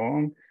go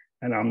long,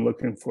 and I'm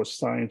looking for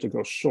signs to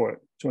go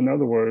short. So in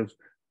other words,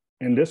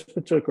 in this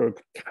particular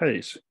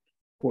case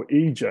for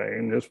EJ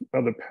and this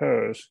other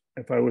pairs,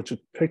 if I were to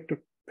pick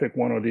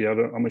one or the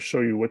other, I'm going to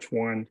show you which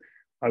one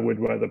I would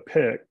rather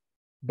pick,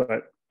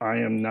 but I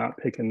am not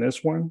picking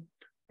this one,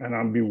 and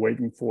I'll be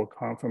waiting for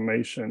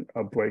confirmation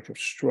of break of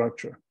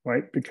structure,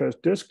 right? Because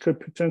this could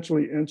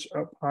potentially inch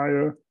up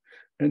higher,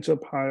 it could inch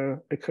up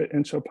higher, it could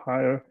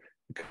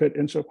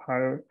inch up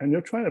higher, and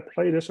you're trying to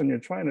play this and you're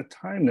trying to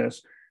time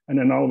this, and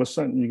then all of a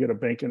sudden you get a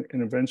bank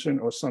intervention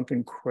or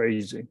something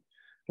crazy,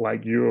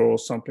 like euro,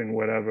 something,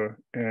 whatever,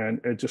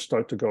 and it just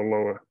starts to go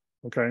lower,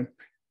 okay?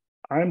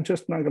 I'm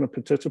just not going to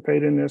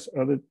participate in this,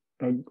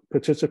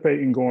 participate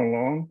in going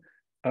long.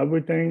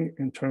 Everything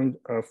in terms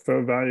of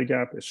fair value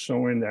gap is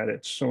showing that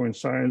it's showing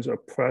signs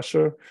of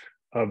pressure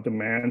of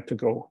demand to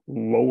go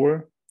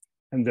lower,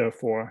 and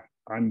therefore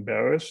I'm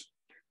bearish.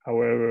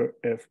 However,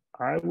 if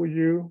I were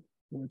you,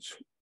 which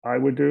I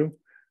would do,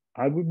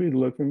 I would be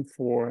looking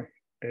for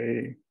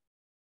a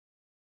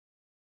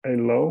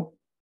low.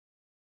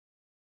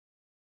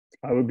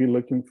 I would be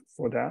looking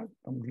for that.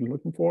 I'm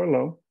looking for a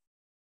low.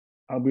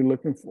 I'll be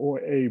looking for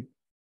a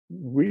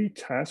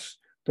retest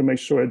to make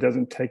sure it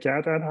doesn't take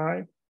out that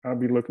high. I'll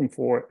be looking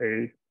for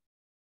a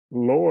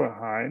lower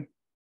high.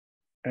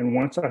 And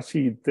once I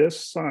see this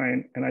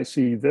sign and I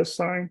see this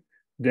sign,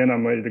 then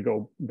I'm ready to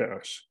go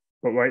bearish.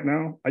 But right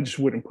now, I just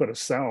wouldn't put a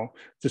sell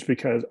just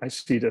because I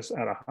see this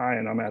at a high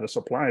and I'm at a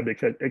supply,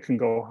 because it can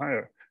go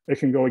higher. It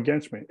can go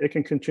against me. It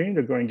can continue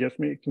to go against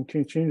me. It can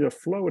continue to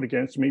float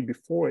against me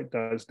before it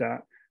does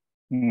that.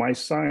 My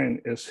sign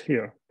is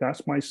here.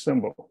 That's my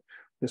symbol.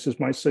 This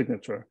is my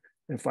signature.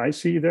 If I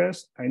see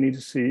this, I need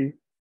to see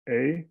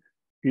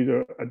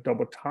either a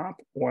double top,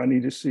 or I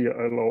need to see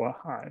a lower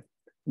high.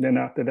 And then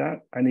after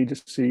that, I need to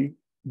see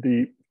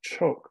the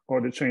choke or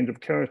the change of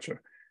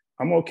character.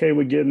 I'm okay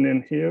with getting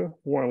in here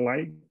for a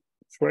light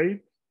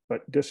trade,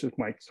 but this is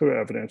my clear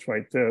evidence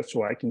right there,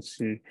 so I can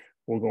see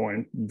we're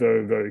going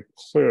very, very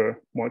clear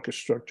market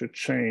structure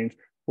change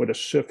with a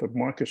shift of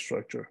market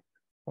structure,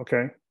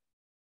 okay?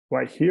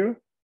 Right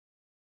here,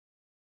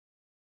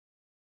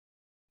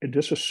 is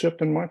this a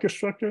shift in market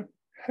structure?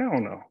 Hell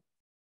no.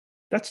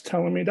 That's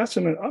telling me that's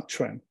in an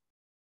uptrend.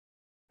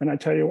 And I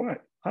tell you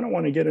what, I don't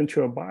want to get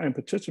into a buy and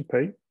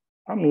participate.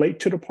 I'm late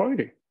to the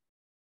party.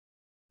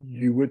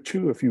 You would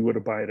too if you were to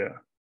buy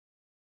there.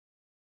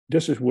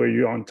 This is where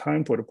you're on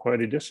time for the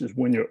party. This is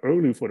when you're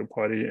early for the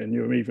party, and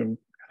you're even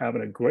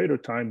having a greater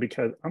time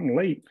because I'm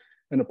late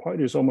and the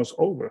party is almost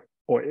over,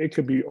 or it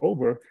could be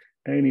over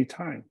any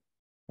time,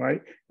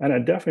 right? And I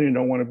definitely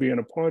don't want to be in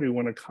a party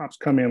when the cops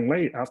come in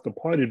late after the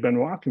party's been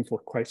rocking for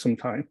quite some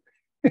time.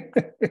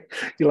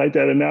 You like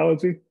that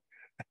analogy?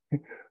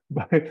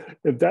 But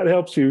if that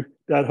helps you,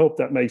 I hope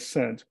that makes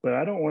sense. But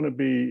I don't want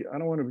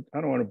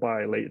to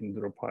buy late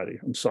into the party.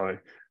 I'm sorry.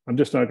 I'm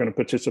just not going to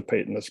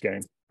participate in this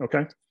game.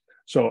 Okay.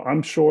 So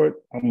I'm short.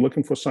 I'm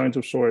looking for signs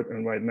of short.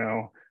 And right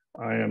now,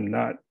 I am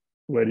not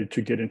ready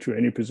to get into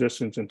any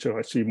positions until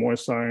I see more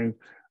signs,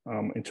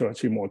 until I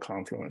see more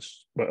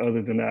confluence. But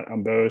other than that,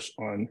 I'm bearish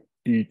on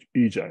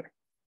EJ.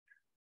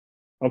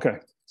 Okay.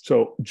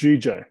 So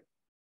GJ.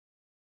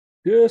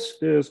 This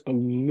is a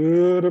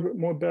little bit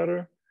more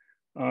better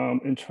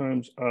in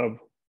terms of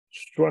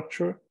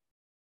structure,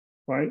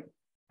 right?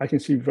 I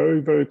can see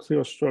very, very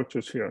clear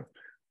structures here.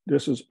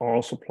 This is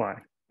all supply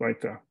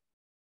right there.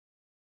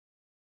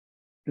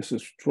 This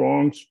is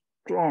strong,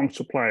 strong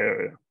supply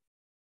area,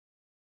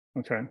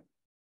 okay?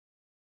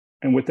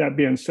 And with that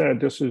being said,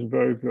 this is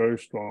very, very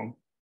strong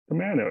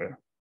demand area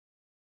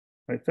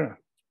right there.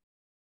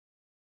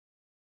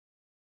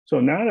 So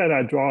now that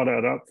I draw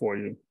that up for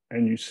you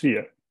and you see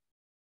it,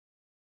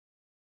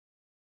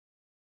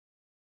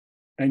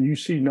 and you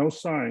see no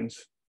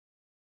signs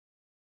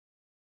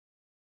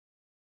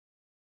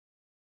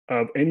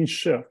of any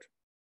shift,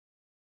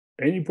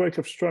 any break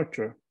of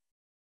structure,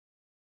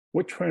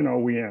 what trend are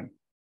we in?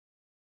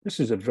 This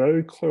is a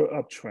very clear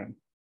uptrend,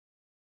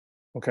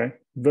 okay?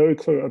 Very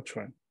clear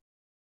uptrend,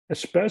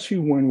 especially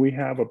when we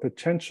have a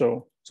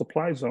potential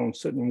supply zone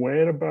sitting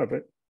way above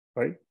it,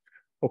 right?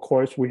 Of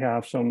course, we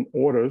have some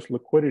orders,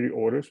 liquidity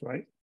orders,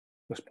 right?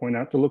 Let's point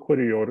out the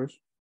liquidity orders.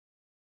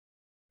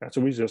 That's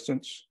a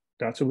resistance,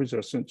 that's a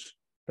resistance,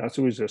 that's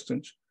a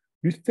resistance.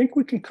 You think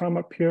we can come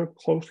up here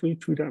closely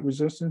to that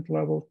resistance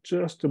level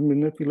just to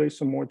manipulate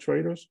some more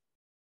traders?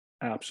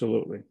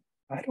 Absolutely.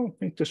 I don't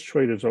think this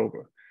trade is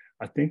over.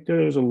 I think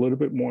there is a little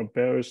bit more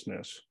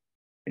bearishness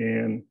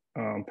in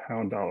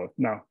pound dollar.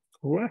 Now,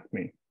 correct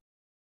me.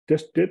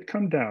 This did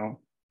come down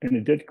and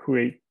it did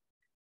create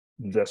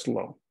this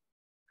low.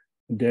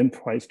 And then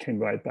price came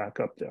right back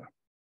up there.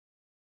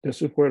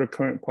 This is where the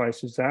current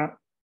price is at.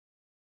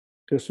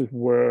 This is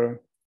where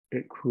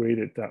it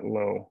created that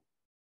low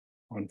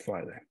on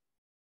Friday.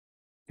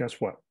 Guess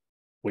what?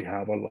 We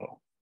have a low.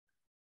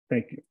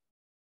 Thank you.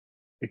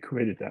 It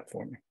created that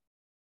for me.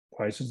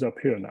 Price is up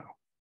here now.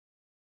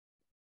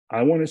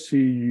 I want to see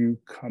you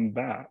come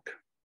back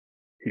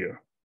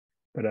here,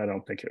 but I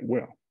don't think it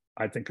will.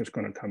 I think it's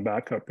going to come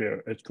back up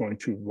here. It's going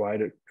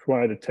to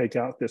try to take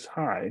out this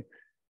high,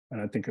 and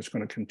I think it's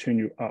going to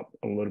continue up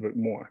a little bit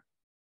more.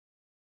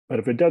 But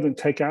if it doesn't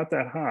take out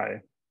that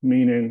high,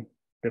 meaning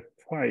if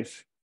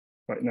price,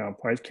 right now,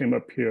 price came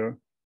up here,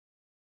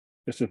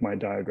 this is my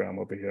diagram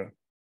over here,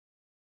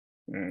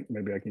 and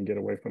maybe I can get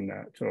away from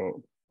that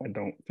so I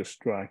don't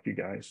distract you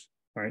guys,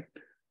 right?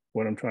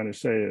 What I'm trying to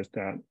say is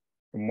that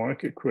the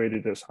market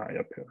created this high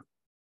up here.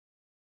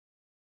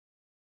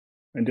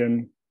 And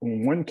then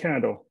in one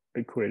candle,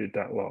 it created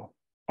that low.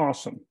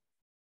 Awesome.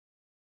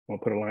 I'll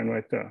put a line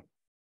right there.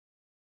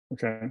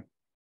 Okay.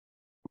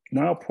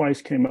 Now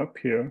price came up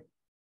here,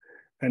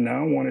 and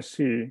now I want to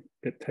see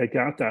it take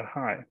out that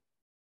high.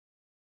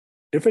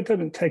 If it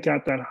doesn't take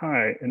out that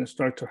high and it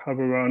starts to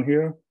hover around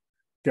here,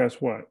 guess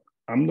what?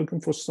 I'm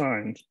looking for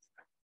signs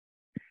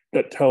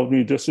that tell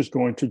me this is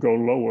going to go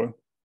lower.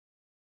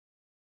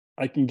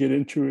 I can get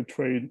into a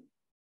trade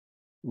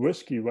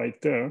risky right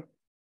there,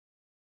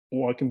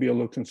 or I can be a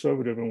little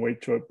conservative and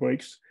wait till it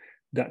breaks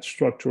that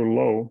structural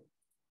low,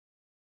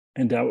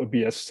 and that would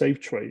be a safe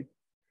trade.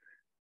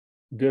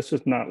 This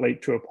is not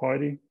late to a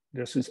party.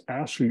 This is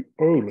actually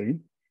early,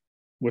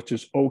 which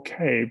is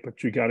okay,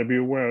 but you got to be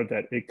aware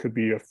that it could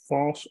be a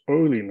false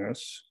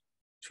earliness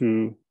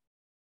to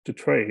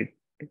trade,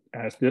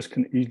 as this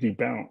can easily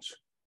bounce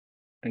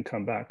and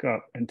come back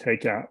up and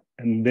take out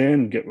and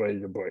then get ready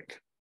to break,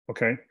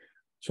 okay?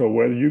 So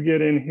whether you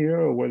get in here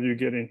or whether you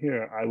get in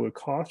here, I would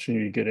caution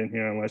you to get in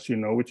here unless you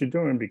know what you're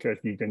doing, because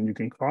you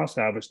can cross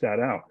average that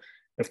out.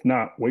 If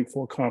not, wait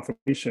for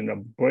confirmation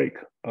of break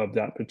of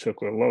that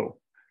particular low.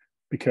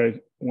 Because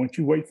once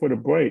you wait for the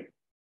break,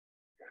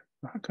 it's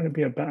not going to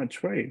be a bad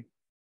trade.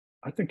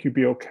 I think you'd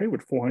be okay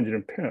with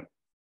 400 pip.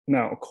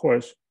 Now, of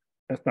course,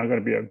 that's not going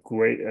to be as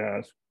great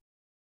as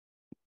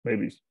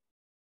maybe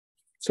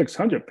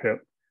 600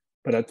 pip,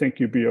 but I think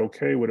you'd be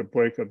okay with a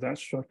break of that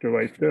structure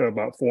right there,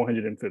 about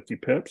 450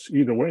 pips.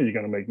 Either way, you're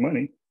going to make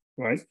money,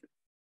 right?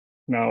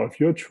 Now, if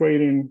you're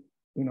trading,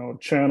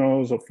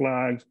 channels or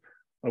flags,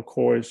 of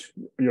course,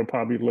 you're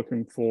probably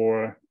looking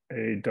for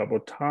a double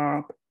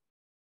top,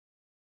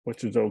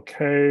 which is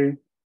okay.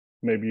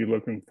 Maybe you're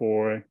looking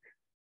for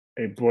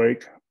a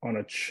break on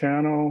a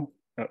channel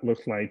that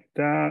looks like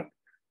that.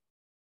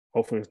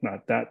 Hopefully it's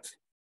not that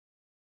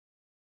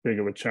big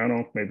of a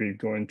channel. Maybe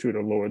go into the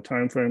lower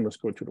time frame. Let's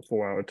go to the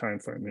 4-hour time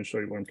frame and show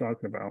you what I'm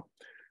talking about,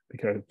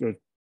 because there's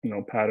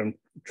pattern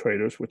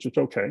traders, which is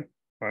okay,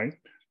 right?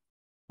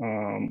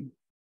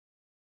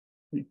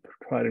 You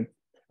try to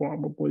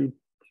probably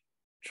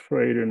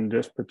trade in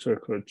this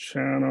particular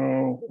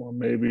channel, or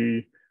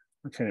maybe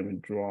I can't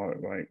even draw it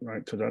right,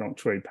 because I don't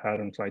trade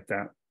patterns like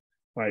that,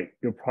 right?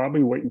 You're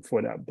probably waiting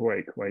for that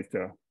break right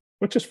there,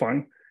 which is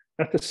fine.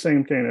 That's the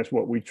same thing as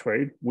what we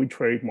trade. We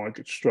trade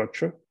market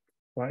structure,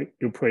 right?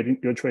 You're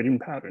trading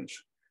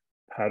patterns.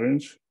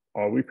 Patterns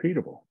are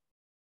repeatable,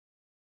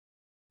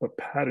 but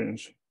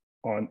patterns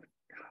are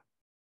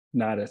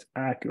not as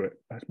accurate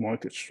as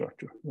market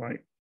structure, right?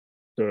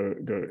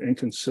 They're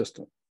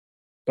inconsistent,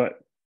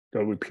 but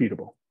they're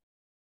repeatable.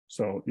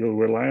 So you're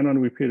relying on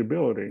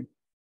repeatability,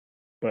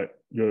 but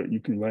you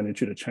can run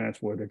into the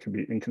chance where there can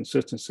be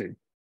inconsistency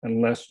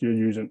unless you're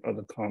using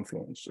other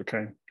confluence,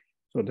 okay?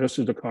 So this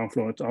is the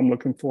confluence I'm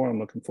looking for. I'm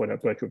looking for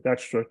that break of that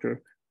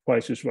structure.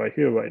 Price is right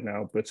here right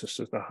now, but this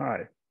is the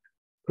high.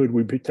 Could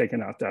we be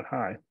taking out that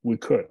high? We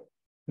could.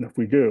 And if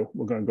we do,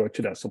 we're going to go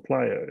to that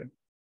supply area,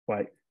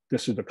 right?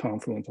 This is the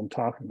confluence I'm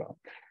talking about.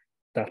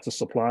 That's the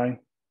supply.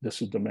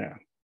 This is demand,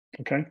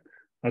 okay?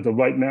 As of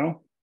right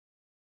now,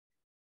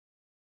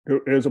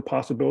 there is a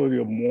possibility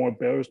of more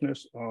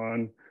bearishness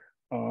on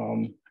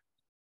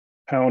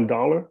pound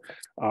dollar.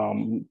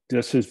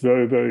 This is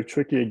very, very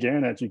tricky.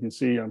 Again, as you can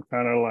see, I'm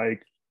kind of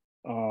like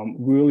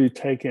really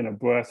taking a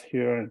breath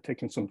here and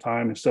taking some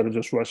time instead of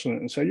just rushing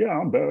it and say, yeah,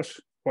 I'm bearish,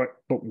 but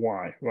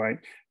why, right?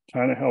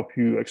 Trying to help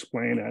you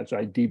explain as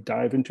I deep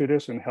dive into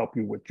this and help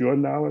you with your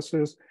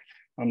analysis.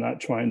 I'm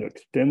not trying to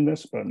extend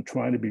this, but I'm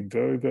trying to be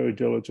very, very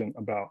diligent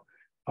about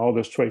how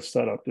this trade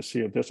set up to see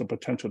if there's a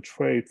potential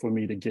trade for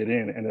me to get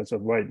in. And as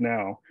of right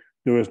now,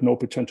 there is no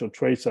potential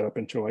trade setup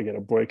until I get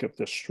a break of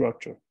this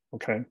structure,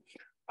 okay?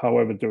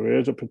 However, there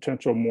is a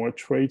potential more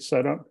trade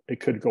setup.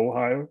 It could go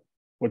higher.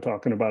 We're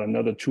talking about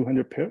another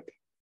 200 pip,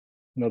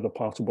 another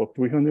possible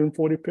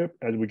 340 pip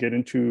as we get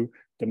into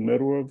the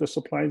middle of the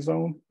supply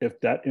zone. If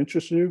that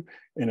interests you,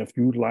 and if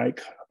you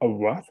like a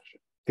rush,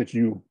 because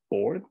you're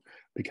bored,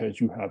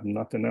 because you have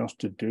nothing else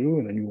to do,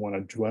 and then you want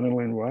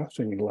adrenaline rush,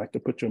 and you like to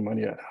put your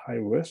money at high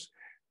risk,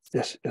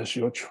 this is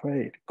your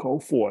trade. Go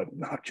for it.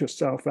 Knock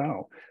yourself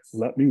out.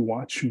 Let me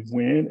watch you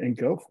win and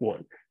go for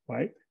it,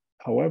 right?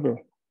 However,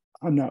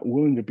 I'm not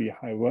willing to be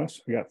high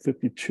risk. I got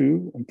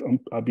 52.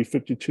 I'll be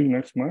 52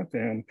 next month,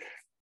 and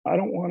I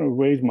don't want to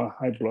raise my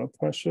high blood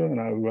pressure, and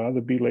I'd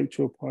rather be late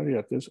to a party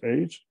at this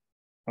age.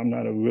 I'm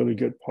not a really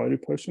good party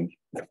person.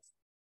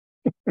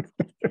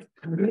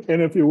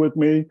 And if you're with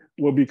me,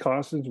 we'll be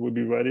cautious, we'll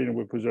be ready, and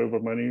we'll preserve our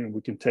money, and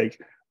we can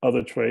take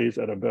other trades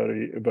at a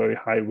very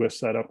high risk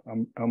setup.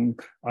 I'm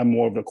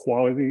more of the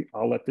quality.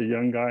 I'll let the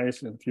young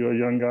guys, if you're a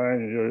young guy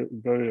and you're a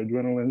very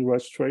adrenaline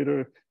rush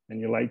trader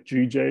and you like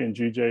GJ and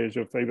GJ is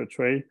your favorite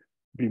trade,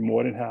 be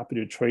more than happy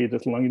to trade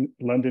this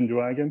London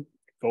Dragon.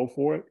 Go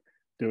for it.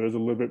 There is a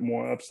little bit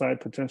more upside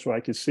potential I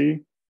can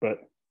see, but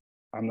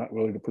I'm not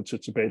willing to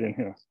participate in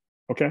here.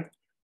 Okay.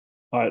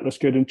 All right, let's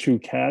get into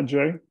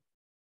CAD-J.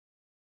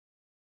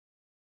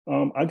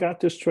 I got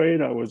this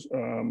trade.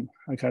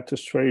 I got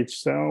this trade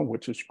sell,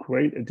 which is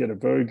great. It did a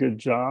very good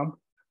job.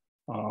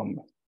 Let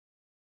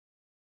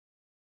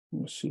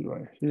me see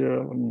right here.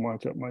 Let me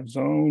mark up my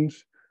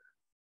zones.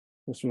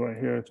 This right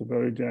here, it's a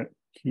very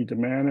key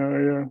demand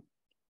area.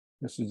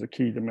 This is the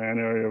key demand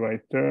area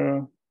right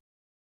there.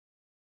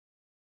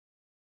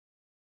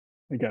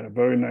 We got a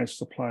very nice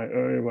supply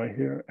area right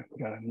here. And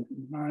we got a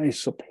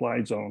nice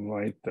supply zone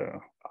right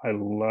there. I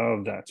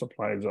love that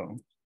supply zone.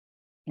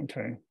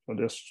 Okay, so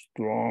this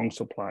strong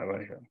supply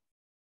right here.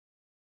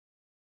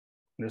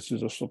 This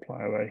is a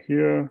supply right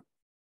here.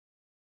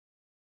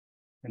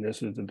 And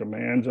this is the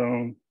demand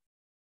zone.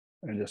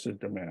 And this is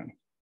demand.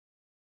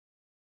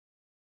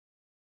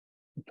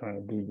 I'm trying to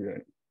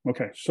abbreviate.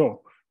 Okay,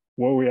 so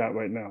where are we at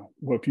right now?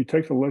 Well, if you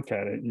take a look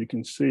at it, you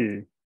can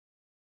see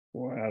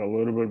we're at a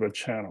little bit of a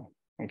channel.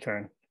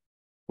 Okay,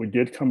 we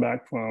did come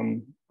back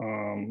from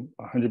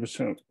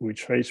 100%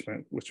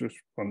 retracement, which was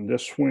from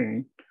this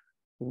swing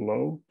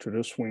low to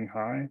this swing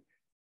high,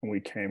 and we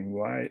came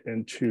right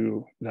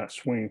into that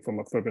swing from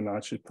a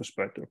Fibonacci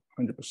perspective,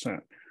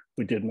 100%.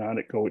 We did not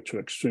go to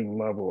extreme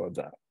level of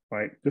that,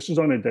 right? This is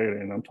on a daily,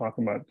 and I'm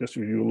talking about this. If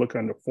you look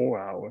under 4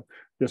 hour,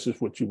 this is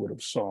what you would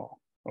have saw,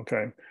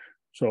 okay?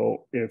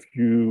 So if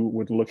you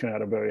were looking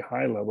at a very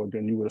high level,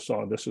 then you would have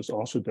saw this is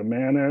also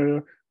demand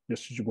area.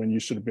 This is when you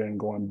should have been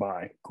going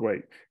by.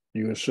 Great.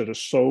 You should have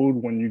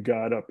sold when you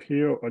got up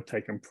here or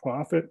taken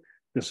profit.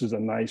 This is a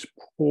nice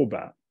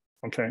pullback,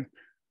 okay?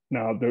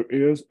 Now, there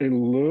is a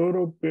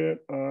little bit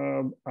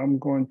of, I'm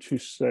going to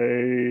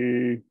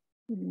say,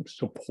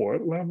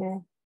 support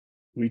level,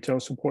 retail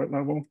support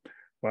level,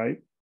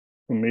 right?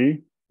 For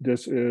me,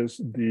 this is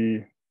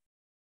the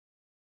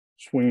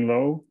swing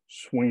low,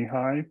 swing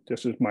high.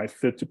 This is my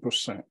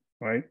 50%,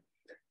 right?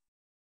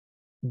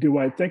 Do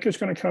I think it's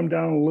going to come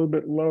down a little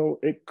bit low?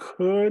 It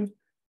could.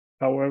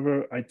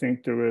 However, I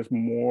think there is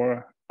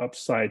more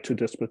upside to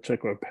this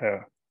particular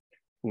pair.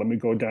 Let me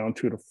go down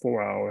to the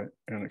 4 hour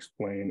and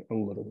explain a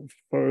little bit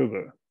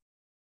further.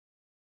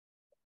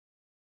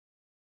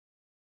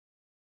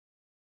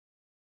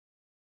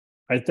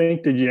 I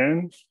think the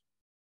yen,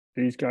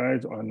 these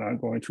guys are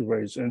not going to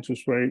raise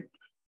interest rate.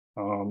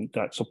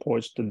 That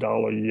supports the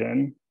dollar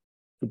yen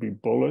to be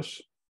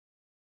bullish.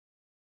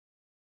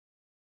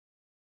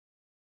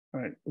 All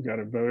right, we got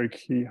a very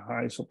key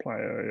high supply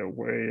area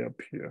way up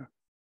here.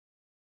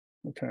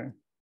 Okay,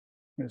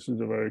 this is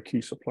a very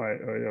key supply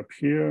area up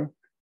here,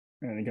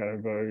 and you got a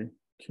very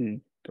key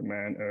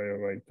demand area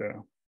right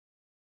there.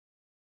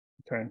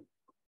 Okay,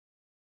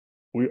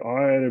 we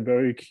are at a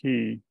very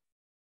key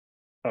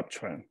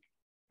uptrend.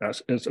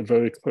 It's a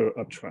very clear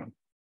uptrend.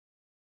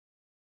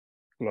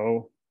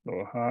 Low,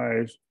 lower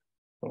highs,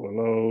 lower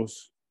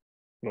lows,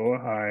 lower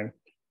high.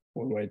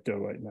 We're right there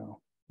right now.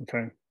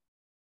 Okay,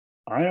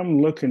 I am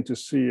looking to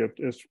see if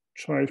this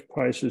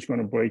price is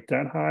going to break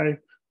that high,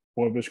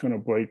 or if it's going to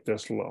break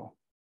this low.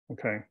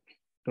 Okay,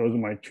 those are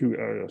my two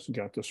areas. You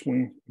got the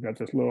swing, you got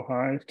this little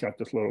high, got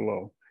this little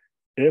low.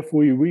 If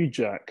we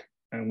reject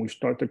and we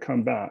start to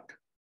come back,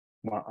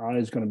 my eye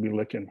is going to be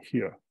looking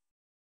here.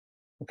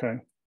 Okay,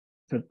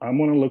 because I'm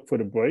going to look for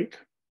the break.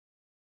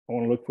 I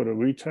want to look for the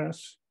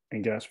retest,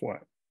 and guess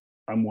what?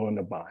 I'm willing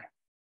to buy.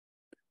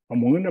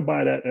 I'm willing to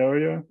buy that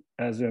area,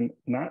 as in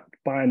not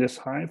buying this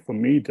high. For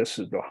me, this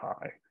is the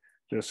high.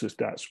 This is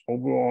that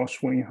overall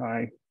swing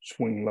high,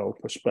 swing low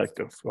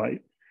perspective,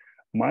 right?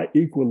 My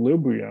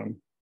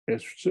equilibrium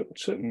is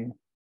sitting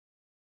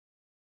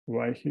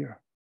right here,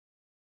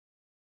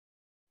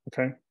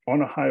 okay?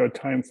 On a higher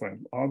time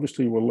frame.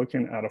 Obviously, we're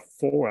looking at a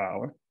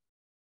 4-hour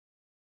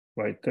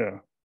right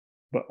there.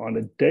 But on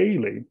a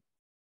daily,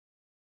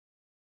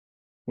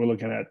 we're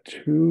looking at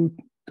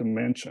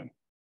 2-dimension,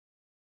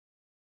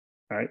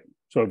 right?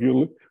 So if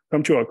you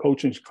come to our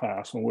coaching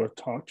class and we'll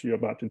talk to you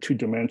about the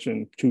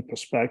 2-dimension, 2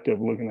 perspective,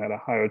 looking at a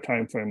higher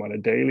time frame on a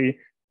daily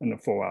and a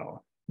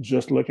 4-hour.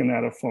 Just looking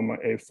at it from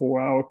a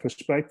 4-hour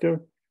perspective,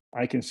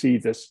 I can see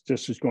this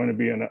is going to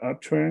be in an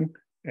uptrend.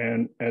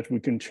 And as we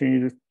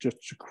continue just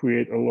to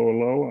create a lower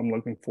low, I'm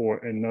looking for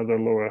another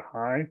lower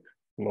high,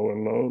 lower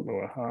low,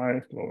 lower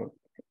high,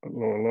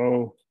 lower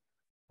low.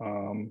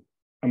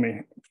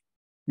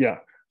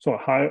 So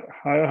higher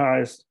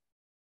highs,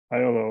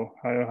 higher low,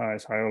 higher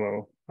highs, higher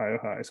low, higher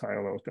highs,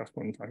 higher lows. That's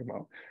what I'm talking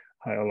about.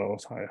 Higher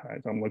lows, higher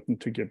highs. I'm looking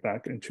to get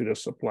back into the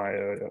supply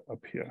area up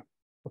here.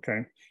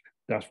 Okay,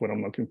 that's what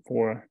I'm looking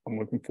for. I'm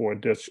looking for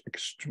this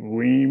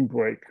extreme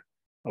break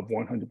of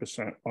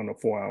 100% on a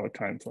 4-hour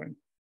time frame.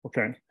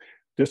 Okay,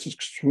 this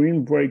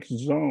extreme break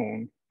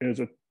zone is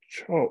a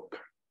choke.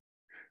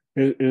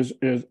 It is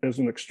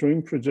an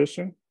extreme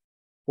position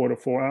for the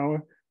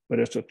 4-hour, but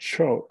it's a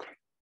choke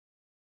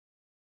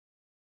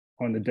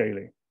on the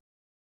daily.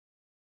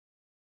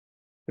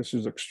 This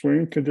is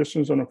extreme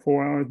conditions on the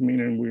 4 hours,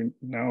 meaning we're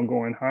now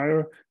going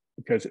higher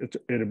because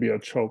it'll be a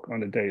choke on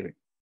the daily.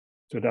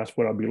 So that's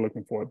what I'll be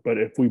looking for. But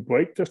if we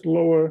break this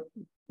low,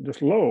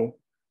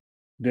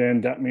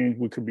 then that means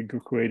we could be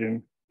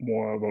creating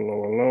more of a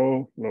lower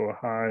low, lower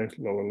highs,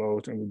 lower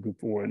lows, and we'll go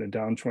forward in a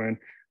downtrend.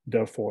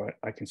 Therefore,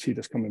 I can see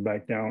this coming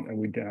back down, and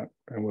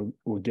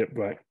we'll get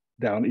back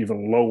down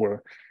even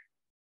lower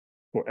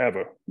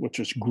forever, which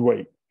is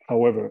great.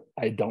 However,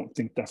 I don't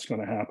think that's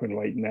going to happen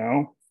right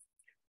now.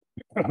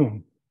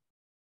 Going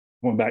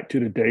back to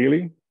the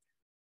daily,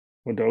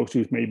 for those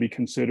who may be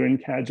considering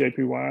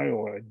CAD-JPY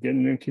or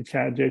getting into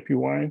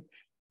CAD-JPY,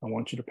 I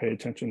want you to pay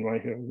attention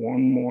right here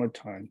one more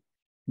time.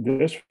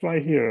 This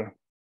right here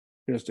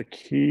is the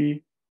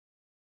key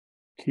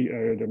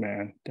area of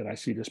demand that I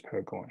see this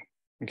pair going.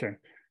 Okay,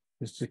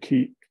 this is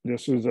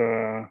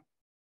a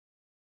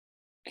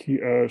key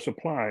area of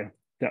supply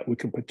that we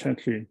could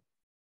potentially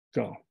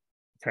go.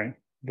 Okay,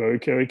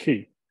 very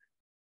key.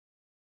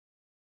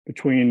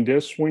 Between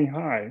this swing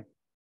high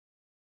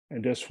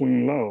and this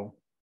swing low,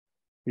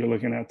 you're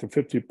looking at the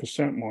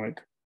 50%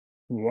 mark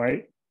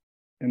right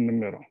in the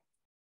middle,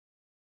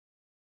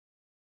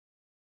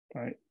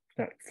 right?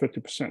 That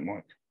 50%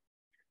 mark.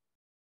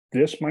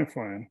 This, my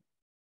friend,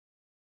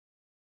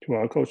 to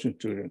our coaching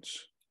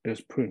students, is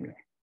premium.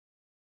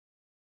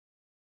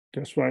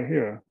 This right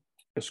here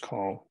is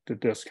called the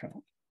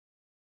discount.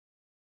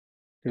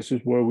 This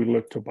is where we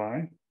look to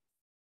buy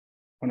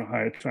on a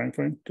higher time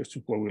frame. This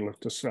is where we look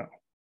to sell.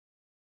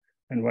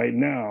 And right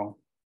now,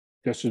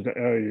 this is the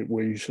area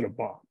where you should have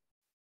bought.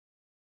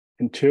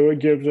 Until it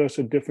gives us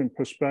a different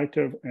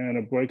perspective and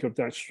a break of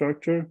that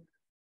structure,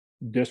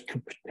 this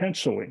could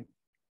potentially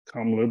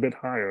come a little bit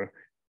higher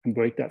and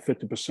break that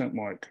 50%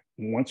 mark.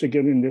 And once it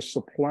gets in this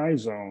supply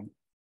zone,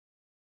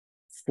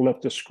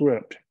 flip the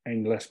script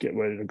and let's get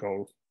ready to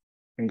go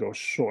and go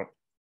short.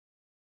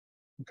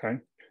 Okay?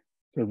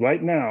 So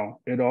right now,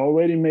 it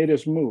already made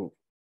its move.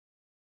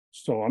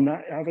 So I'm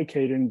not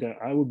advocating that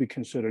I would be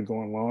considered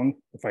going long.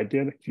 If I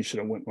did, you should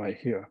have went right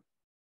here.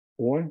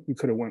 Or you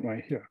could have went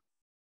right here,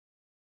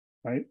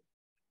 right?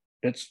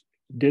 It's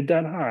did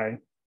that high.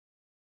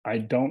 I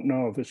don't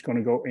know if it's going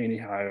to go any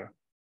higher.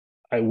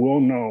 I will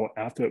know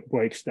after it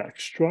breaks that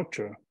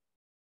structure,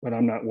 but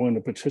I'm not willing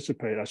to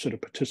participate. I should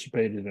have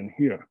participated in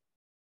here.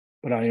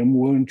 But I am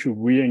willing to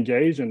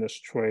re-engage in this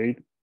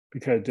trade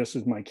because this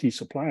is my key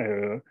supply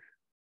area.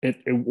 It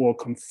will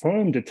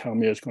confirm to tell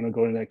me it's going to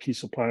go in that key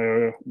supply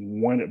area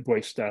when it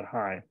breaks that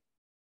high,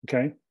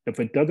 okay? If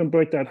it doesn't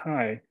break that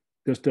high,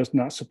 this does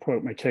not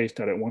support my case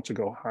that it wants to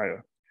go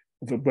higher.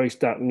 If it breaks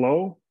that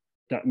low,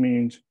 that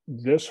means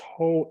this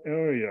whole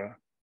area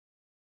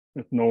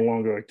is no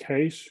longer a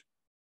case.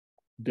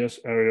 This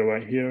area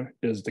right here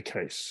is the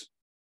case.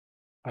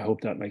 I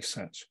hope that makes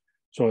sense.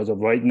 So as of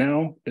right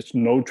now, it's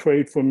no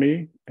trade for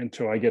me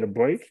until I get a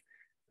break.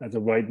 As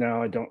of right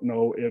now, I don't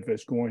know if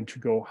it's going to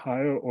go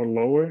higher or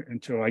lower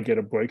until I get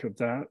a break of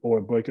that or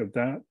a break of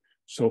that.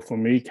 So for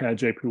me,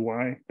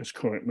 CAD-JPY is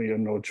currently a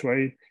no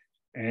trade,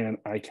 and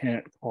I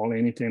can't call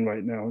anything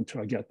right now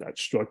until I get that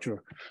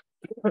structure,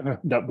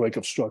 that break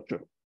of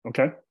structure,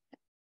 okay?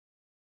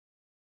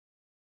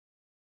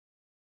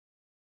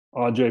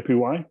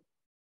 JPY.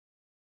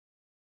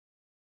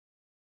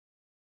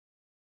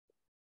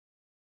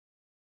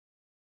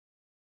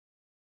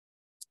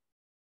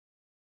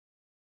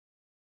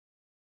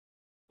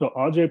 So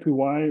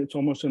RJPY, it's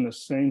almost in the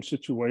same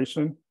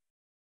situation.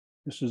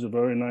 This is a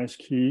very nice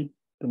key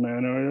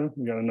demand area.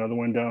 We got another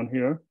one down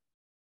here.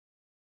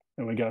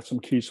 and we got some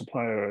key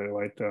supply area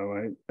right there,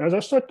 right? As I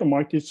start to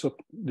mark these,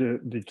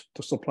 the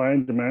supply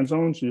and demand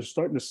zones, you're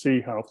starting to see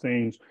how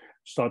things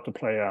start to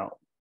play out,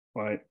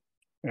 right?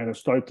 And it's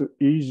start to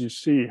easily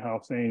see how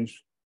things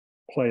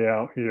play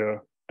out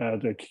here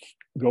as they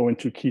go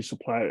into key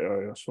supply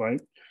areas, right?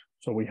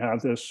 So we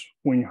have this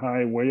swing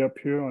high way up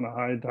here on a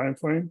high time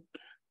frame,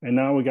 and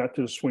now we got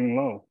to the swing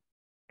low.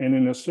 And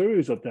in a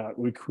series of that,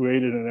 we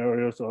created in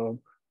areas of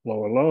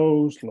lower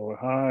lows, lower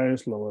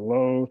highs, lower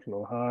lows,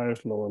 lower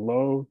highs, lower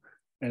lows,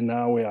 and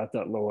now we're at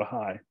that lower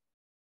high.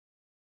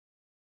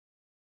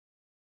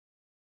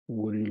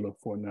 What do you look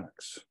for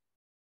next?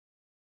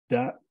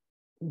 That,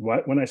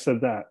 right when I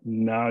said that,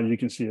 now you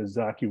can see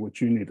exactly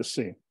what you need to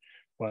see,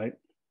 right?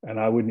 And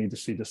I would need to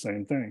see the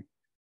same thing.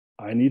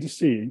 I need to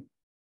see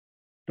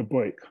the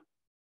break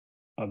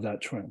of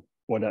that trend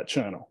or that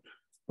channel.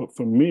 But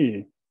for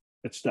me,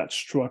 it's that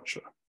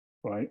structure,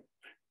 right?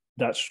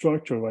 That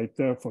structure right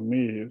there for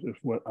me is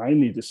what I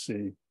need to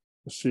see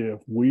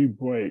if we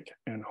break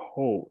and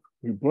hold.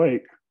 We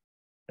break,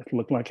 it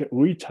looked like it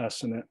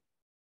retesting it.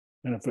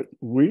 And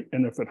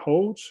if it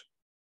holds,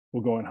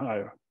 we're going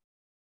higher.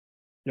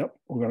 Yep,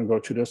 we're going to go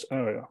to this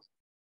area.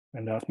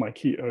 And that's my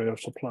key area of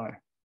supply.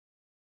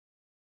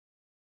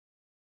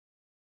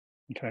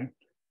 Okay,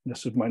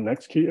 this is my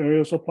next key area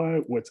of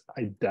supply, which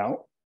I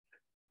doubt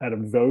at a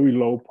very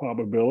low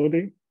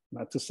probability.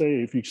 Not to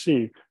say if you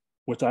see,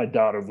 which I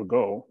doubt it will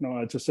go. No,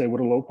 I just say with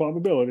a low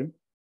probability,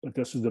 but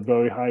this is a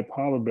very high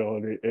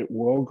probability it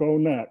will go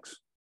next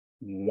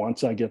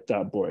once I get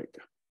that break.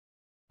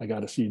 I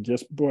got to see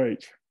this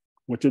break,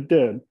 which it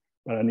did,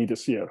 but I need to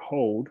see it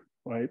hold,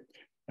 right?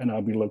 And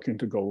I'll be looking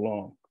to go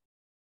long.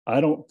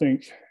 I don't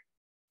think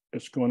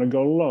it's going to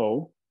go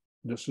low.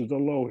 This is the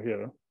low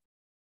here.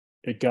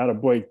 It got to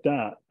break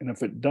that. And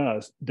if it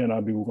does, then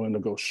I'll be willing to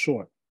go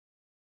short.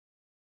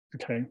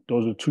 Okay,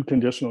 those are two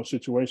conditional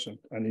situations.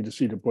 I need to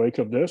see the break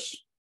of this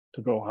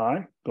to go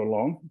high, go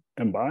long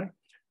and buy.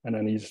 And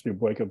I need to see the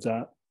break of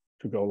that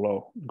to go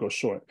low, go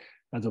short.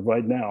 As of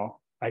right now,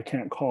 I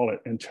can't call it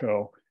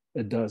until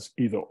it does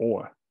either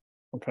or.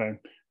 Okay,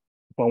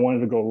 if I wanted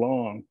to go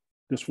long,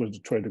 this was the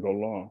trade to go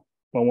long.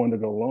 If I wanted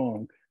to go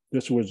long,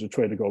 this was the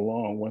trade to go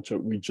long once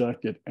it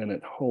rejected and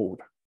it hold.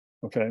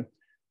 Okay,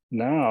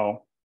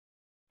 now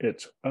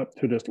it's up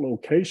to this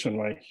location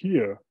right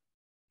here,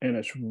 and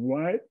it's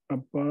right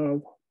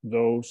above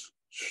those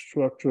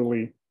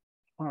structurally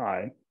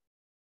high,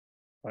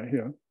 right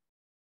here,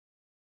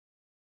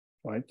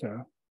 right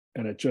there,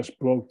 and it just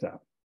broke that,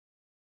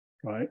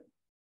 right?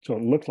 So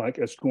it looked like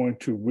it's going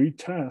to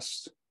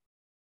retest,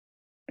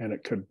 and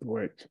it could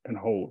break and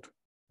hold.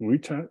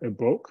 Retest, it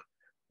broke,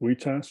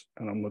 retest,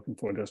 and I'm looking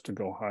for this to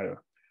go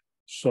higher.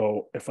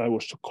 So if I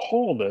was to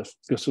call this,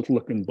 this is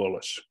looking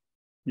bullish.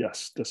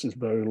 Yes, this is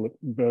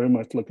very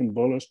much looking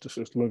bullish. This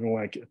is looking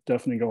like it's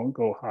definitely going to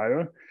go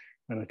higher,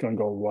 and it's going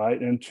to go right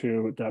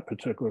into that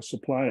particular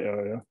supply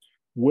area,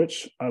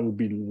 which I would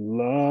be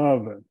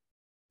loving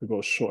to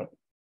go short,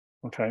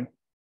 okay?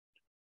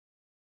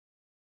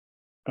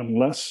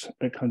 Unless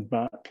it comes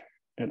back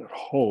and it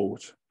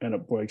holds and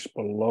it breaks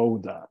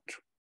below that.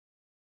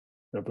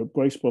 If it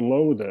breaks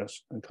below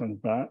this and comes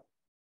back,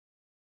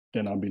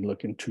 then I'll be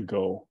looking to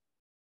go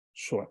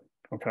short,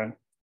 okay?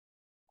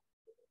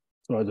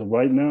 So as of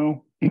right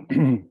now,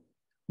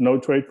 no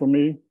trade for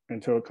me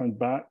until it comes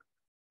back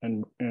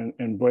and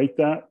break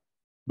that.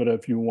 But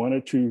if you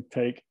wanted to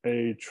take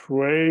a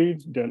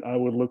trade, then I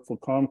would look for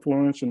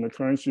confluence in the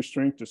currency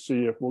strength to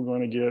see if we're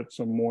going to get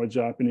some more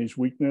Japanese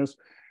weakness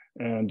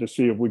and to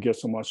see if we get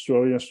some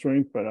Australian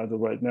strength. But as of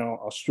right now,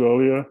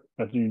 Australia,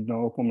 as you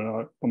know, from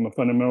a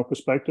fundamental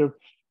perspective,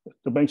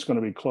 the bank's going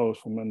to be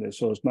closed for Monday.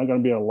 So it's not going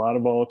to be a lot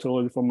of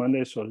volatility for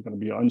Monday. So it's going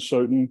to be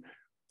uncertain.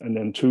 And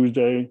then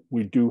Tuesday,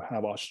 we do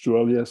have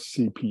Australia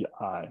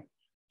CPI.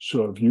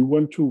 So if you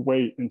want to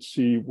wait and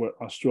see what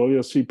Australia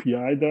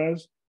CPI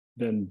does,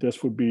 then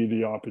this would be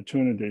the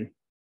opportunity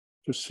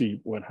to see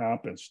what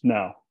happens.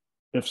 Now,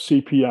 if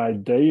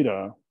CPI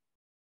data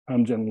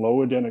comes in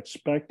lower than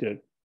expected,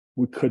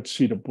 we could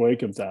see the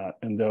break of that,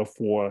 and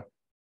therefore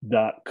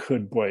that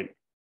could break,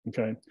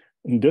 okay?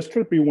 And this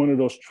could be one of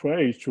those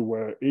trades to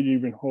where it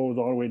even holds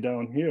all the way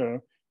down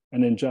here,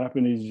 and then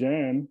Japanese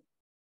yen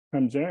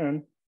comes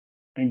in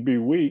and be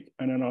weak,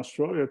 and then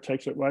Australia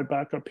takes it right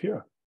back up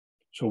here.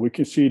 So we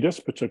can see this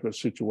particular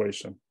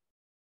situation.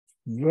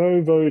 Very,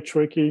 very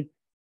tricky.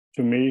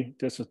 To me,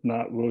 this is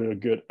not really a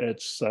good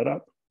edge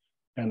setup,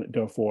 and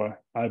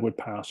therefore I would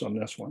pass on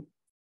this one.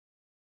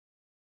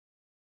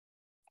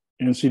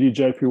 NCD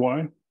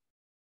JPY,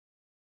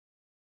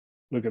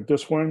 look at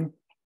this one.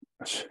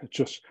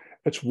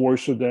 It's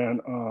worse than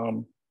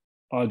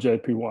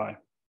JPY.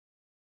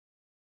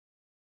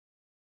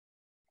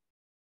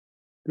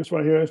 This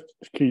right here is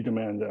key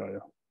demand area,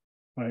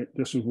 right?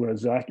 This is where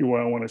exactly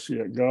where I want to see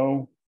it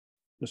go.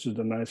 This is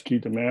the nice key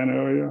demand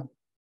area.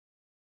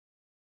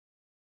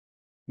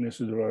 And this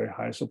is a very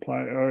high supply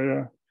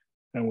area,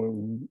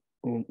 and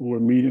we're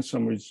meeting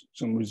some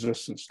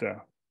resistance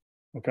there,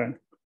 okay?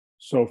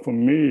 So for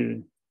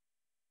me,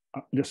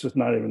 this is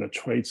not even a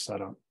trade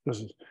setup.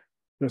 This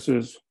This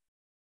is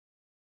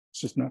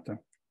just nothing.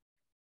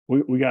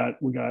 We got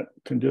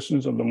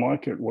conditions of the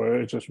market where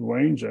it's just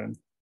ranging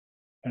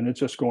and it's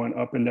just going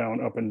up and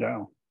down, up and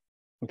down.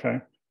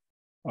 Okay.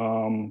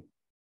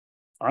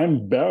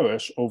 I'm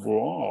bearish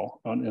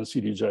overall on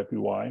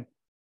NCDJPY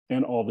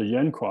and all the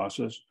yen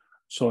crosses.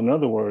 So in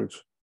other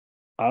words,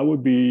 I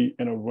would be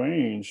in a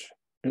range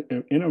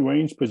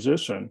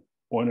position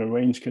or in a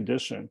range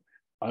condition.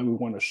 I would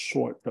want to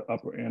short the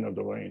upper end of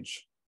the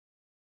range,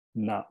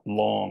 not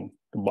long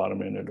the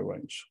bottom end of the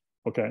range.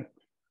 Okay.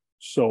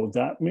 So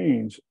that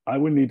means I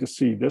would need to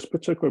see this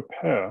particular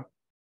pair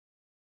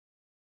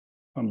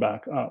come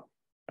back up,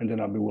 and then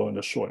I'd be willing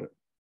to short it.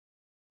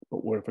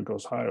 But what if it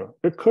goes higher?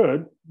 It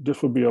could.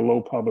 This would be a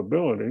low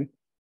probability,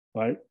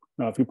 right?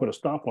 Now, if you put a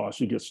stop loss,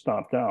 you get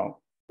stopped out.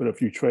 But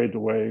if you trade the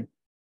way,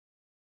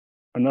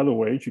 another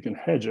way, you can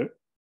hedge it,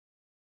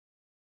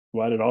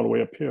 ride it all the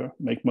way up here,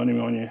 make money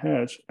on your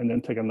hedge, and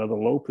then take another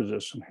low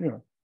position here.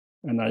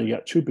 And now you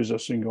got two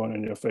positions going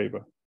in your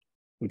favor.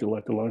 Would you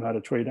like to learn how to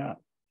trade that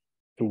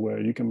to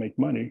where you can make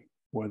money,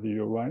 whether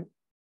you're right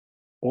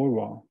or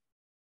wrong?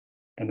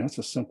 And that's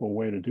a simple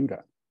way to do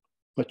that.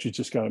 But you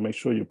just got to make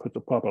sure you put the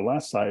proper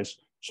lot size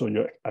so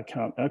your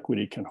account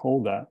equity can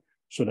hold that,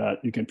 so that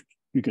you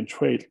can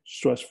trade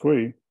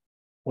stress-free,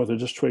 whether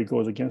this trade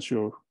goes against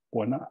you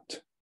or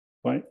not,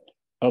 right?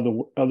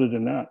 Other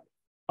than that,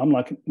 I'm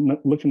not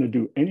looking to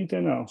do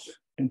anything else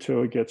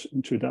until it gets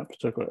into that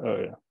particular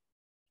area.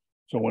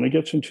 So when it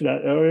gets into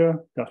that area,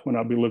 that's when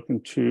I'll be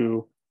looking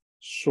to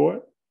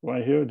short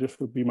right here. This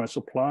would be my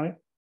supply.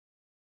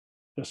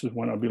 This is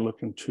when I'll be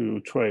looking to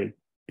trade.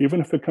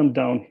 Even if it comes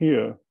down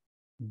here,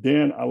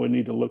 then I would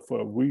need to look for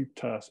a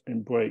retest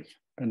and break,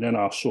 and then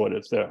I'll short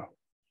it there.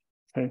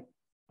 Okay.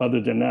 Other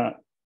than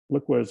that,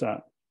 look where it's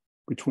at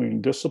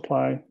between this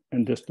supply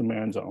and this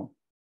demand zone.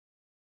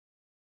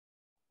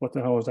 What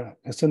the hell is that?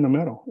 It's in the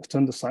middle. It's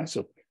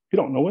indecisive. You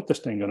don't know what this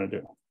thing going to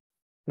do.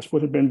 That's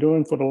what it's been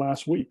doing for the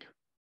last week,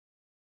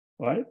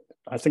 right?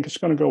 I think it's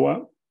going to go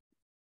up.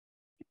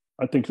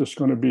 I think there's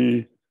going to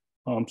be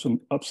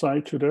some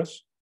upside to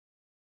this.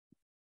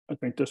 I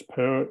think this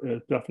pair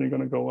is definitely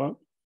going to go up.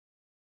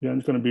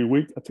 Yen's going to be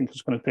weak. I think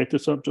it's going to take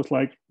this up just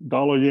like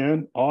dollar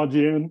yen, odd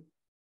yen,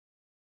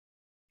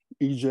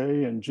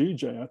 EJ and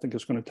GJ. I think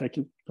it's going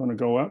to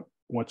go up.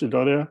 Once it's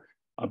there,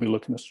 I'll be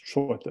looking to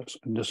short this.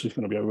 And this is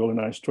going to be a really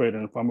nice trade.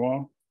 And if I'm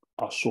wrong,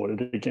 I'll short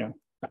it again.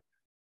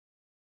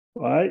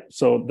 All right.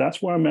 So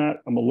that's where I'm at.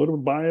 I'm a little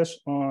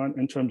biased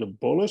in terms of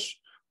bullish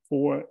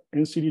for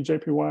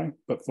NCDJPY.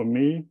 But for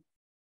me,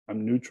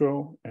 I'm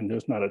neutral. And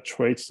there's not a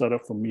trade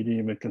setup for me to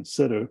even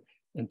consider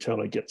until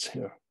it gets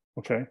here.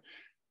 Okay.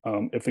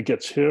 If it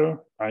gets here,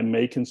 I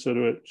may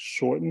consider it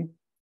shorten.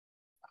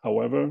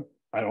 However,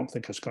 I don't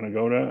think it's going to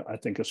go there. I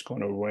think it's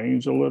going to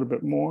range a little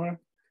bit more.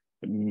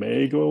 It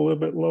may go a little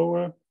bit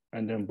lower,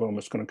 and then boom,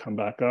 it's going to come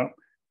back up.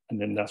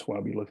 And then that's why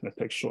I'll be looking to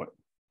take short.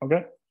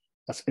 Okay.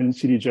 That's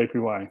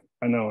NCDJPY.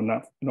 I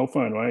know, no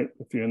fun, right?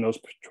 If you're in those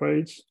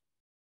trades.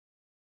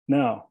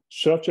 Now,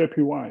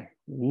 CFTC,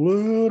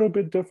 little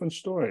bit different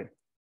story.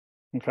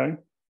 Okay.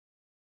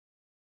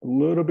 A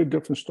little bit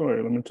different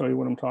story. Let me tell you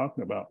what I'm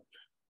talking about.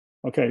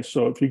 Okay,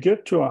 so if you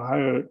get to a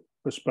higher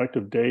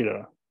perspective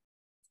data,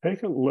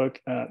 take a look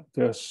at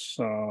this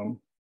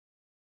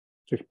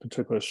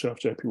particular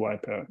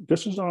CFTC pair.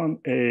 This is on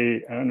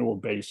an annual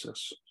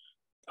basis,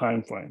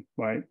 time frame,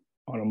 right?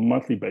 On a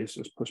monthly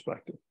basis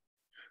perspective.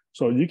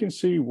 So you can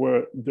see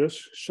where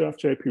this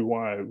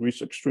CFTC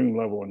reached extreme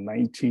level in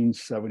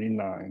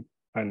 1979.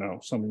 I know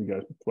some of you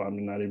guys are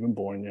probably not even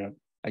born yet.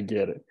 I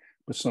get it.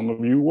 But some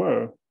of you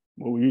were.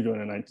 What were you doing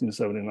in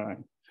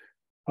 1979?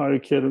 How a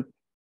kid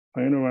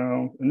playing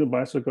around in the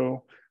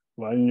bicycle,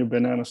 riding your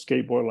banana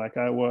skateboard like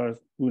I was,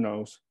 who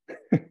knows?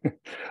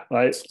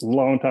 Right?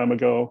 Long time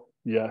ago.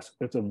 Yes,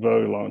 it's a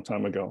very long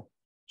time ago.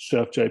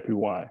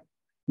 CFTC.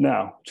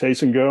 Now,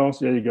 chasing girls,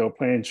 there you go,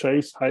 playing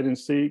chase, hide and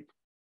seek.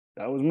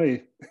 That was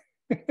me.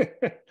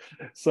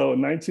 So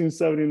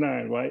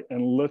 1979, right?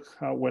 And look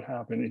what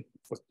happened.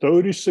 For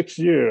 36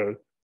 years,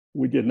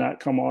 we did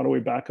not come all the way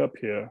back up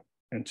here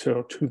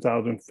until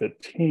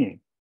 2015.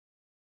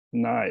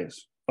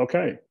 Nice.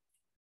 Okay.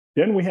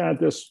 Then we had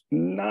this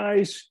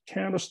nice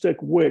candlestick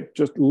wick,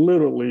 just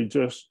literally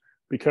just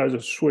because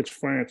of Swiss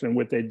francs and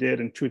what they did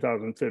in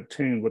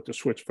 2015 with the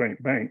Swiss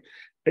franc bank.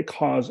 It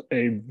caused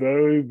a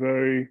very,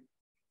 very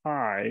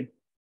high,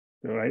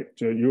 right?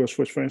 The US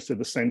Swiss francs did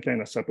the same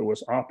thing, except it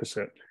was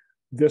opposite.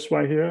 This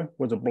right here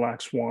was a black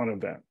swan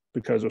event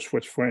because the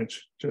Swiss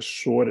francs just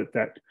shorted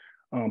that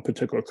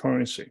particular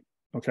currency.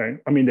 Okay.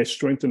 I mean, they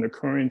strengthened the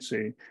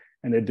currency.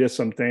 And they did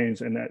some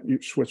things in that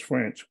Swiss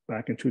francs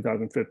back in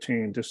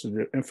 2015. This is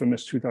the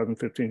infamous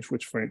 2015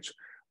 Swiss francs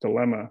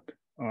dilemma,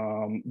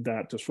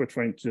 that the Swiss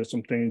francs did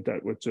some things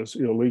that were just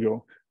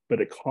illegal,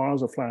 but it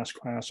caused a flash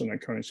crash in that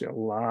currency. A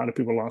lot of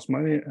people lost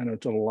money, and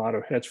it's a lot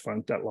of hedge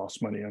funds that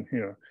lost money in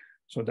here.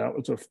 So that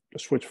was the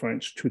Swiss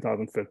francs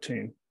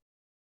 2015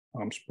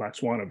 black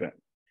swan event.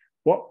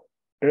 Well,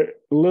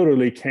 it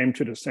literally came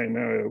to the same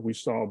area we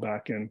saw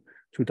back in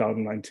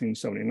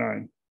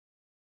 2019-79.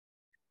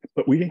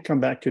 But we can come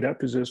back to that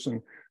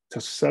position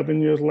to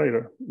 7 years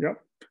later.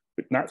 Yep,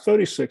 not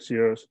 36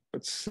 years,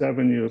 but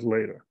 7 years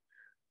later,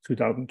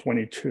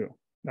 2022.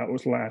 That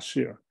was last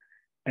year.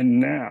 And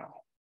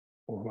now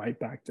we're right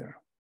back there.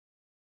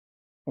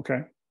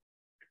 Okay.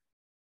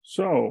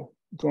 So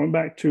going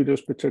back to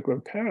this particular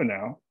pair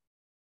now,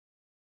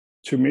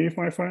 to me,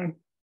 my friend,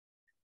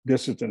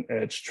 this is an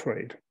edge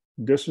trade.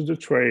 This is the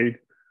trade.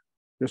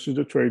 This is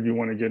the trade you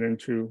want to get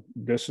into.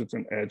 This is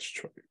an edge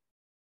trade.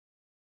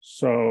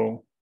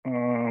 So,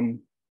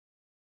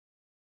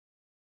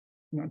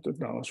 not the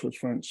dollar Swiss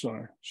franc,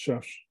 sorry,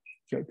 chef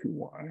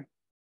JPY.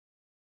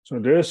 So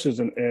this is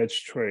an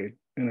edge trade.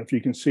 And if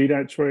you can see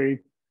that trade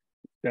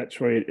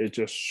is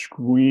just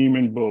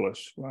screaming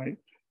bullish, right?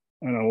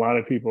 And a lot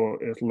of people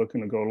is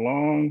looking to go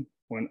long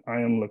when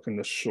I am looking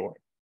to short.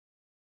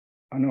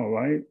 I know,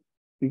 right?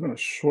 You're going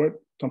to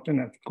short something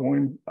that's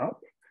going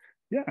up?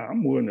 Yeah,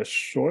 I'm willing to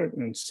short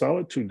and sell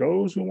it to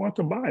those who want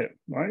to buy it,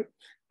 right?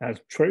 As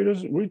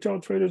traders, retail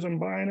traders, and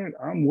buying it,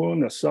 I'm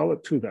willing to sell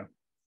it to them.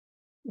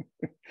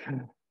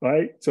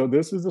 Right? So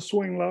this is the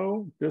swing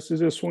low. This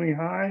is a swing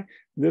high.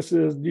 This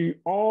is the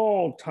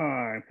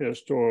all-time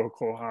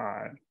historical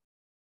high.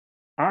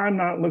 I'm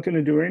not looking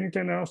to do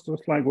anything else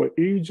just like with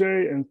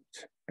EJ, and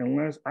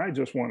unless I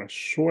just want to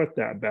short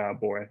that bad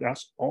boy.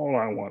 That's all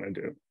I want to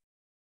do.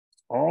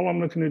 All I'm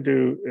looking to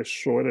do is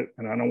short it,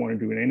 and I don't want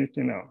to do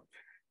anything else.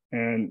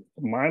 And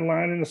my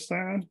line in the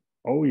sand,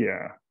 oh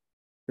yeah,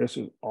 this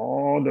is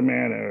all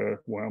demand area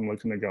where I'm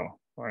looking to go,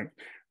 right?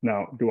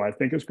 Now, do I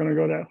think it's going to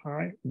go that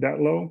high, that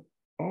low?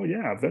 Oh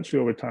yeah,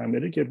 eventually over time,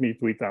 it'll give me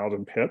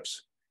 3,000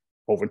 pips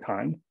over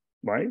time,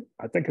 right?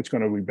 I think it's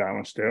going to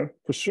rebalance there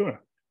for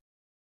sure.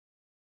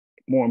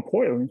 More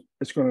importantly,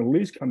 it's going to at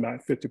least come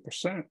back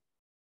 50%.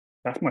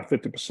 That's my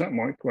 50%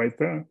 mark right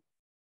there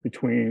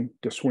between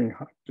the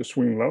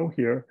swing low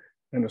here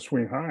and the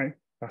swing high.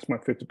 That's my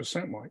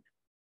 50% mark.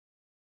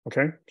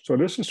 Okay, so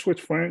this is Swiss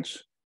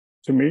francs.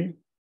 To me,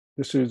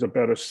 this is a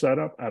better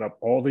setup out of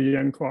all the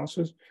yen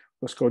crosses.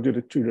 Let's go to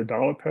the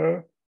dollar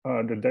pair,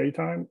 the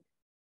daytime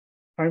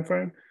time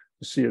frame,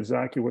 to see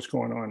exactly what's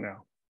going on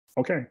now.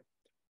 Okay,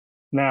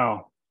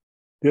 now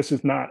this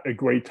is not a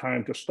great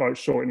time to start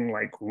shorting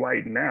like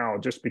right now,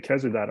 just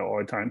because of that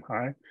all-time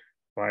high,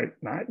 right?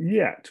 Not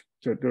yet.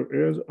 So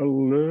there is a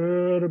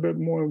little bit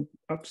more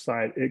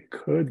upside. It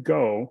could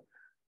go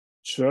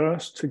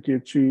just to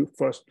get you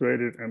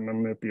frustrated and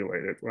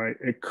manipulated, right?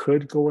 It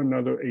could go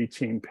another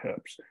 18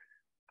 pips.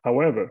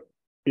 However,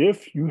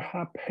 if you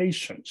have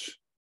patience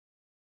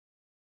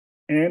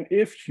and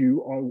if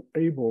you are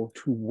able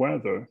to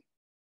weather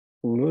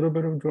a little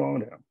bit of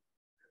drawdown,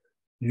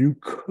 you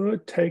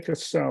could take a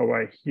sell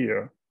right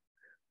here,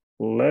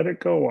 let it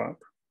go up,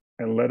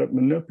 and let it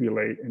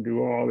manipulate and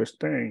do all this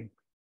thing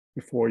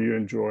before you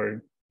enjoy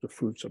the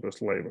fruits of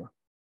this labor,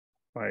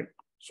 right?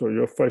 So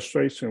your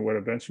frustration would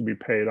eventually be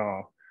paid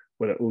off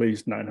with at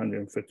least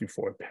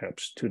 954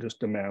 pips to this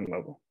demand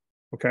level,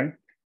 okay?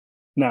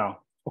 Now,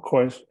 of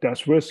course,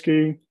 that's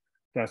risky.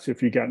 That's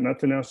if you got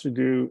nothing else to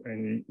do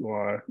and you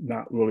are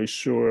not really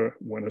sure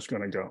when it's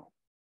gonna go,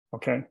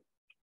 okay?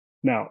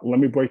 Now, let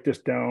me break this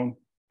down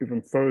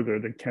even further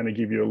to kind of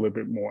give you a little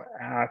bit more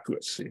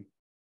accuracy,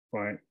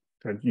 right?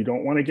 Because you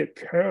don't want to get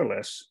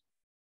careless,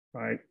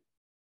 right?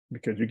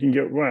 Because you can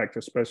get wrecked,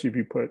 especially if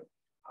you put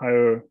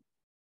higher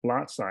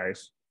lot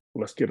size.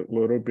 Let's get a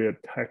little bit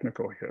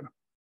technical here.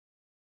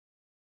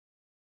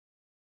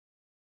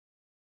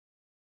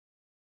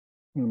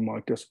 I'm gonna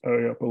mark this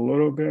area up a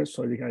little bit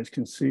so you guys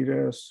can see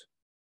this.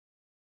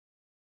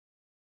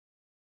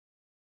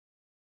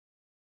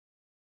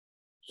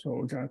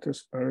 So we got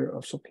this area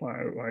of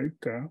supply right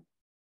there.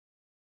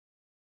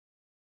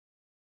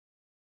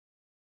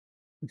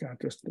 We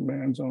got this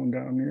demand zone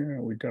down there,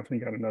 and we definitely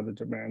got another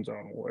demand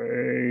zone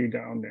way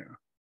down there,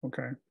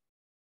 okay?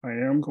 I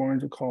am going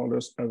to call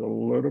this as a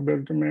little bit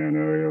of demand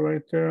area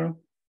right there,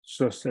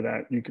 just so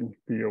that you can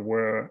be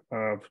aware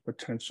of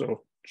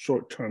potential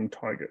short-term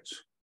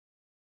targets.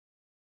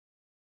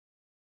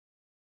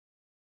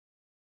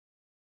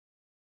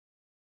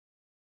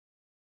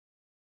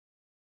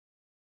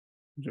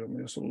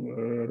 Zoom this a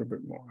little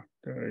bit more.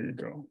 There you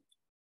go.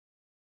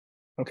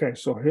 Okay,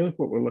 so here's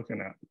what we're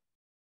looking at.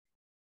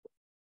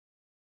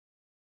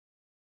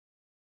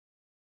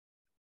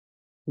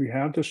 We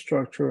have the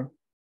structure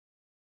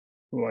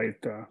right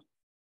there,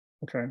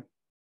 okay?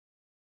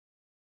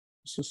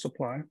 This is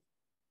supply.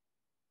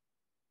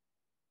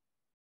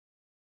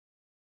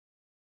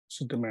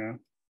 This is demand.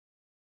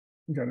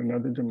 You got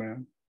another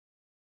demand,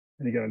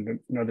 and you got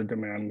another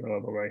demand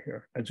level right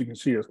here. As you can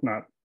see, it's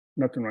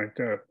nothing right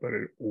there, but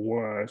it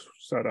was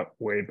set up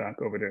way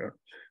back over there.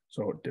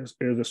 So this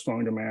is a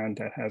strong demand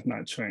that has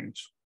not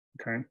changed,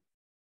 okay?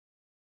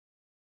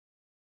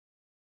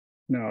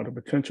 Now, the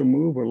potential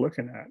move we're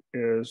looking at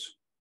is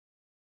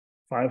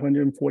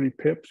 540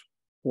 pips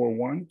for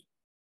one,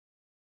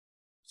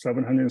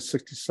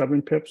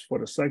 767 pips for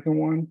the second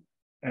one,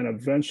 and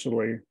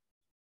eventually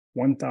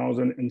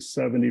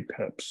 1,070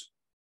 pips.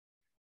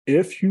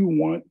 If you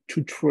want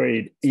to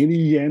trade any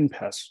yen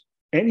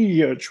any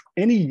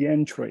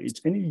yen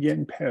trades, any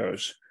yen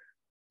pairs,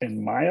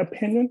 in my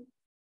opinion,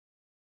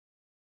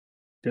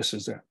 this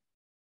is it.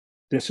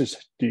 This is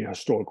the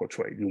historical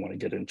trade you want to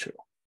get into.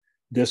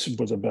 This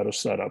was a better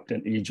setup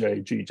than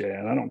EJ, GJ.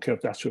 And I don't care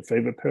if that's your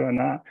favorite pair or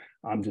not.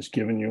 I'm just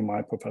giving you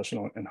my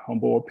professional and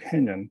humble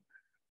opinion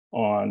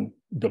on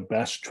the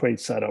best trade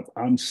setup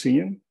I'm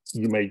seeing.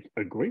 You may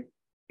agree,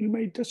 you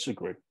may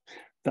disagree.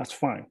 That's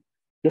fine.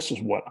 This is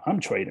what I'm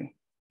trading.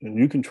 And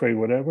you can trade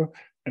whatever,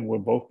 and we'll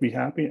both be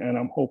happy. And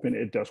I'm hoping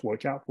it does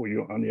work out for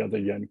you on the other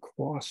yen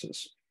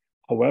crosses.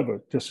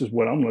 However, this is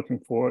what I'm looking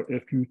for.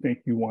 If you think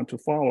you want to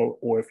follow,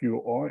 or if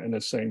you are in the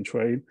same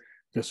trade,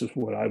 this is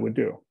what I would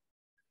do.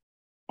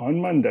 On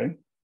Monday,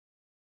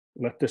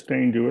 let this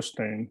thing do its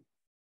thing.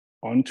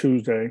 On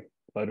Tuesday,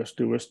 let us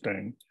do its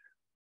thing.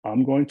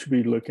 I'm going to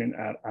be looking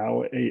at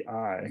our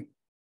AI,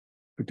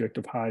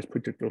 predictive highs,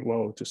 predictive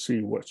lows, to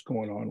see what's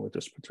going on with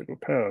this particular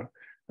pair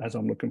as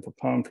I'm looking for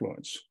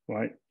confluence,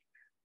 right?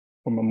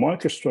 From a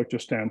market structure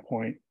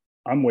standpoint,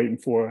 I'm waiting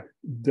for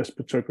this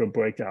particular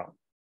breakout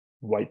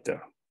right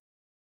there,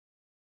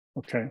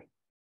 okay?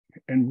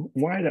 And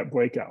why that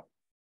breakout?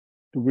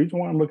 The reason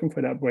why I'm looking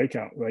for that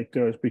breakout right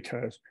there is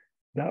because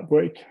that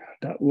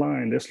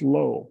line, this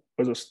low,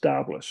 was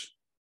established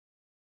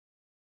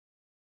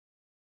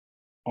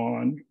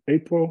on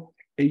April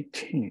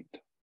 18th.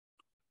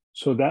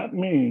 So that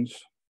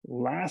means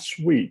last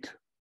week,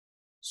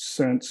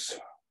 since,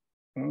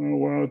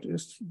 well,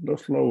 this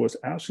low was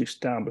actually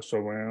established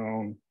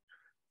around,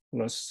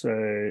 let's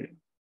say,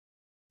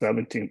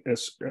 17th,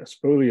 as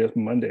early as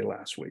Monday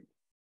last week.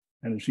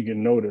 And as you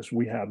can notice,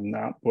 we have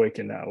not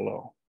broken that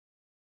low.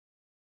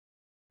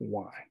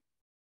 Why?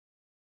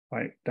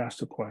 Right, that's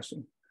the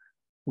question.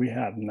 We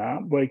have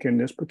not broken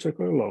this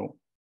particular low,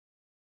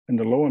 and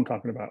the low I'm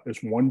talking about is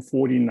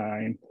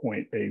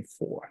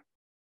 149.84.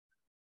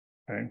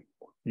 Okay,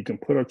 you can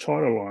put a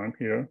chart alarm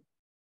here,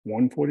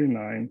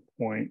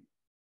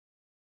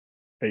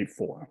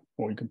 149.84,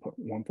 or you can put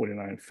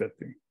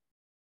 149.50.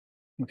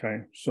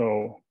 Okay,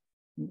 so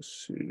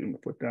let's see, let me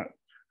put that.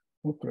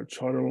 We'll put a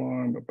chart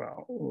alarm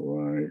about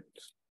right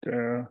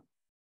there,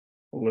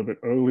 a little bit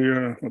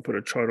earlier. I'll put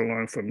a chart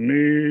alarm for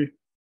me.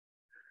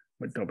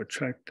 I double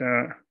check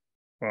that,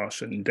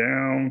 crossing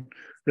down.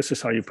 This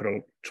is how you put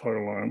a chart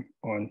alarm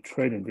on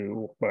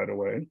TradingView, by the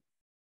way.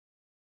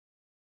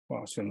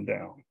 Crossing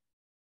down.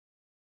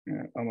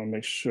 And I'm gonna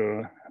make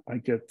sure I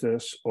get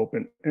this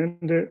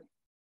open-ended,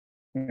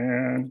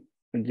 and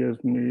it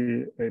gives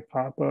me a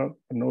pop-up,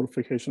 a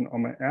notification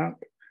on my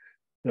app.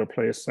 They'll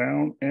play a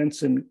sound and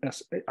send me.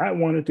 I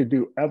wanted to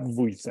do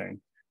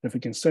everything. If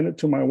it can send it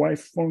to my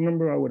wife's phone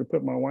number, I would have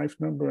put my wife's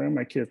number and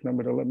my kid's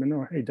number to let me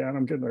know, hey, Dad,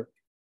 I'm getting a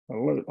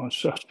alert on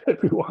Chef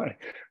February,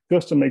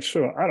 just to make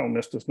sure I don't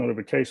miss this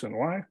notification.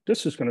 Why?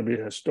 This is going to be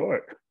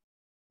historic.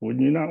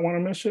 Wouldn't you not want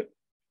to miss it?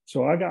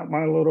 So I got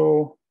my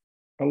little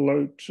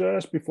alert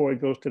just before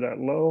it goes to that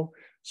low,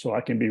 so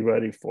I can be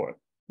ready for it.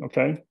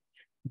 Okay,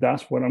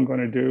 that's what I'm going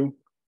to do.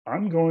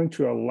 I'm going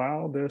to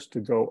allow this to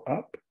go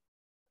up,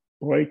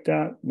 break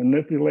that,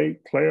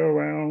 manipulate, play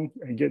around,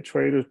 and get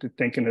traders to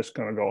thinking it's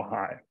going to go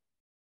high.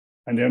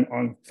 And then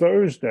on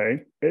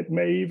Thursday, it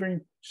may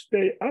even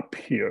stay up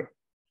here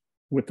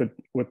with the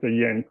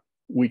yen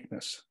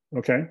weakness,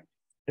 okay?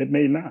 It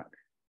may not.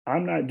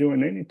 I'm not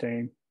doing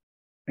anything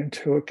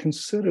until it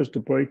considers to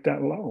break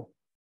that low.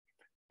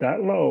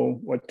 That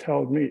low, what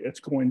tells me it's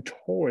going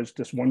towards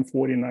this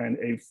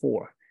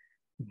 149.84.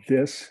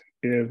 This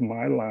is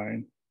my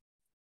line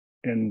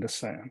in the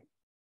sand.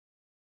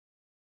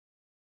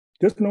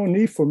 There's no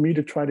need for me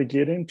to try to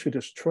get into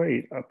this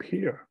trade up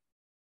here,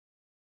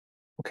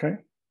 okay?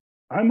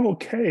 I'm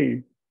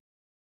okay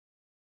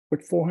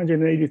with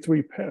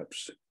 483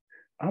 pips.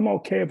 I'm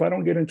okay if I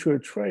don't get into a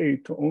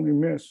trade to only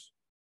miss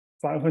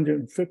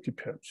 550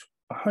 pips.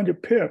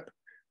 100 pip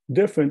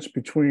difference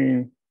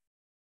between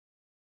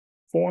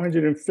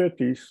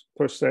 450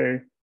 per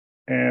se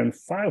and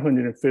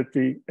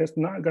 550, it's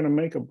not going to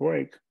make or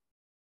break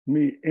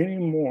me any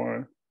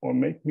more or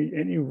make me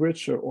any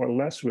richer or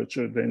less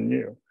richer than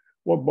you.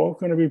 We're both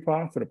going to be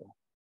profitable.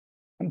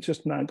 I'm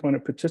just not going to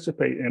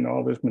participate in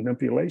all this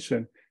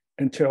manipulation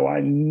until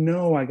I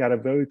know I got a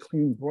very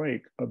clean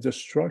break of this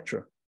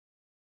structure.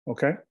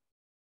 Okay,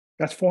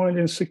 that's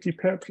 460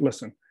 pips.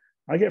 Listen,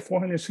 I get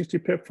 460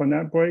 pips from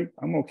that break.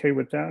 I'm okay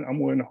with that. I'm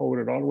willing to hold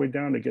it all the way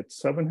down to get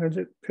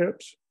 700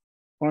 pips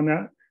on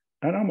that.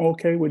 And I'm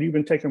okay with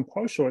even taking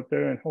partial right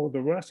there and hold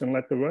the rest and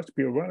let the rest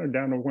be a runner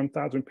down to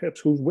 1,000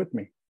 pips. Who's with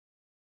me?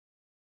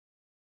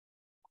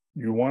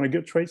 You want to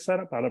get trade set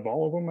up out of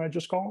all of them I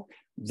just called?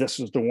 This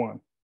is the one.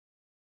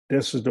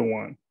 This is the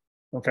one.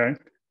 Okay,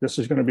 this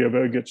is going to be a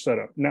very good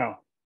setup.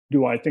 Now,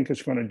 do I think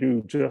it's going to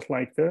do just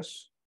like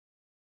this?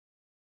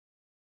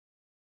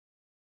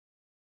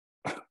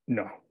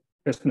 No,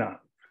 it's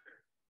not.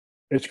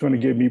 It's going to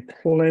give me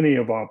plenty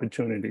of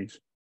opportunities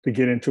to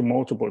get into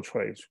multiple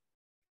trades.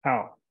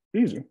 How?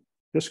 Easy.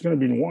 This is going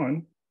to be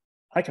one.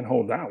 I can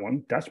hold that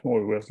one. That's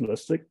more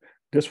realistic.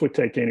 This would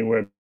take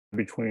anywhere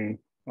between,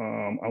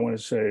 I want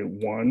to say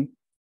 1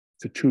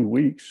 to 2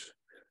 weeks.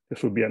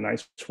 This would be a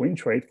nice swing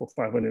trade for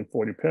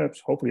 540 pips.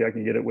 Hopefully I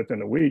can get it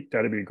within a week.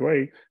 That'd be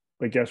great.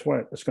 But guess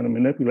what? It's going to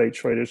manipulate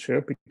traders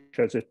here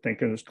because it's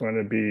thinking it's going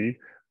to be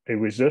a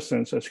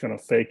resistance. It's going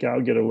to fake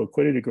out, get a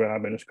liquidity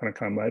grab, and it's going to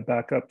come right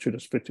back up to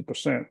this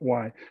 50%.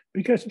 Why?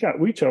 Because you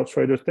got retail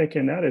traders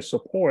thinking that is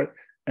support,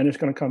 and it's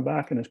going to come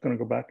back and it's going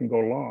to go back and go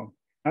long.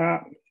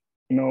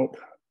 Nope.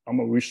 I'm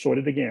going to resort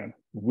it again.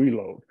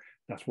 Reload.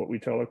 That's what we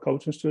tell our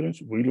coaching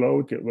students.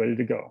 Reload, get ready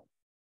to go.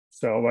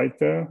 Sell right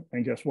there,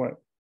 and guess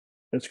what?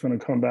 It's going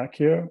to come back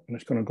here and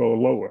it's going to go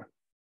lower.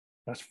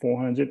 That's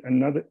 400,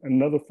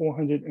 another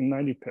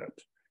 490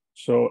 pips.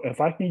 So if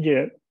I can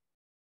get,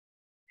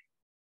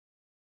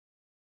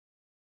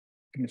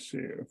 let me see,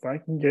 if I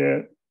can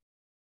get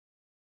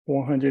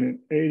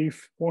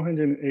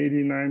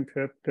 489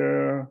 pip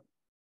there,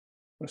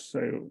 let's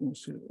say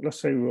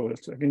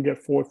realistic, I can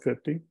get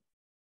 450,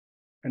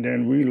 and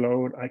then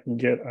reload, I can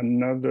get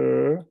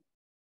another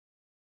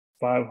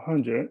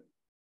 500.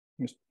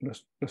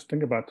 Let's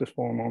think about this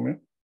for a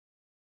moment.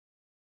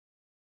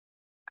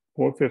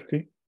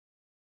 450,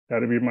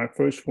 that'll be my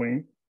first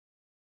swing.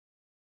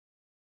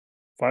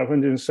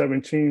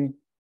 517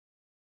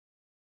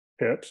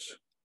 pips,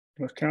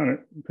 let's count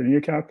it, put in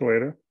your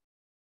calculator,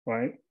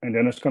 right? And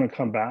then it's going to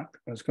come back,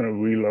 it's going to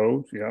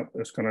reload. Yep,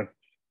 it's going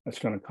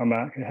to come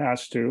back. It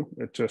has to.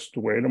 It's just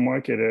the way the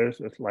market is.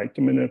 It's like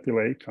to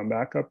manipulate, come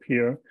back up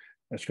here.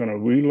 It's going to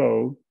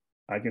reload.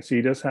 I can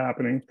see this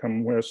happening,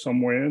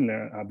 somewhere in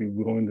there. I'll be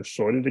willing to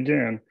short it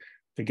again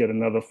to get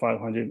another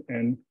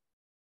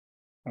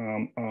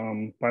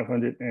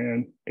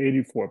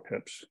 584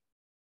 pips.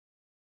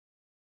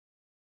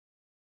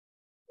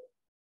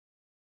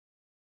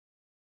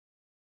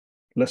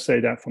 Let's say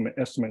that from an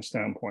estimate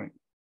standpoint.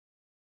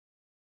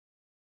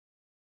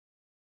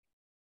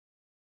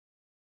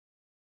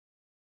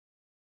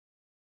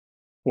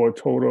 For a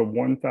total of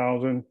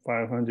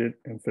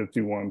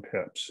 1,551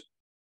 pips.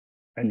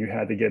 And you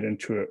had to get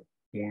into it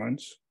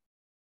once,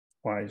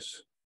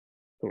 twice,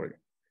 three.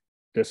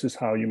 This is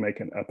how you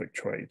make an epic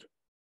trade.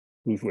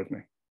 Who's with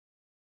me?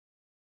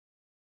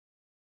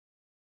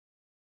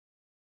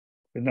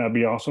 Wouldn't that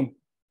be awesome,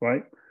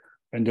 right?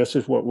 And this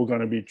is what we're going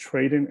to be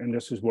trading, and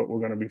this is what we're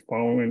going to be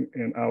following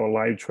in our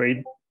live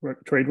trade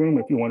room.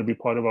 If you want to be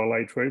part of our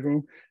live trade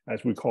room,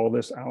 as we call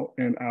this out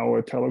in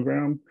our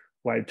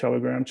live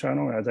Telegram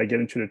channel, as I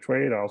get into the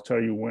trade, I'll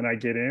tell you when I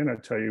get in, I'll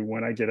tell you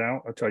when I get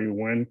out, I'll tell you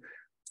when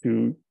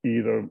to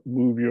either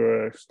move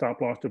your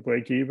stop loss to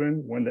break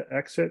even, when to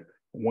exit,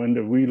 when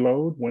to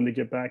reload, when to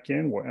get back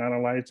in. We'll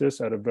analyze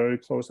this at a very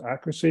close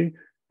accuracy,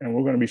 and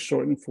we're going to be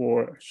shooting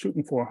for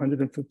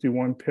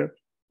 151 pips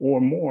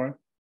or more,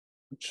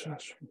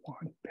 just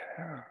one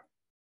pair.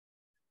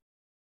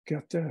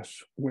 Get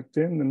this,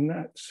 within the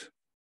next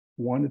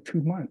 1 to 2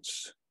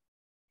 months.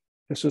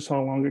 This is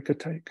how long it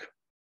could take.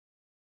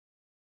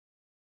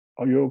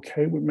 Are you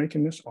okay with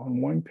making this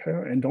on one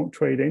pair and don't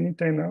trade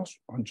anything else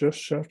on just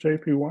Chef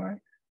JPY?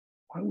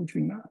 Why would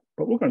you not?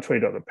 But we're going to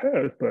trade other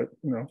pairs, but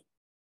you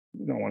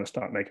don't want to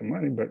start making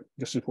money, but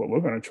this is what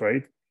we're going to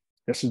trade.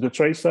 This is the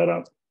trade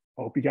setup.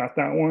 I hope you got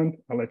that one.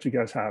 I'll let you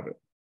guys have it.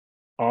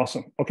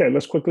 Awesome. Okay,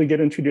 let's quickly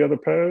get into the other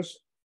pairs.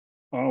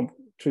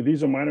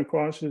 These are minor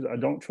crosses. I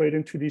don't trade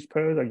into these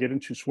pairs. I get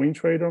into swing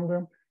trade on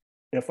them.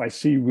 If I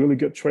see really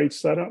good trade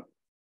setup.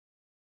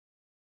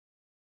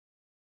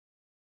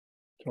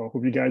 So I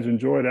hope you guys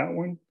enjoy that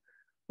one.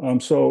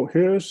 So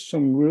here's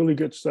some really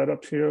good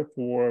setups here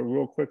for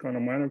real quick on the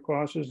minor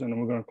crosses, and then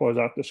we're going to close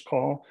out this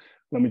call.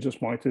 Let me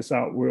just mark this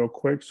out real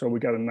quick. So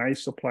we got a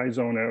nice supply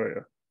zone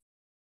area.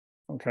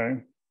 Okay.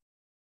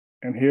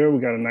 And here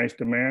we got a nice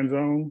demand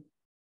zone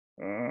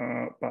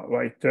about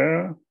right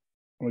there.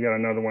 We got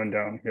another one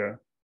down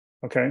here.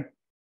 Okay.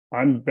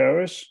 I'm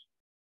bearish.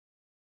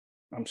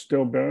 I'm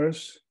still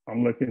bearish.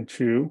 I'm looking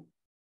to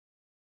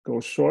go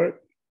short.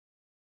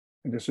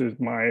 And this is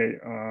my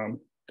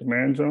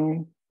demand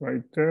zone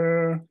right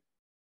there.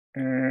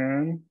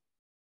 And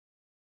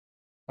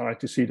I like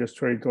to see this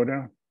trade go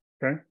down.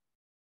 Okay.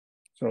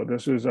 So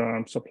this is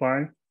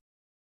supply.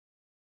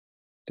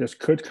 This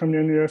could come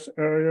in this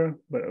area,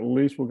 but at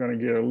least we're going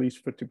to get at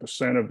least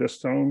 50% of this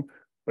zone.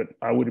 But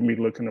I wouldn't be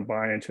looking to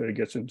buy until it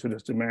gets into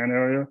this demand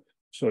area.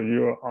 So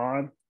you're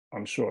odd,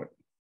 I'm short.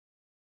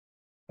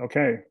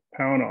 Okay,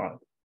 pound odd.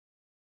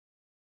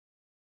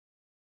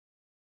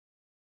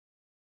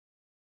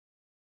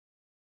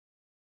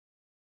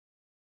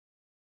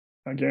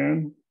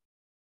 Again,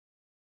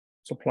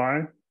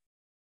 supply.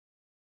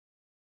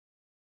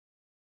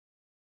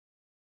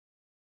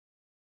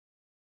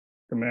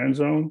 Demand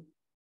zone.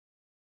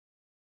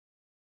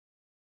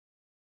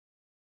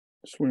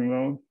 Swing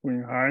low,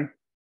 swing high.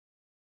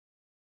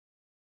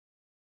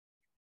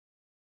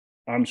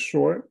 I'm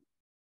short.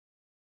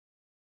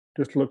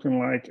 Just looking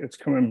like it's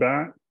coming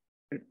back.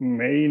 It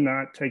may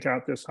not take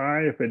out this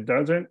high. If it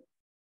doesn't,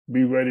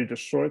 be ready to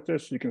short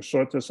this. You can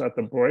short this at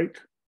the break.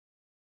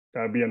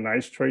 That'd be a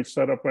nice trade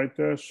setup right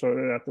there. Short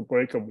it at the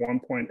break of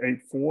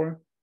 1.84.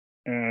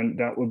 And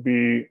that would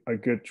be a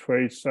good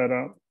trade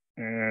setup.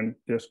 And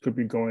this could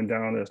be going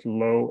down as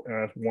low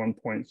as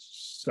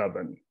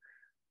 1.7.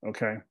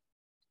 okay,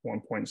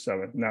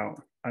 1.7. Now,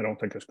 I don't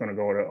think it's going to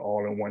go to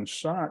all in one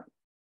shot.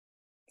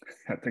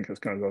 I think it's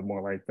going to go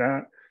more like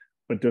that.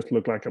 But this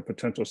looked like a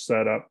potential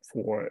setup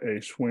for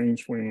a swing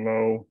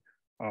low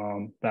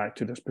back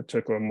to this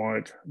particular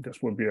mark.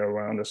 This would be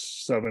around the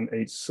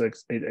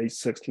 786,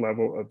 886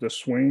 level of the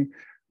swing.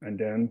 And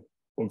then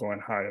we're going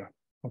higher.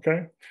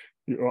 Okay.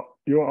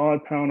 You're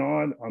odd, pound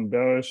odd. I'm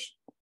bearish.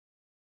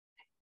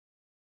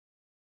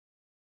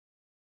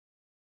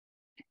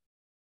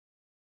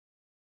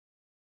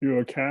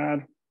 You're a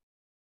CAD.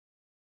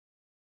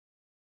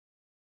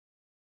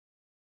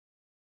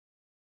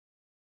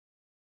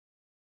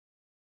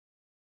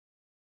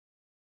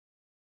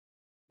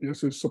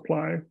 This is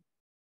supply.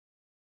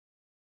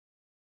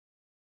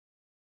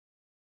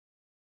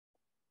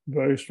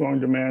 Very strong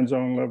demand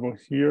zone level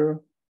here.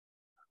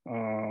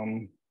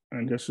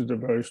 And this is the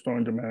very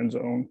strong demand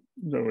zone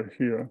over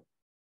here.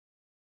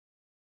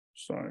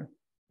 Sorry,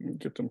 let me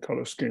get some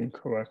color scheme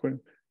correctly.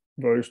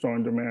 Very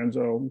strong demand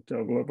zone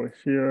level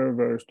here,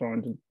 very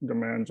strong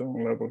demand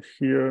zone level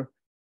here.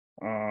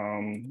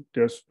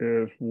 This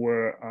is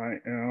where I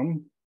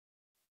am.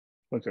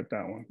 Look at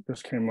that one.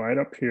 This came right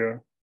up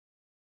here.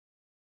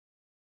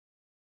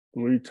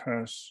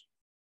 Retest,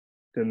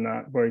 did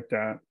not break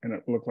that, and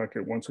it looked like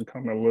it wants to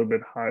come a little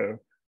bit higher.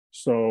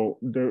 So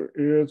there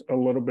is a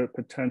little bit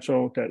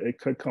potential that it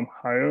could come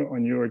higher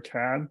on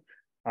EuroCAD.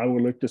 I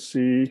would look to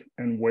see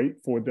and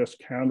wait for this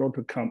candle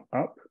to come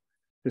up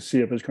to see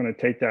if it's going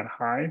to take that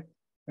high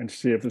and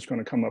see if it's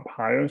going to come up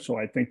higher. So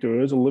I think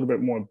there is a little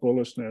bit more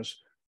bullishness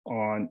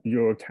on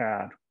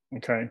EuroCAD.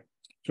 Okay.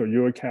 So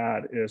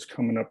EuroCAD is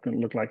coming up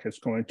and look like it's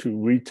going to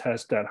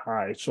retest that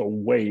high. So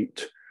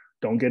wait,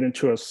 don't get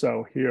into a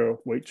sell here.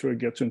 Wait till it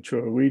gets into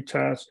a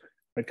retest.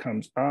 It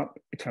comes up,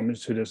 it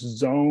comes into this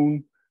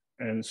zone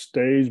and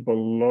stays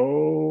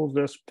below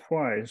this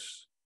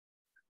price.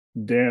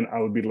 Then I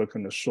would be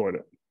looking to short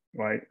it,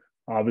 right?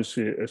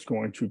 Obviously, it's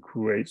going to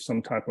create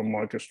some type of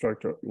market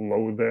structure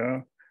low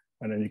there,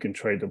 and then you can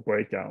trade the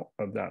breakout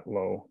of that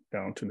low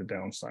down to the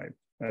downside.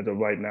 As of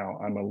right now,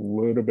 I'm a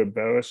little bit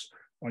bearish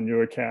on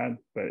EuroCAD,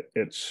 but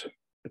it's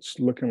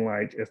looking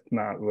like it's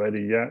not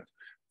ready yet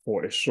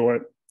for a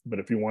short. But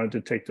if you wanted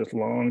to take this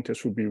long,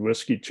 this would be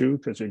risky too,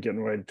 because you're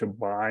getting ready to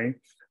buy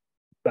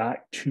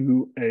back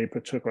to a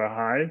particular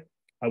high.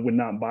 I would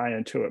not buy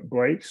until it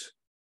breaks.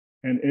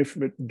 And if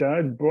it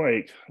does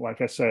break,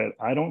 like I said,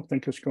 I don't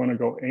think it's going to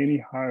go any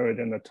higher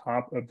than the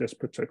top of this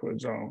particular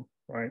zone,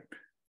 right?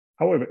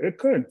 However, it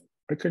could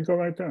go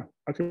right there.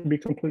 I could be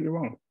completely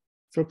wrong.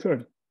 So it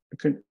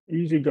could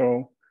easily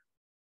go,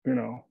 you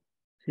know,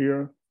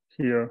 here,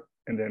 here,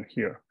 and then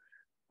here.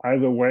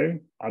 Either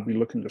way, I'll be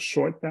looking to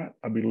short that.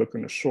 I'll be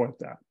looking to short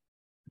that.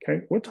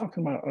 Okay, we're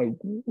talking about a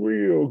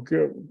real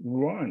good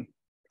run.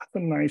 That's a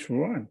nice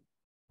run,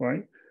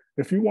 right?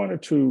 If you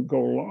wanted to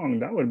go long,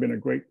 that would have been a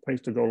great place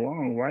to go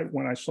long. Right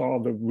when I saw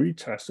the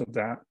retest of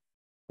that,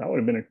 that would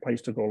have been a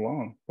place to go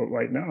long. But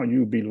right now,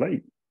 you'd be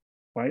late,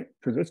 right?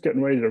 Because it's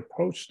getting ready to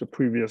approach the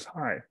previous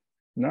high.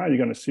 Now you're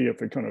going to see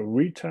if it's going to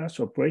retest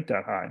or break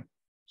that high.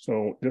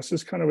 So this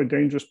is kind of a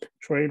dangerous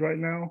trade right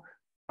now.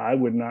 I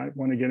would not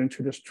want to get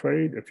into this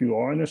trade. If you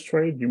are in this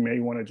trade, you may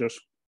want to just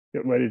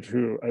get ready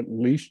to at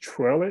least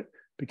trail it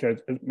because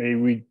it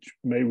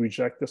may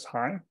reject this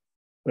high.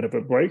 But if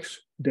it breaks,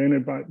 then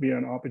it might be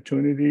an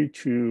opportunity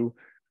to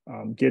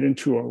get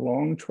into a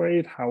long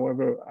trade.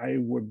 However, I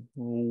would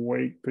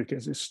wait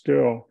because it's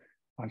still,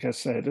 like I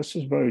said, this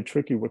is very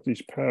tricky with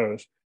these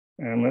pairs.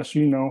 And unless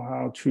you know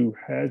how to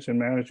hedge and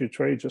manage your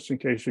trade, just in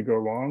case you go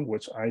wrong,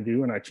 which I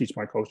do and I teach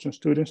my coaching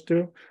students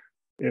to,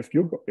 if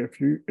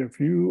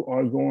you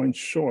are going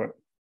short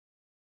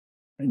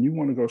and you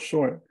want to go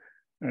short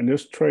and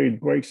this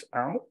trade breaks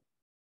out,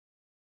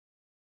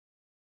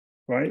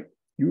 right?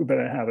 You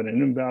better have an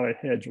invalid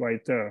hedge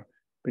right there,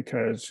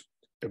 because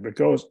if it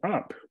goes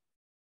up,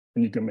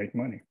 then you can make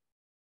money,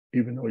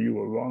 even though you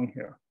were wrong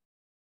here,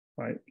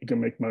 right? You can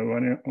make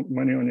money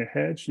on your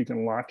hedge. You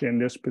can lock in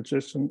this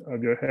position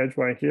of your hedge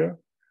right here.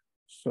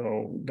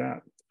 So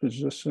that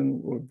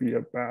position would be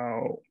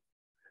about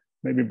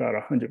maybe about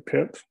 100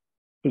 pips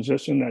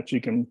position that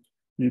you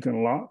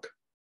can lock.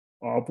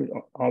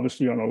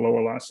 Obviously on a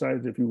lower lot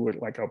size, if you would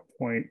like a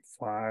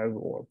 0.5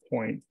 or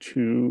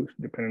 0.2,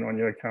 depending on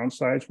your account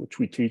size, which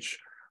we teach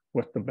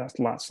what's the best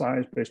lot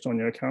size based on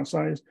your account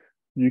size,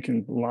 you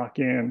can lock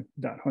in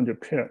that 100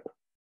 pip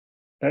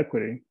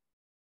equity,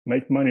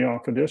 make money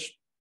off of this,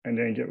 and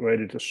then get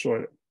ready to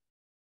short it.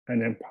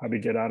 And then probably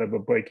get out of a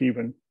break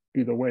even.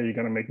 Either way, you're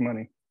going to make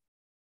money.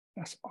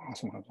 That's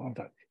awesome. I love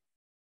that.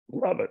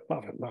 Love it,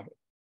 love it, love it.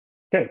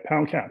 Okay,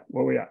 pound CAD,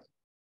 where we at?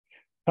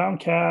 Pound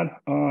CAD,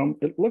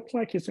 it looks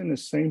like it's in the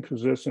same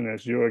position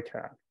as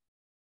EuroCAD,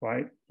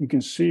 right? You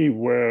can see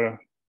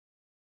where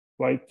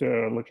right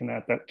there, looking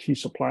at that key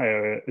supply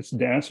area, it's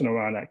dancing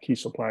around that key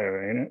supply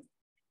area, ain't it?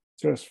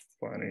 Just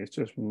funny. It's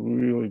just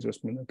really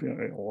just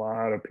manipulating a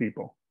lot of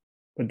people.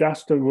 But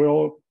that's the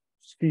real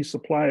key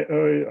supply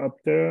area up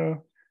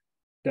there.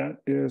 That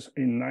is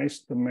a nice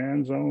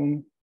demand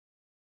zone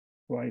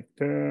right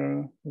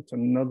there. It's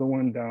another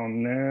one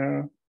down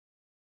there.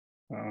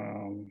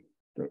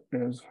 There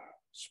is a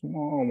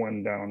small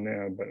one down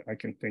there, but I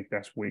can think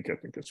that's weak. I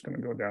think it's going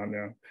to go down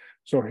there.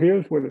 So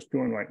here's what it's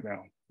doing right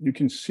now. You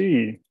can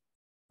see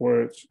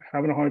where it's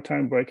having a hard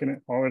time breaking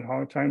it,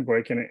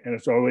 and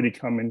it's already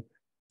coming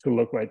to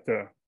look right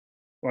there,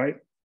 right?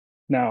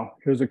 Now,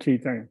 here's the key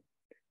thing.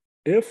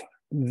 If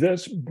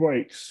this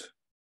breaks,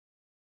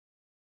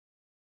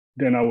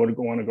 then I would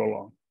want to go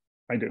long.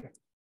 I do.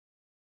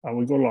 I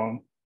would go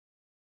long.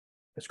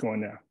 It's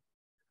going there.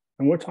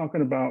 And we're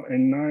talking about a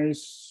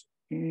nice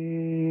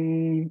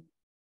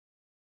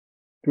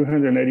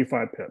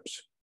 385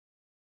 pips.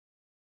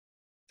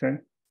 Okay,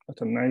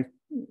 that's a nice,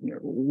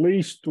 at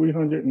least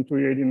 300 and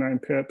 389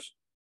 pips.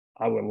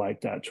 I would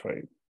like that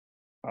trade.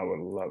 I would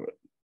love it.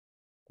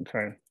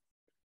 Okay,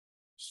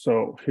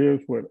 so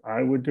here's what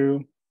I would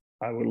do.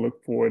 I would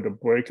look for the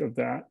break of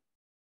that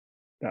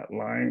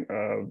line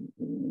of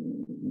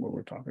what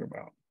we're talking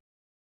about,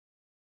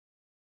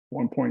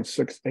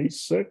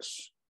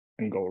 1.686,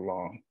 and go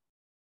long.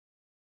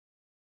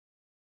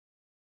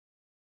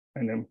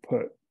 And then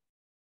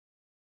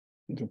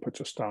you can put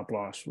your stop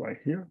loss right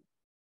here,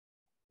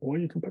 or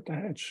you can put the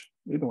hedge,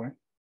 either way.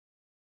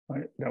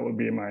 Right, that would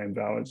be my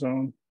invalid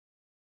zone.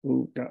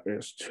 Ooh, that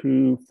is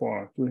too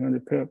far,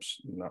 300 pips.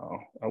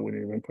 No, I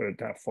wouldn't even put it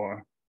that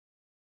far.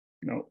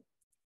 No,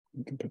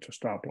 you can put your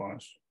stop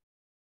loss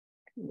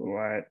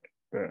right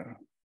there.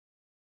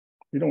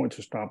 You don't want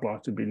your stop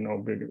loss to be no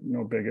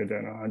bigger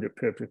than 100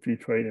 pips. If you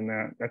trade in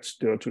that, that's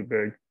still too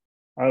big.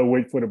 I would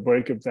wait for the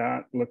break of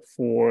that, look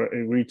for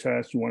a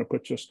retest. You want to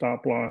put your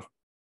stop loss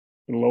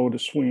below the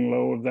swing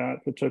low of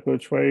that particular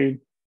trade.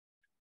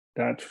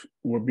 That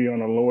would be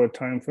on a lower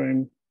time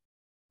frame.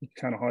 It's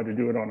kind of hard to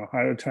do it on a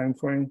higher time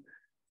frame.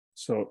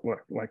 So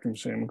like I'm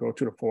saying, go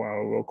to the 4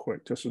 hour real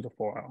quick. This is the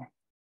 4 hour.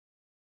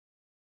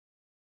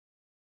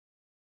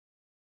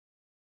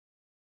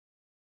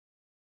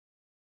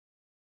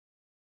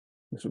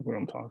 This is what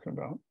I'm talking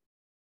about.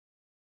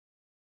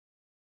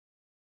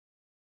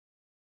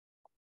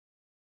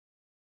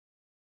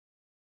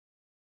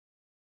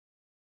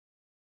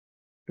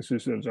 This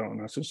is the zone.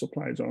 That's the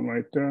supply zone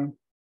right there.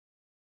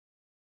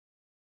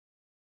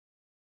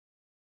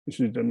 This is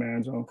the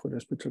demand zone for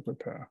this particular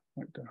pair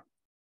right there.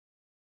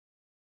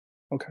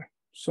 Okay,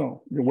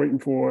 so you're waiting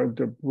for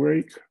the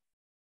break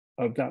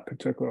of that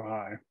particular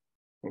high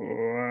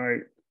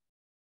right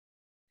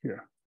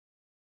here.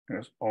 And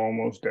it's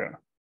almost there,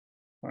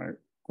 right?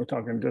 We're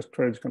talking this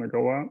trade's going to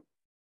go up,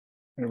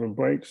 and if it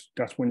breaks,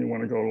 that's when you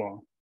want to go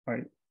long,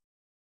 right?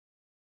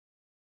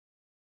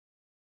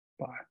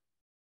 Buy.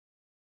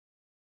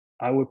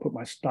 I would put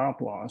my stop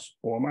loss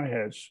or my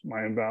hedge,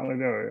 my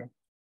invalid area,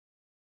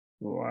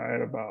 right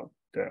about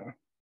there.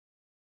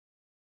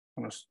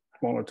 On a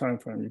smaller time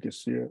frame, you can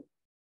see it.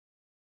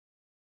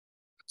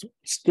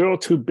 It's still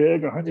too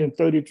big,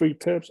 133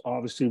 pips.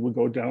 Obviously, we'll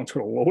go down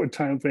to a lower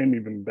time frame,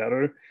 even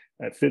better,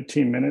 at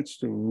 15 minutes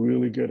to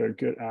really get a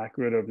good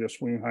accurate of your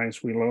swing high and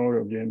swing low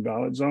of your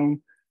invalid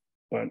zone.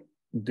 But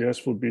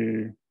this would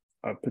be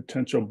a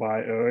potential buy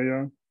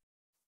area.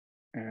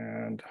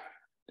 And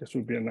this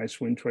would be a nice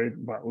swing trade,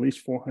 about at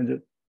least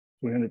 400,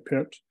 300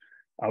 pips.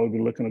 I would be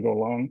looking to go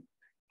long.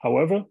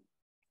 However,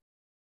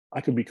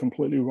 I could be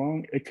completely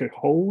wrong. It could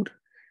hold.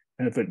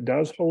 And if it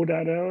does hold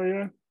that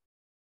area,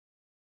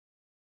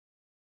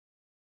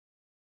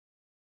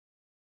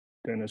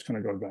 then it's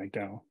going to go back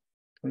down.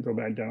 It's going to go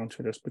back down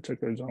to this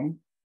particular zone.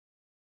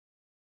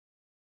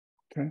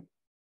 Okay.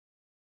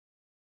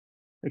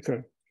 It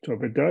could. So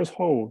if it does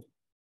hold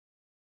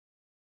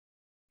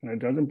and it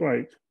doesn't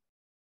break,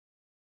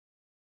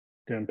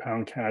 then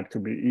pound CAD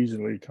could be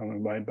easily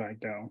coming right back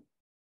down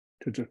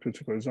to this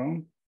particular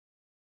zone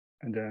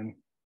and then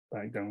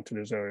back down to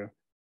this area.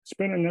 It's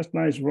been in this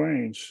nice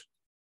range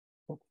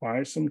for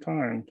quite some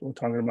time. We're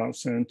talking about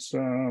since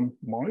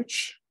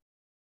March.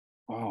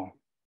 Wow,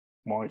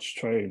 March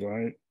trade,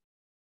 right?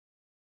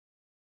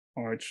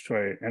 March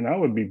trade. And that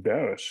would be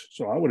bearish.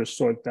 So I would have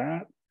short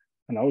that,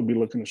 and I would be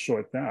looking to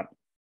short that.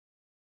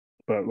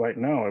 But right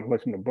now, I'm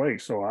looking to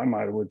break. So I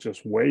might would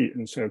just wait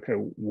and say, okay,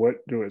 what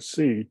do it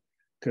see?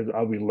 Because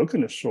I'll be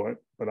looking to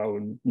short, but I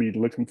would be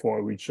looking for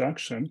a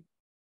rejection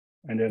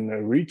and then the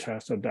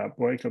retest of that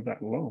break of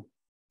that low.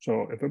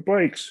 So if it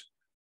breaks,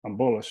 I'm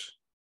bullish.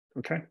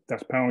 Okay,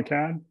 that's pound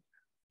CAD.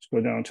 Let's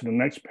go down to the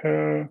next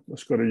pair.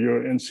 Let's go to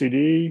your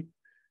NCD.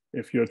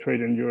 If you're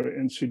trading your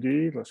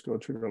NCD, let's go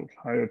to the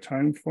higher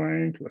time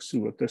frame. Let's see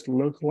what this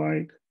looks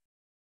like.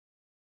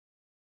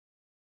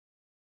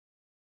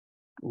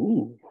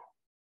 Ooh.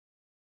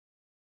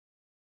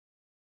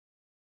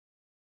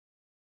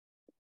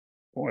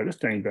 Boy, this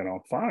thing been on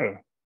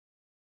fire.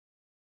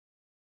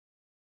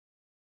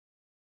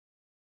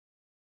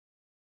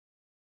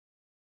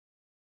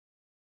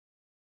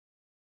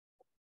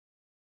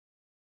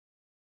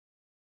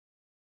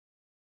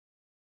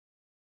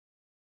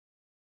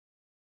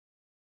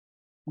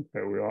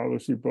 Okay, we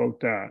obviously broke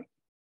that.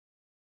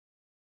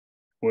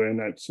 We're in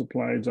that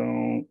supply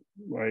zone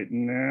right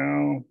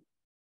now.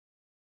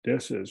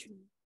 This is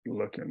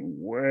looking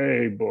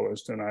way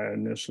bullish than I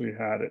initially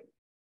had it.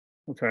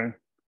 Okay.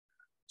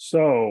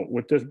 So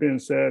with this being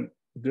said,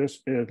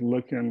 this is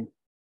looking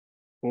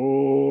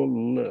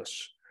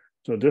bullish.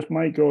 So this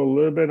might go a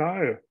little bit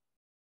higher,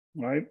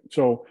 right?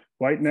 So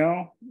right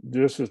now,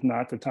 this is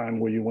not the time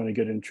where you want to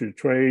get into the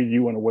trade.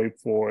 You want to wait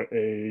for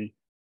a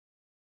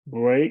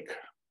break,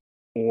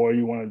 or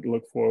you want to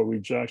look for a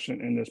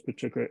rejection in this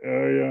particular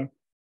area. To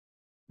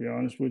be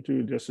honest with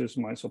you, this is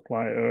my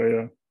supply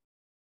area.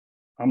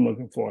 I'm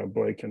looking for a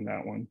break in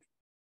that one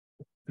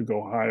to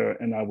go higher,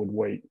 and I would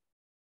wait.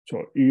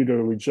 So either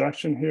a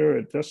rejection here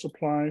at this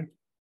supply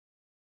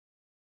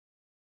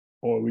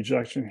or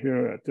rejection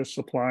here at this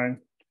supply,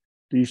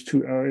 these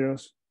two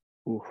areas.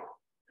 Ooh.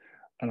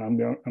 And I'm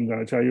going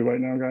to tell you right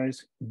now,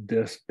 guys,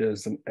 this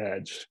is an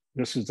edge.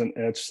 This is an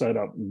edge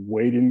setup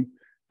waiting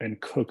and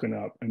cooking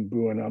up and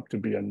brewing up to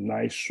be a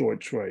nice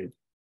short trade.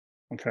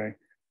 Okay.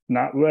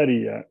 Not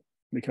ready yet,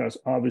 because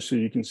obviously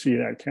you can see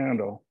that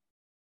candle.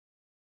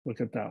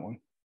 Look at that one.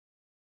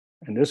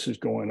 And this is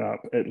going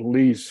up at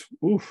least,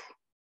 oof.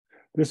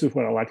 This is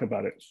what I like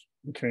about it.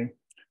 Okay.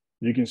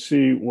 You can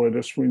see where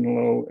this swing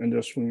low and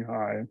this swing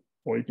high,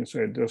 or you can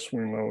say this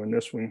swing low and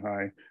this swing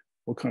high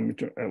will come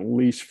to at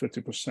least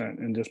 50%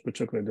 in this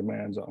particular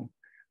demand zone.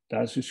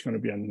 That's just going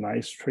to be a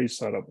nice trade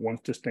setup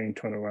once this thing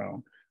turn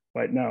around.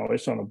 Right now,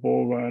 it's on a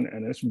bull run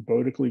and it's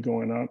vertically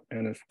going up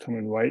and it's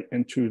coming right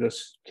into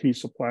this key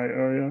supply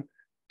area.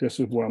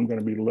 This is where I'm going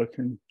to be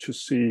looking to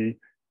see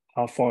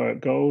how far it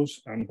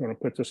goes. I'm going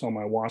to put this on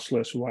my watch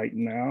list right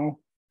now.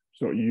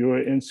 So your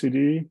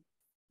NCD,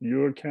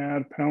 your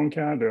CAD, pound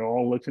CAD, they're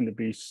all looking to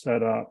be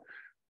set up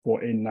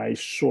for a nice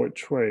short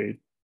trade.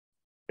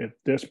 If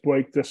this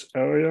break this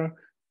area,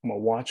 I'm gonna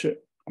watch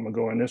it. I'm gonna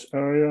go in this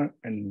area,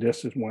 and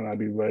this is when I'll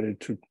be ready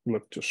to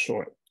look to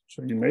short.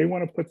 So you may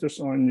want to put this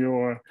on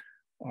your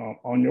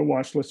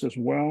watch list as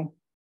well.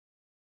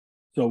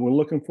 So we're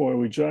looking for a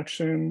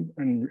rejection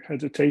and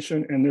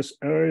hesitation in this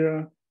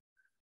area.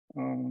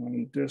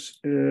 This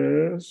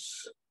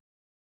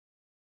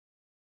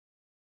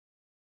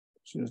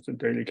is the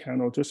daily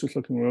candle. This is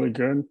looking really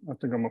good. I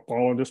think I'm gonna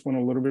follow this one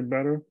a little bit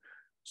better.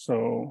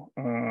 So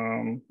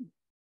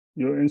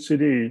your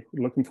NCD,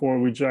 looking for a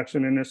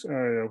rejection in this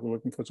area. We're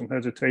looking for some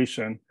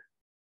hesitation.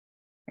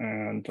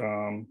 And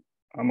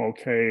I'm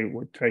okay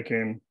with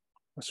taking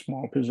a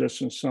small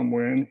position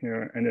somewhere in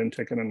here and then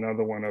taking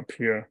another one up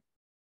here.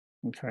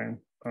 Okay.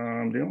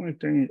 The only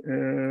thing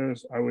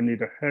is I would need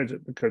to hedge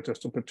it because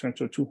that's a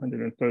potential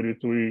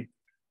 233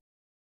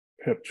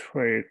 pip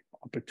trade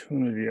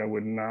opportunity I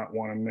would not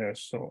want to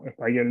miss. So if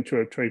I get into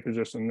a trade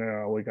position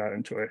there, we got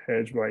into a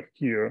hedge right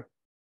here,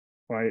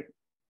 right?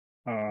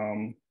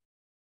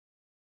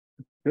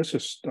 This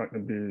is starting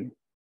to be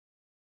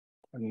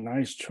a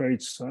nice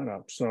trade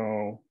setup.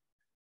 So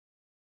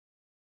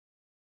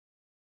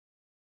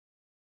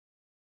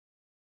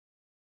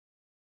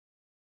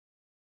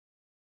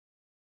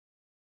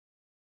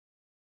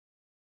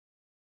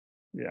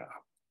yeah.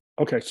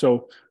 Okay,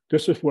 so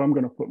this is where I'm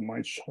going to put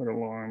my short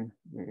alarm,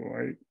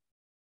 right?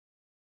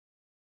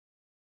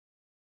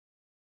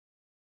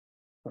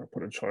 I'll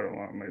put a short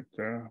alarm right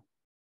there.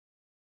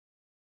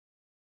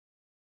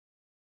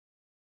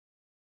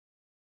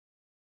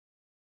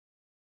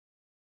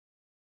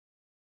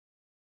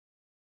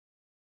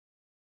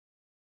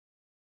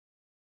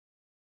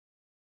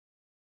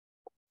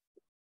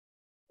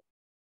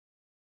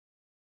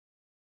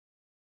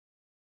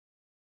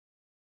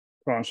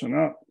 Crossing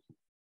up.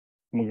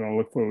 We're going to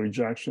look for a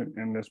rejection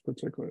in this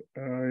particular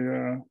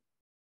area.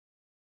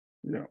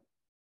 Yeah,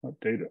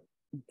 update it.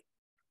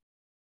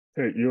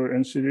 Okay, your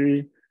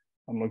NCD,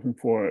 I'm looking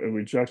for a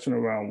rejection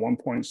around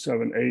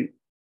 1.78,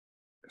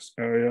 this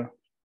area.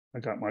 I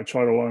got my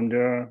chart alarm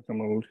there. I'm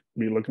going to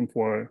be looking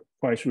for a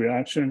price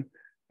reaction,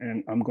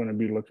 and I'm going to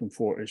be looking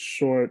for a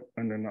short,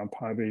 and then I'll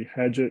probably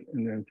hedge it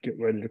and then get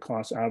ready to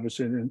cost average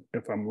it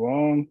if I'm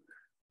wrong,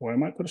 or I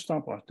might put a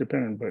stop loss,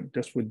 depending, but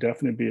this would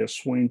definitely be a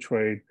swing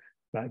trade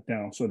back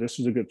down. So this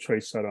is a good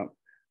trade setup.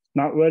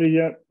 Not ready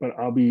yet, but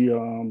I'll be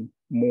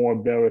more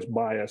bearish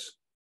bias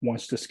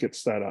once this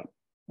gets set up.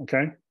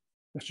 Okay,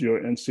 that's your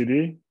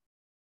NCD.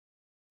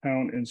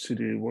 Pound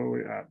NCD, where are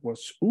we at?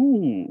 What's,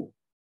 ooh,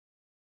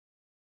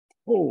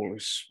 holy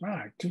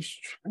smack, these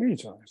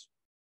trades are,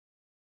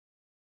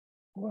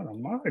 what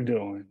am I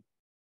doing?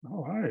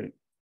 All right.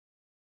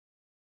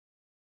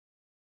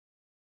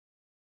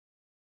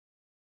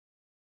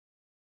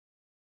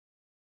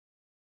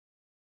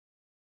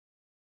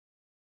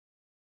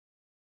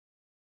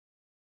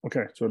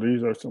 Okay, so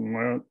these are some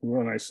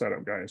real nice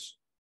setup, guys.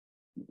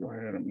 Go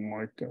ahead and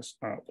mark this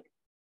up.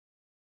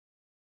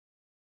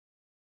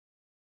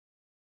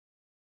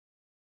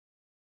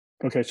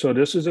 Okay, so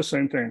this is the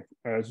same thing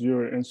as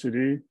your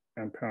NCD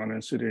and pound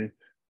NCD.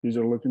 These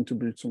are looking to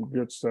be some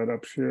good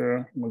setups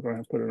here. I'm gonna go ahead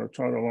and put in a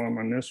chart alarm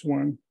on this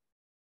one.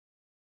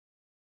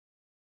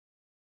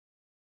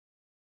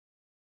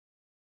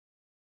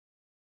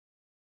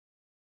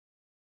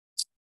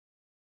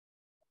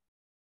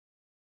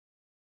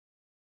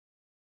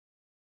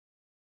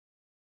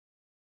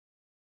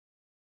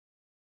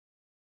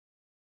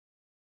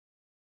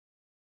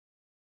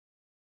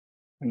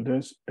 And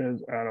this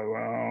is at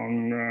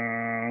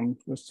around,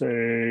 let's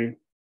say,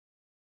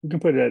 we can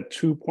put it at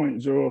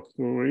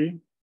 2.03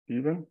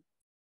 even.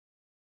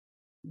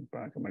 In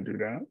fact, I'm gonna do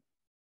that.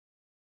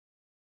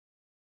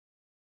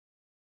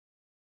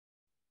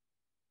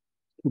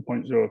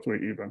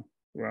 2.03 even,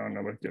 round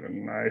number, get a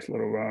nice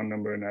little round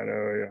number in that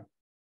area,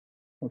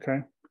 okay?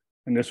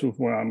 And this is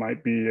where I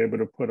might be able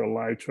to put a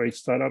live trade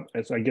setup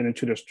as I get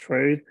into this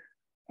trade.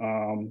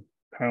 Pound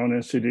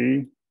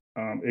NCD,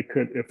 it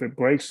could, if it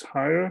breaks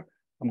higher,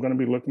 I'm gonna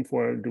be looking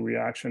for the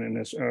reaction in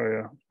this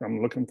area.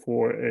 I'm looking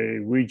for a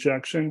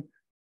rejection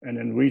and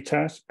then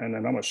retest, and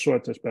then I'm gonna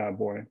short this bad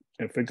boy.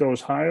 If it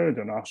goes higher,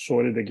 then I'll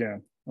short it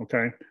again,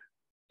 okay?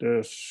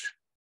 This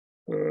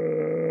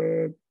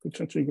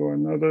potentially go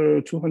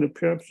another 200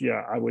 pips.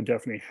 Yeah, I would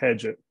definitely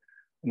hedge it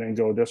and then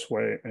go this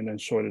way and then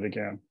short it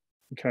again,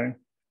 okay?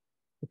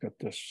 Look at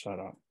this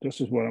setup.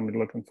 This is what I'm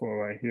looking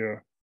for right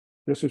here.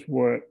 This is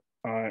what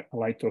I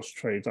like those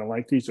trades. I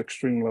like these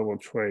extreme level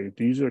trades.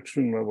 These are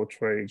extreme level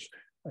trades,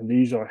 and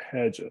these are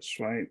hedges,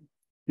 right?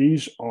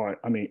 These are,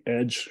 I mean,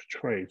 edge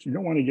trades. You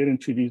don't want to get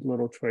into these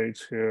little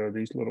trades here,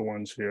 these little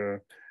ones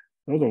here.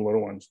 Those are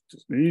little ones.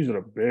 These are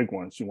the big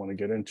ones you want to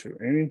get into.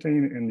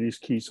 Anything in these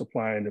key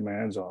supply and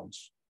demand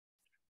zones.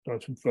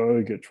 That's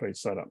very good trade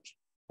setups,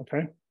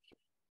 okay?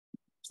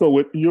 So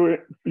with your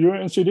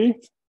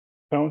NCD,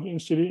 pound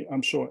NCD,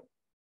 I'm short.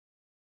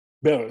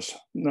 Bearish,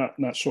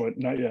 not short,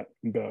 not yet,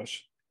 I'm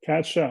bearish.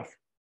 CAD chef.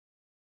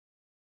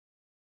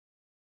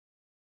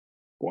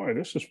 Boy,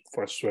 this is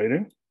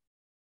frustrating.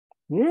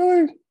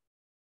 Really?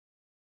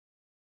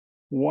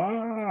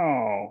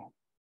 Wow.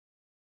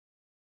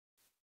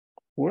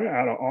 We're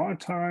at an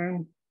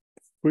all-time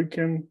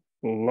freaking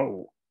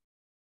low.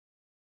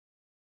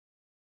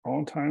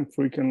 All-time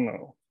freaking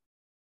low.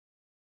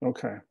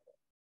 Okay.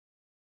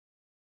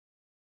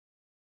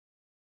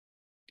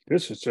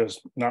 This is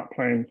just not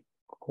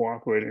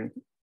cooperating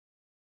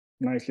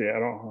nicely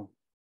at all.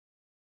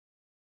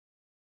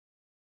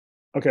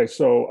 Huh? Okay,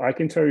 so I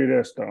can tell you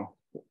this though.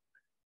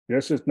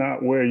 This is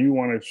not where you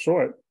want to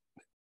short.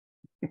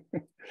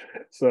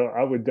 So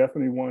I would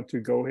definitely want to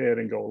go ahead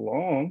and go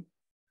long.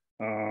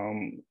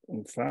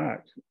 In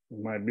fact, it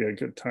might be a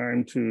good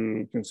time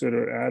to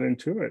consider adding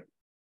to it,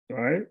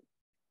 right?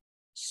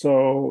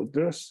 So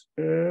this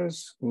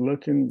is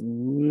looking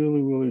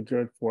really, really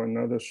good for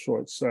another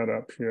short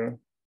setup here.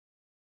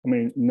 I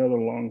mean, another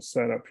long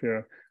setup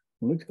here.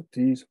 Look at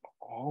these,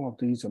 all of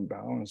these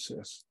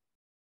imbalances.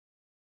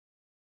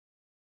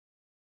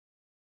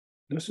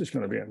 This is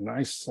going to be a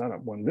nice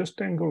setup. When this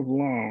thing goes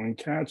long and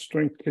CAD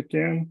strength kick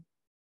in,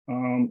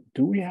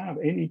 do we have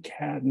any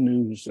CAD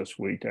news this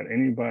week that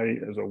anybody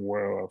is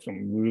aware of?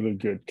 Some really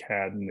good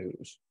CAD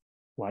news,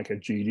 like a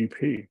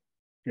GDP?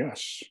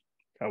 Yes,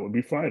 that would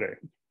be Friday,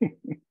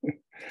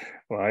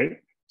 right?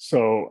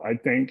 So I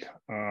think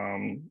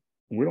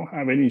we don't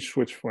have any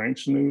Swiss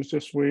francs news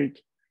this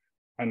week.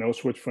 I know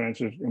Swiss francs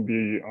is going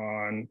to be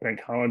on bank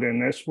holiday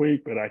next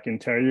week, but I can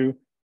tell you,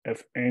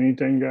 if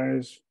anything,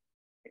 guys,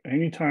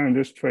 anytime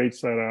this trade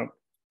set up,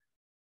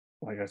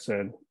 like I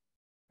said,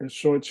 it's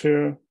shorts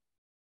here,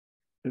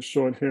 it's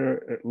short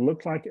here. It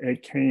looked like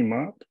it came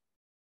up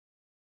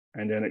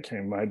and then it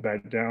came right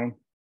back down.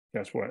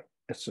 Guess what?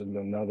 It's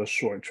another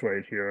short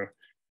trade here.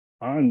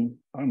 I'm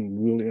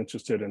really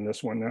interested in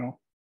this one now.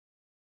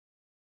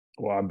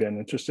 Well, I've been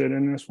interested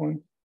in this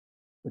one,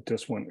 but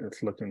this one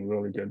is looking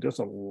really good. There's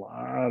a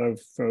lot of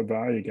fair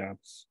value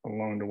gaps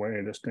along the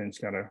way. This thing's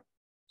gotta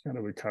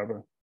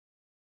recover.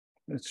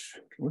 Let's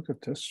look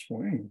at this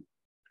swing.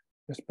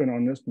 It's been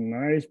on this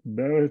nice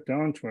bearish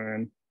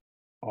downtrend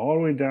all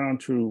the way down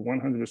to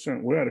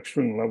 100%. We're at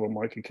extreme level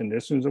market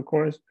conditions, of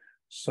course.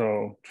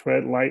 So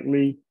tread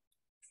lightly,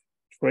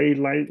 trade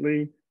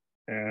lightly,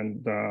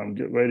 and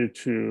get ready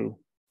to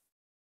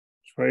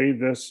trade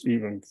this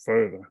even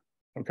further.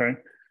 Okay.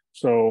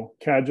 So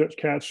CAD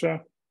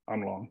chef,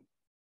 I'm long.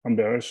 I'm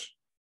bearish,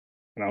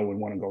 and I would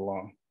want to go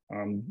long.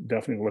 I'm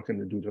definitely looking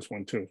to do this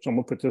one too. So I'm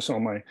gonna put this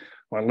on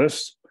my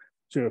list.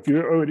 So if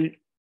you're already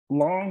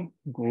long,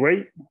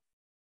 great.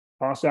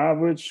 Cost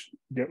average,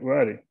 get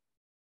ready.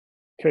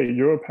 Okay,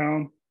 euro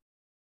pound.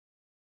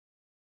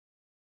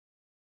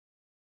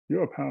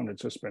 Euro pound has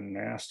just been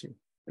nasty.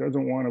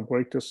 Doesn't want to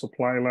break the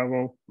supply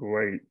level.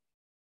 Great.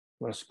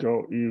 Let's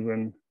go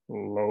even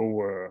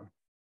lower.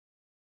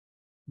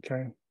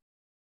 Okay.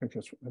 I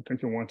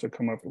think it wants to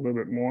come up a little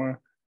bit more.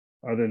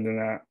 Other than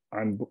that,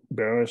 I'm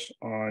bearish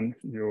on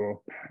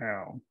euro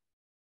pound.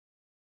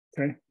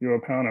 Okay, euro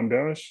pound, I'm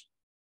bearish.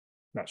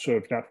 Not sure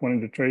if that's one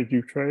of the trades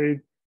you trade.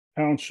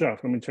 Pound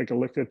chef, let me take a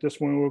look at this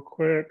one real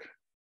quick.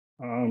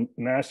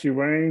 Nasty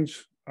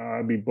range,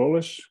 I'd be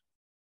bullish.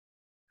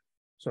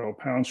 So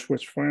pound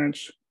Swiss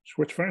francs.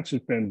 Swiss francs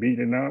has been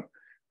beaten up.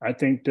 I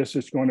think this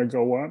is going to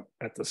go up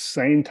at the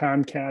same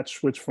time CAD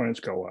Swiss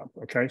francs go up,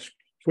 okay?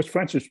 Swiss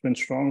francs has been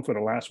strong for the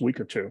last week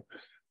or two,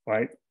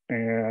 right?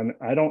 And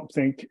I don't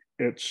think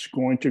it's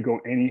going to go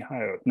any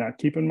higher. Now,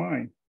 keep in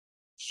mind,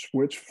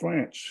 Swiss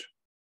francs,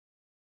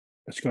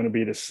 it's going to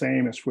be the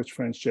same as Swiss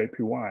francs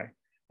JPY.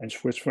 And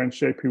Swiss franc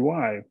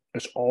JPY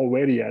is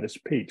already at its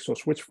peak. So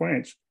Swiss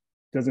francs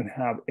doesn't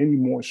have any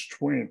more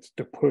strength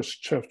to push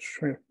Swiss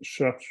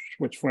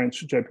franc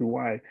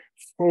JPY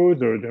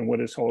further than what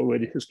it's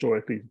already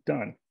historically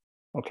done.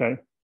 Okay,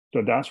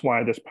 so that's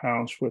why this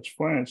pound Swiss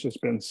franc has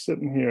been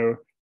sitting here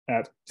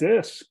at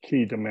this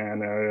key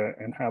demand area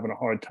and having a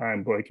hard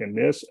time breaking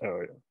this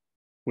area,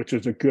 which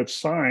is a good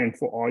sign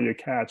for all your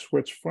CAD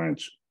Swiss franc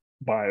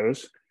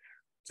buyers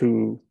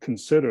to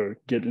consider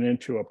getting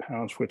into a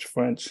pound Swiss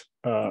franc,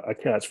 a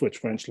CAD Swiss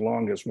franc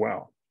long as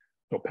well.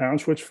 So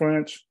pound Swiss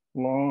franc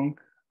long,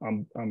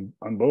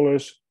 I'm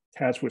bullish.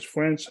 CAD Swiss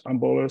franc, I'm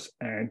bullish,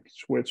 and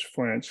Swiss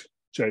franc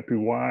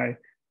JPY,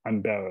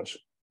 I'm bearish,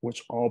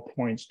 which all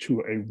points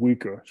to a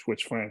weaker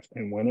Swiss franc.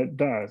 And when it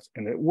does,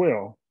 and it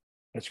will,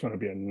 it's going to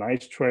be a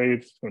nice trade.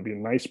 It's going to be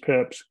nice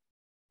pips.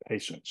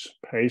 Patience,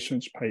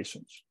 patience,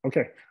 patience.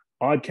 Okay,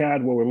 odd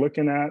CAD, what we're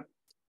looking at.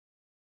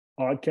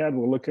 Odd CAD,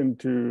 we're looking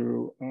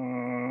to,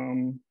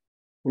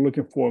 we're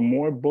looking for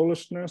more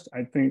bullishness.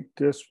 I think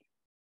this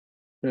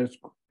is,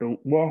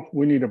 well,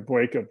 we need a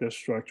break of this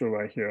structure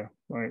right here,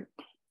 right?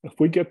 If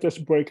we get this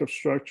break of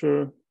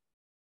structure,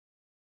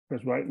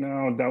 because right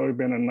now that would have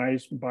been a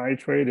nice buy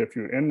trade. If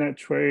you're in that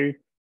trade,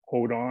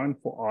 hold on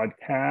for odd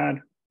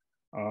CAD.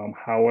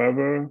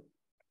 However,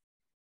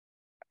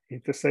 I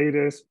hate to say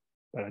this,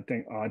 but I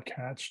think odd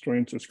CAD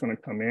strength is going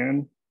to come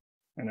in,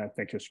 and I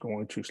think it's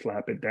going to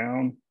slap it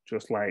down,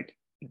 just like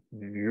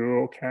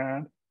Euro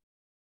CAD,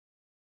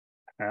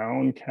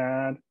 Pound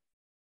CAD.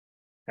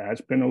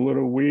 That's been a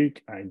little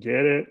weak. I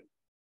get it,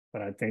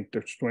 but I think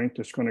the strength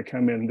is going to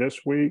come in this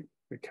week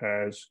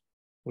because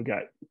we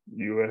got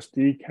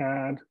USD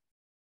CAD,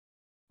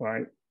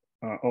 right?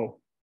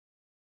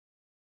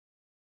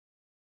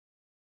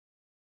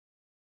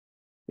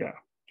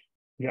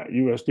 Yeah,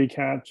 USD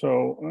CAD.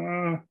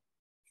 So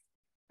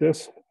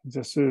this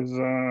is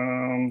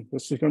going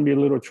to be a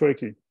little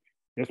tricky.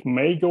 It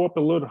may go up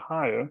a little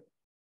higher.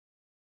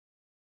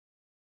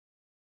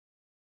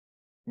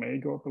 May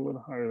go up a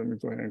little higher. Let me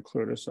go ahead and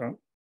clear this up.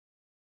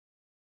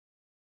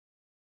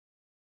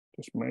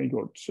 This may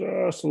go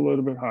just a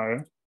little bit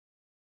higher.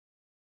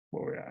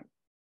 Where we're at?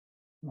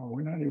 No,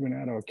 we're not even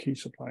at our key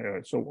supply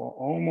area. So we're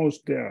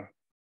almost there.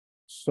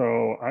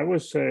 So I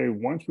would say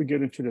once we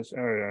get into this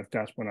area,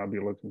 that's when I'll be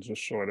looking to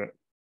short it.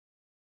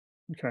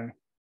 Okay.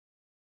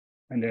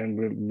 And then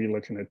we'll be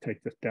looking to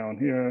take this down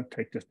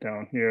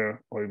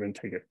here, or even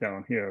take it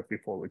down here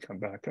before we come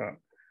back up.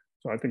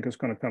 So I think it's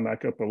going to come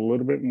back up a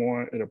little bit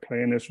more. It'll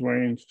play in this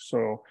range.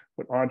 So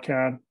with odd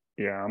CAD,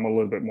 yeah, I'm a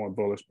little bit more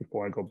bullish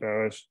before I go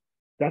bearish.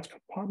 That's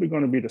probably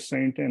going to be the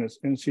same thing as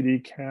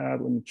NCD CAD.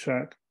 Let me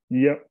check.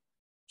 Yep.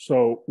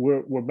 So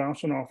we're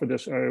bouncing off of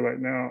this area right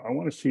now. I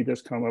want to see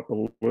this come up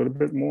a little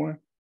bit more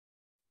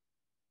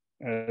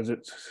as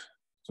it's.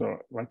 So I'd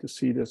like to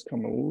see this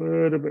come a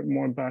little bit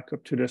more back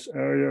up to this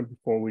area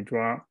before we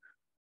drop.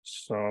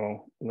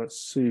 So let's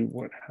see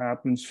what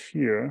happens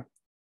here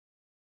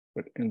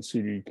with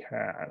NCD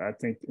CAD. I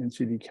think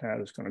NCD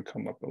CAD is going to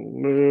come up a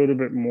little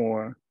bit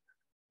more.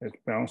 It's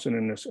bouncing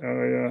in this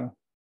area.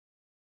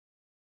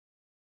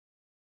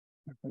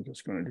 I'm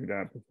just going to do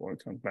that before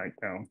it comes back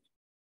down.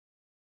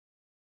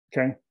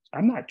 Okay,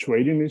 I'm not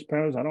trading these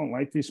pairs. I don't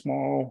like these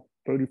small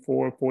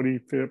 34, 40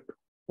 pip,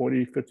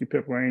 40, 50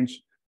 pip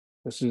range.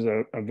 This is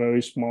a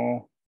very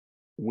small,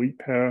 weak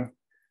pair.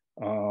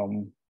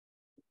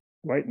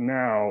 Right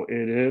now,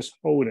 it is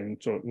holding.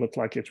 So it looks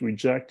like it's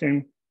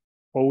rejecting,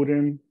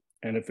 holding.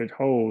 And if it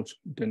holds,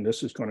 then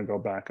this is going to go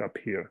back up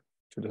here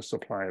to the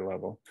supply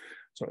level.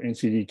 So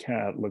NCD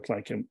CAD looks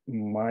like it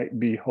might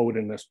be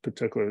holding this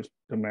particular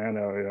demand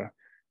area.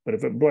 But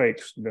if it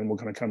breaks, then we're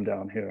going to come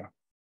down here.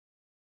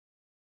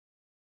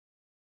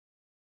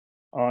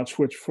 Odd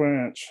Swiss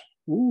franc.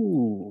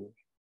 Ooh.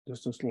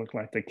 This just looks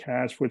like the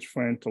CAD Swiss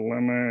franc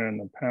dilemma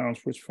and the pound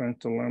Swiss franc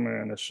dilemma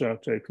and the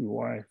Chef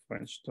JPY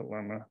French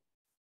dilemma.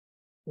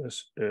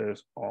 This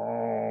is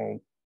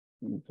all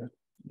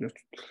just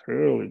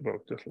clearly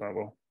broke this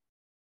level.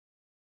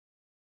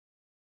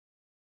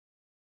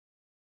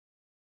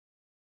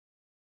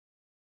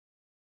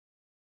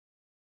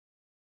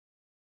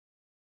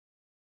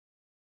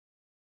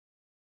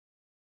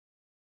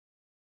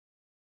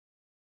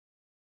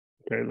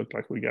 Okay, looks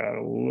like we got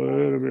a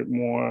little bit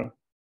more.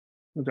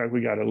 Looks like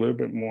we got a little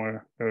bit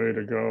more area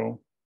to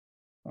go.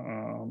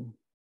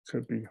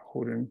 Could be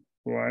holding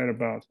right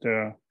about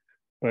there.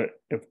 But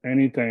if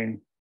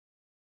anything,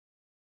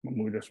 I'll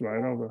move this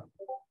right over.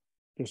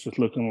 This is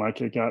looking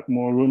like it got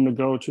more room to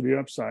go to the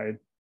upside.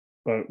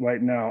 But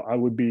right now, I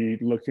would be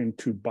looking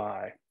to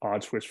buy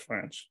odd Swiss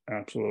francs.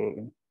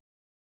 Absolutely.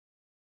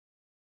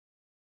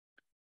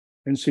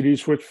 NCD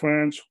Swiss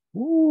francs.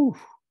 Woo,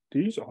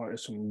 these are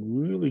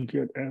some really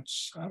good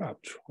setup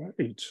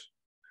trades.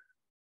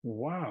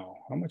 Wow,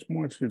 how much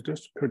more could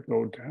this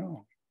go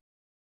down?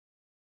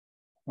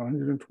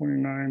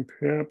 129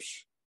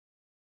 pips.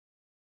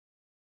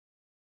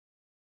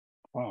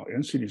 Wow,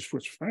 NCD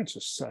Swiss francs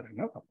is setting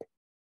up.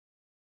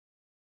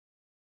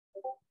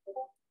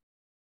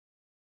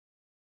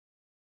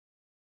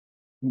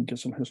 Get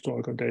some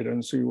historical data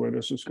and see where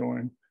this is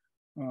going.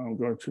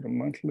 Go to the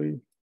monthly.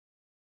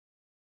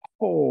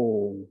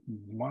 Oh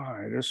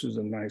my, this is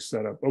a nice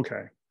setup.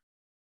 Okay.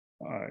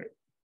 All right.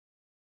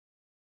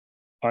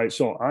 All right,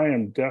 so I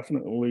am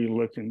definitely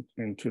looking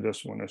into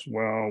this one as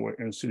well with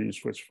NCD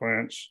Swiss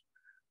francs.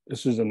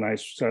 This is a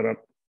nice setup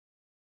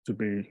to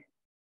be,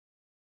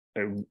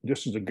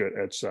 this is a good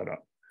edge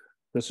setup.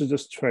 This is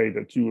this trade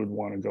that you would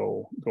want to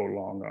go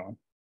long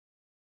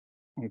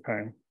on.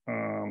 Okay.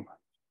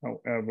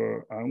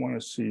 However, I want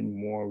to see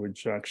more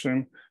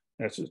rejection.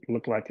 As it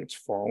look like it's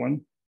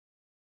fallen.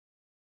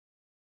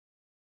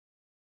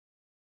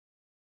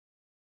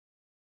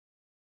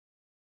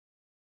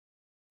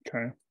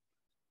 Okay.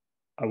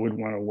 I would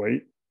want to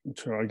wait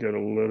until I get a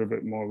little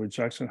bit more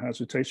rejection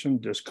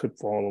hesitation. This could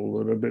fall a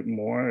little bit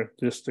more. If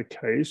this is the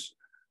case,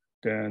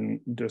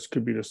 then this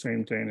could be the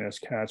same thing as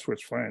CAD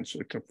Swiss francs.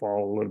 It could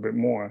fall a little bit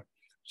more.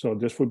 So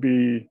this would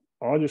be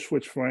all the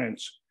Swiss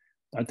francs.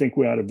 I think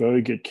we're at a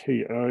very good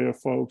key area,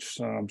 folks.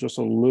 Just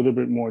a little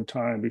bit more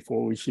time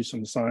before we see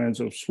some signs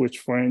of Swiss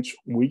francs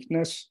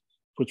weakness.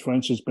 Swiss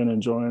francs has been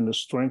enjoying the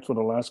strength for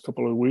the last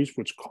couple of weeks,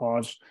 which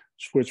caused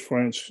Swiss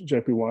francs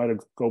JPY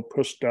to go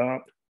pushed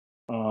up,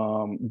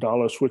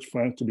 dollar Swiss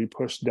francs to be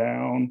pushed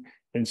down,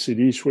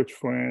 NCD Swiss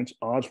francs,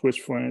 odd Swiss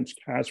francs,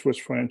 CAD Swiss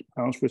francs,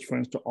 pound Swiss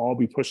francs to all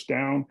be pushed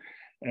down.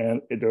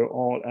 And they're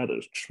all at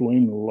an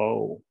extreme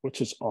low,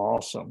 which is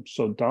awesome.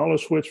 So dollar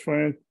Swiss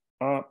franc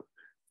up,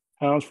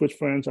 pound Swiss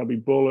francs, I'll be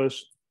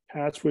bullish.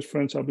 CAD Swiss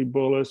francs, I'll be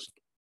bullish.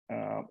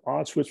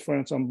 Odd Swiss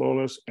francs, I'm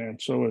bullish.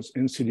 And so is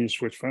NCD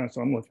Swiss francs.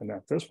 I'm looking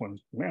at this one.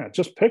 Man,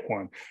 just pick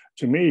one.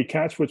 To me,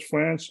 CAD Swiss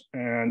francs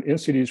and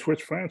NCD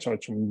Swiss francs are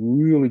some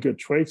really good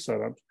trade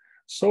setups.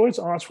 So is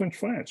odd Swiss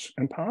francs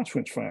and pound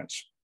Swiss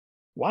francs.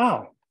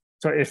 Wow.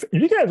 So if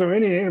you guys are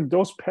in any of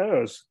those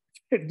pairs,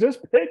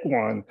 just pick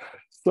one.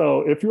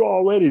 So if you're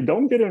already,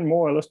 don't get in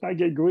more. Let's not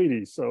get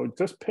greedy. So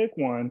just pick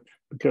one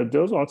because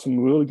those are some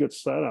really good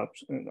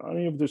setups. And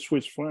any of the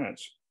Swiss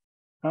francs,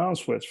 pound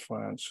Swiss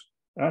francs,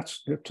 I'm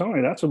telling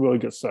you, that's a really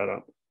good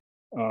setup.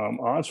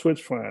 Odd Swiss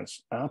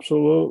francs,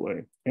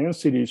 absolutely.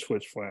 NCD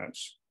Swiss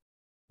francs,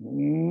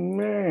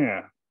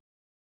 man.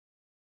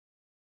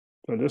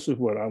 So this is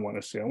what I want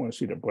to see. I want to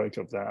see the break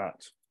of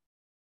that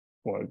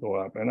before I go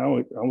up. And I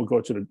would go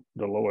to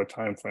the lower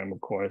time frame, of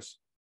course.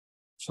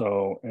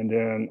 So, and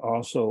then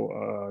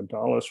also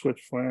dollar Swiss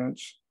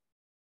francs.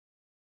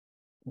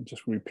 I'll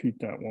just repeat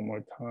that one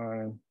more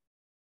time.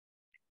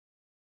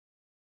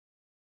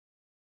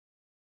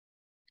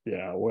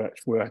 Yeah,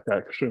 we're at that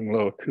extreme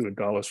low too,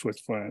 dollar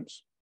Swiss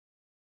francs.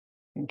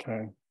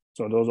 Okay,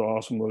 so those are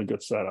all some really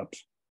good setups.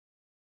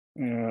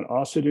 And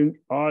also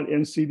odd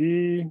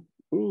NCD.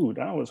 Ooh,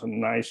 that was a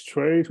nice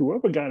trade.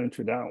 Whoever got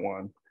into that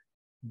one,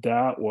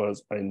 that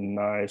was a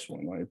nice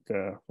one right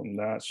there. From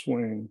that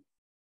swing,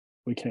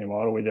 we came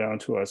all the way down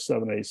to our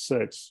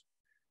 786,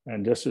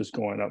 and this is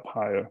going up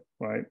higher,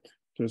 right?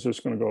 This is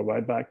going to go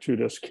right back to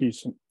this key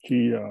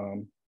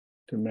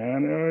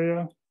demand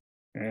area,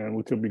 and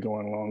we could be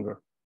going longer.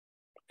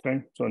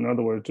 Okay, so in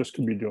other words, this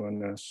could be doing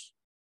this.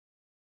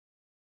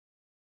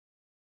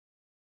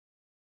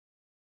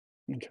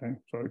 Okay,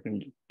 so we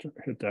can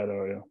hit that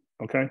area.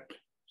 Okay,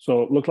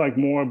 so it looked like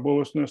more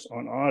bullishness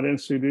on odd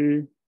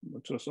NCD,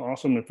 which is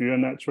awesome. If you're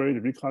in that trade,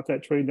 if you caught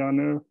that trade down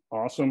there,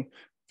 awesome,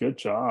 good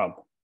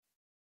job.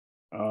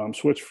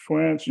 Swiss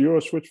francs, Euro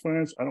Swiss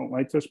francs. I don't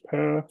like this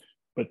pair,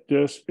 but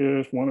this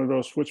is one of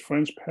those Swiss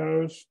francs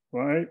pairs,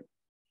 right?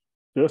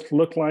 This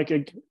looked like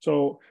it.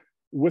 So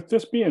with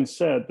this being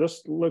said,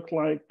 this looked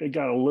like it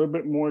got a little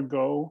bit more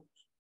go.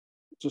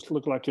 Just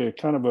looked like a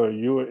kind of a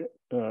Euro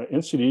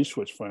NCD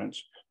Swiss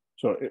francs.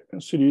 So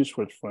NCD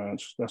Swiss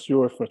francs, that's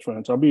Euro Swiss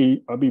francs. I'll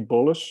be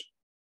bullish.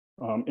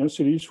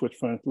 NCD Swiss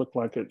francs look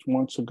like it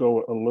wants to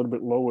go a little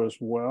bit lower as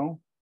well.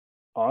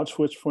 Odd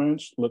Swiss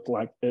francs look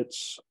like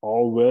it's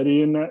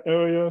already in that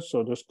area,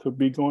 so this could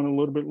be going a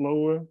little bit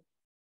lower.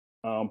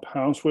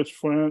 Pound Swiss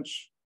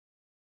francs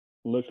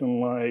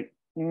looking like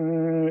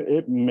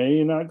it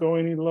may not go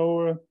any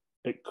lower.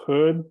 It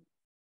could,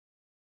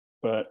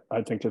 but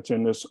I think it's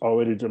in this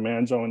already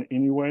demand zone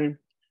anyway.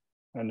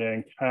 And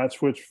then CAD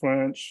Swiss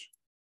francs,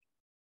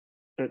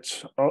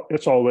 it's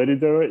already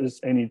there. It's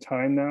any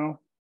time now.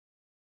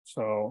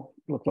 So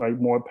look like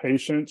more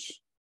patience.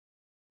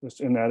 Just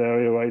in that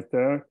area right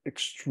there,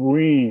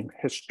 extreme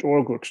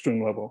historical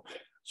extreme level.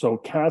 So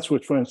CAD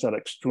Swiss francs at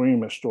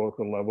extreme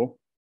historical level,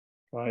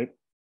 right?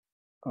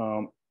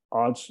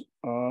 Odd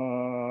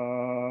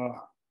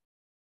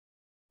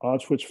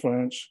Swiss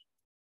francs.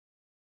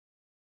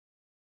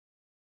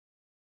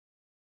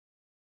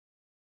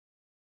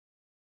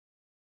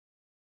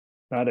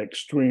 Not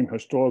extreme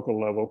historical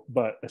level,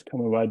 but it's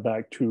coming right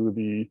back to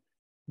the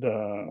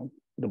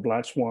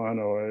Black Swan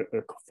or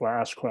a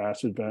flash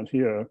crash event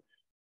here,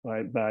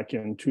 right back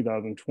in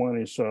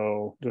 2020.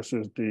 So this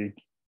is the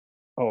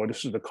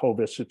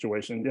COVID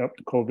situation. Yep,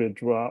 the COVID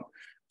drop.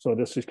 So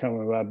this is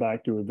coming right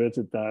back to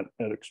revisit that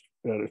at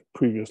a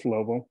previous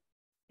level.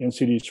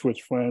 NCD Swiss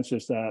francs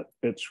is at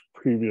its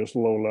previous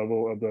low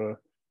level of the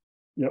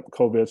Yep,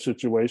 COVID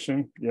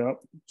situation. Yep.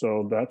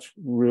 So that's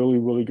really,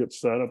 really good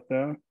setup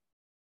there.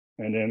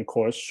 And then, of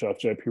course, Chef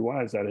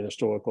JPY is at a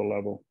historical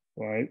level,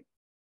 right?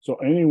 So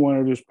any one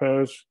of these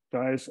pairs,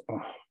 guys,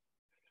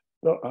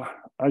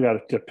 I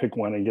got to pick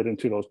one and get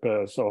into those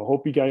pairs. So I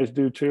hope you guys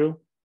do too.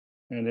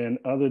 And then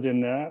other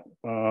than that,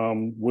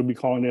 we'll be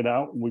calling it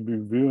out. We'll be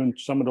reviewing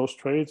some of those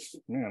trades.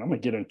 Man, I'm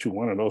going to get into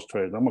one of those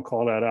trades. I'm going to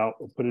call that out,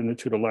 put it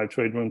into the live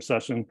trade room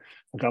session.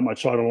 I got my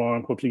chart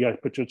alarm. Hope you guys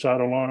put your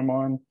chart alarm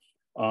on.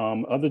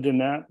 Other than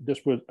that,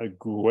 this was a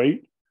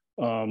great,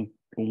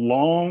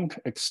 long,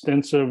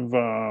 extensive,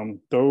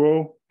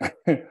 thorough,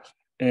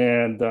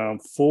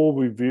 and full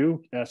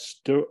review. That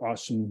still are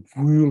some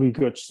really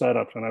good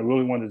setups. And I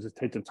really wanted to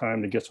take the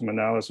time to get some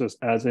analysis,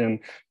 as in,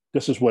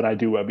 this is what I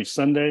do every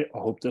Sunday. I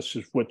hope this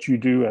is what you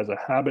do as a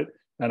habit.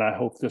 And I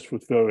hope this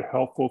was very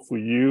helpful for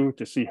you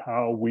to see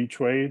how we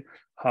trade,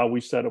 how we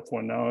set up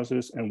for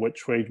analysis, and what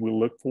trades we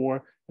look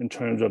for in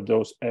terms of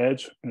those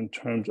edge, in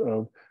terms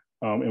of,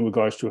 in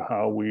regards to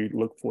how we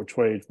look for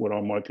trades with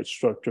our market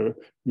structure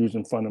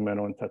using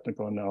fundamental and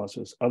technical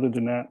analysis. Other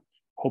than that,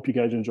 hope you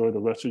guys enjoy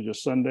the rest of your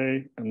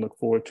Sunday and look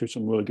forward to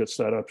some really good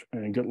setups,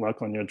 and good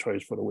luck on your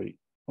trades for the week.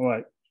 All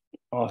right.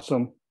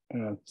 Awesome.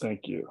 And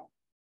thank you.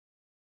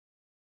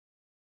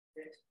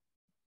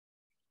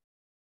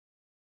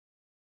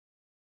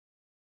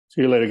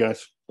 See you later,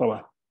 guys.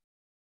 Bye-bye.